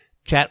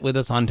 Chat with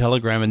us on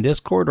Telegram and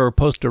Discord, or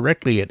post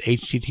directly at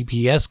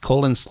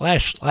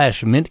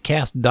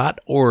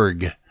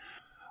https://mintcast.org.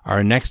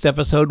 Our next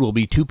episode will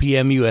be 2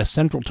 p.m. U.S.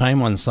 Central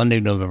Time on Sunday,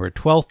 November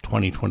 12th,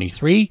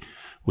 2023.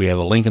 We have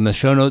a link in the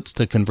show notes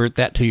to convert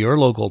that to your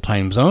local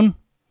time zone.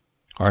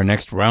 Our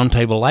next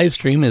Roundtable live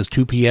stream is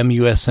 2 p.m.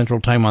 U.S. Central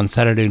Time on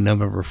Saturday,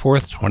 November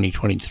 4th,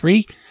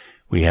 2023.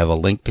 We have a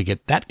link to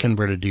get that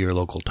converted to your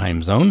local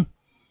time zone.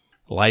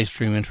 Live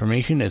stream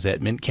information is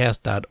at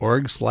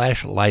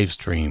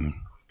mintcast.org/livestream.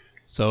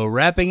 So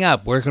wrapping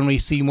up, where can we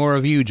see more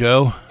of you,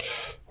 Joe?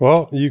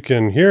 Well, you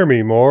can hear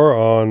me more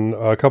on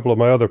a couple of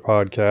my other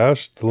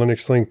podcasts, the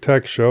Linux Link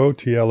Tech Show,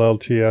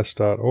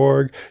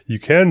 tllts.org. You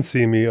can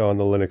see me on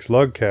the Linux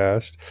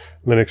Lugcast,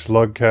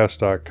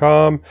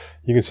 linuxlugcast.com.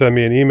 You can send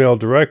me an email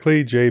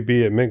directly,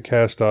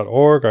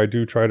 jb@mintcast.org. I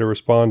do try to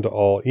respond to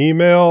all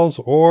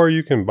emails, or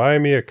you can buy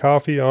me a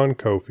coffee on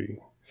Ko-fi.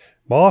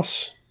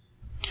 Moss?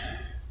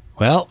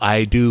 Well,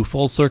 I do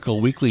Full Circle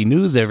Weekly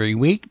News every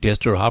week,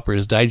 Distro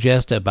Hoppers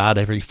Digest about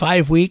every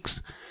 5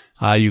 weeks.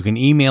 You can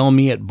email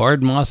me at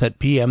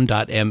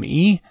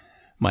bardmoss@pm.me.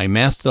 My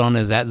Mastodon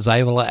is at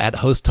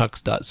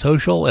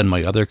Zyvala@hosttux.social, and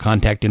my other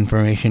contact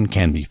information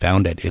can be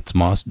found at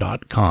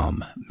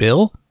itsmoss.com.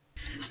 Bill?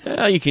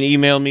 You can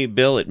email me,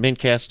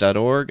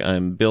 bill@mintcast.org.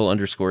 I'm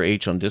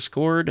Bill_H on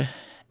Discord,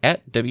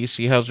 at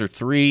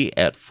WCHauser3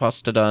 at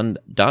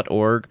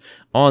fostodon.org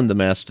on the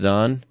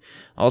Mastodon.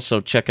 Also,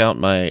 check out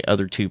my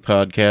other 2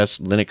 podcasts,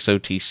 Linux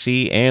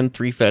OTC and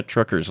 3 Fat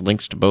Truckers.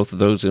 Links to both of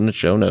those in the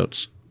show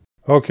notes.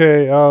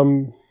 Okay,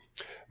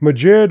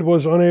 Majid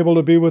was unable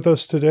to be with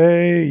us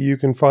today. You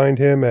can find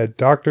him at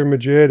Dr.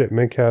 Majid at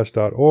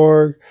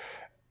mintcast.org,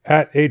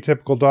 at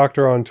Atypical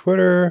Doctor on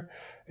Twitter,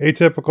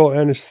 Atypical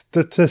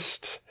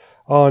Anesthetist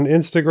on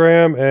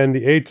Instagram, and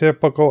the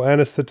Atypical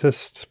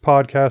Anesthetist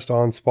podcast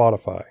on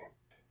Spotify.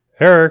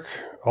 Eric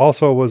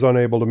also was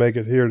unable to make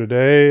it here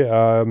today.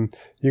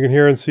 You can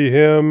hear and see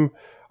him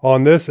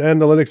on this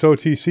and the Linux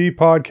OTC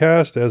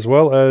podcast, as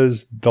well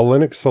as the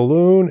Linux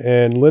Saloon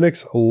and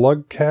Linux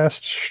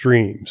Lugcast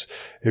streams.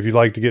 If you'd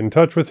like to get in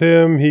touch with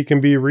him, he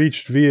can be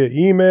reached via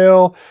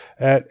email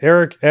at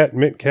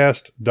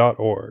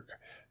eric@mintcast.org.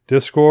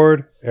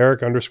 Discord,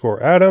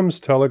 Eric_Adams,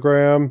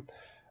 Telegram,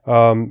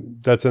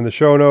 that's in the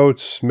show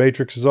notes.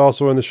 Matrix is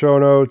also in the show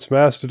notes,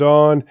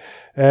 Mastodon,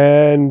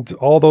 and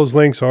all those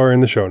links are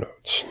in the show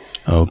notes.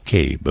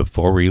 Okay,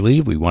 before we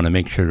leave, we want to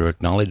make sure to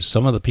acknowledge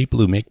some of the people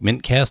who make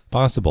Mintcast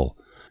possible.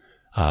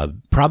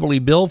 Probably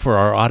Bill for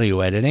our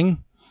audio editing,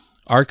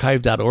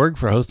 archive.org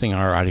for hosting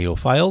our audio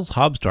files,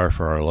 Hobstar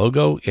for our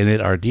logo,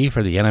 initrd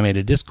for the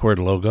animated Discord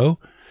logo,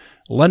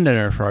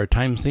 Londoner for our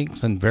time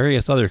syncs and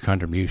various other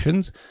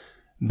contributions,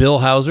 Bill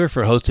Hauser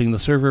for hosting the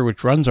server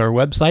which runs our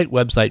website,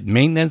 website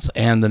maintenance,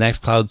 and the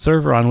Nextcloud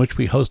server on which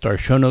we host our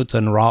show notes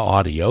and raw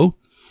audio.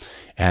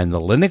 And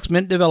the Linux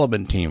Mint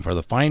development team for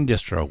the fine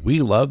distro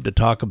we love to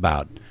talk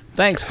about.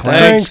 Thanks, Clem.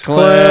 Thanks,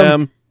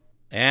 Clem.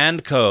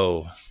 And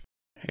Co.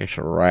 It's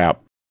a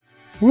wrap.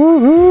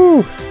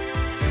 Woohoo!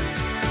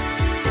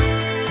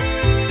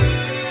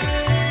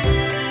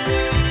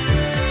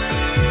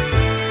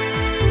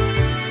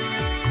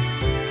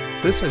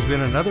 This has been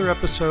another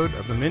episode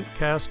of the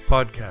Mintcast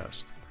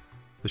podcast.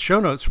 The show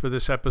notes for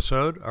this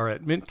episode are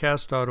at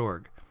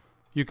mintcast.org.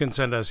 You can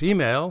send us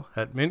email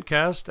at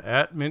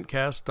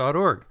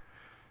mintcast@mintcast.org.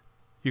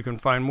 You can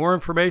find more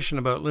information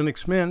about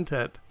Linux Mint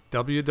at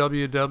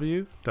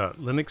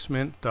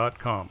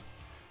www.linuxmint.com.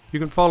 You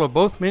can follow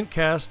both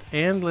Mintcast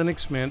and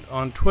Linux Mint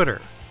on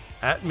Twitter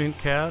at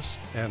Mintcast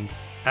and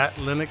at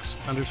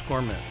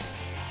Linux_Mint.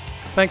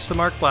 Thanks to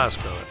Mark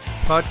Blasco at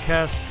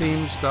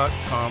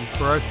podcastthemes.com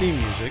for our theme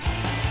music,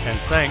 and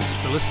thanks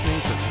for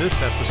listening to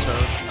this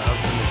episode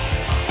of the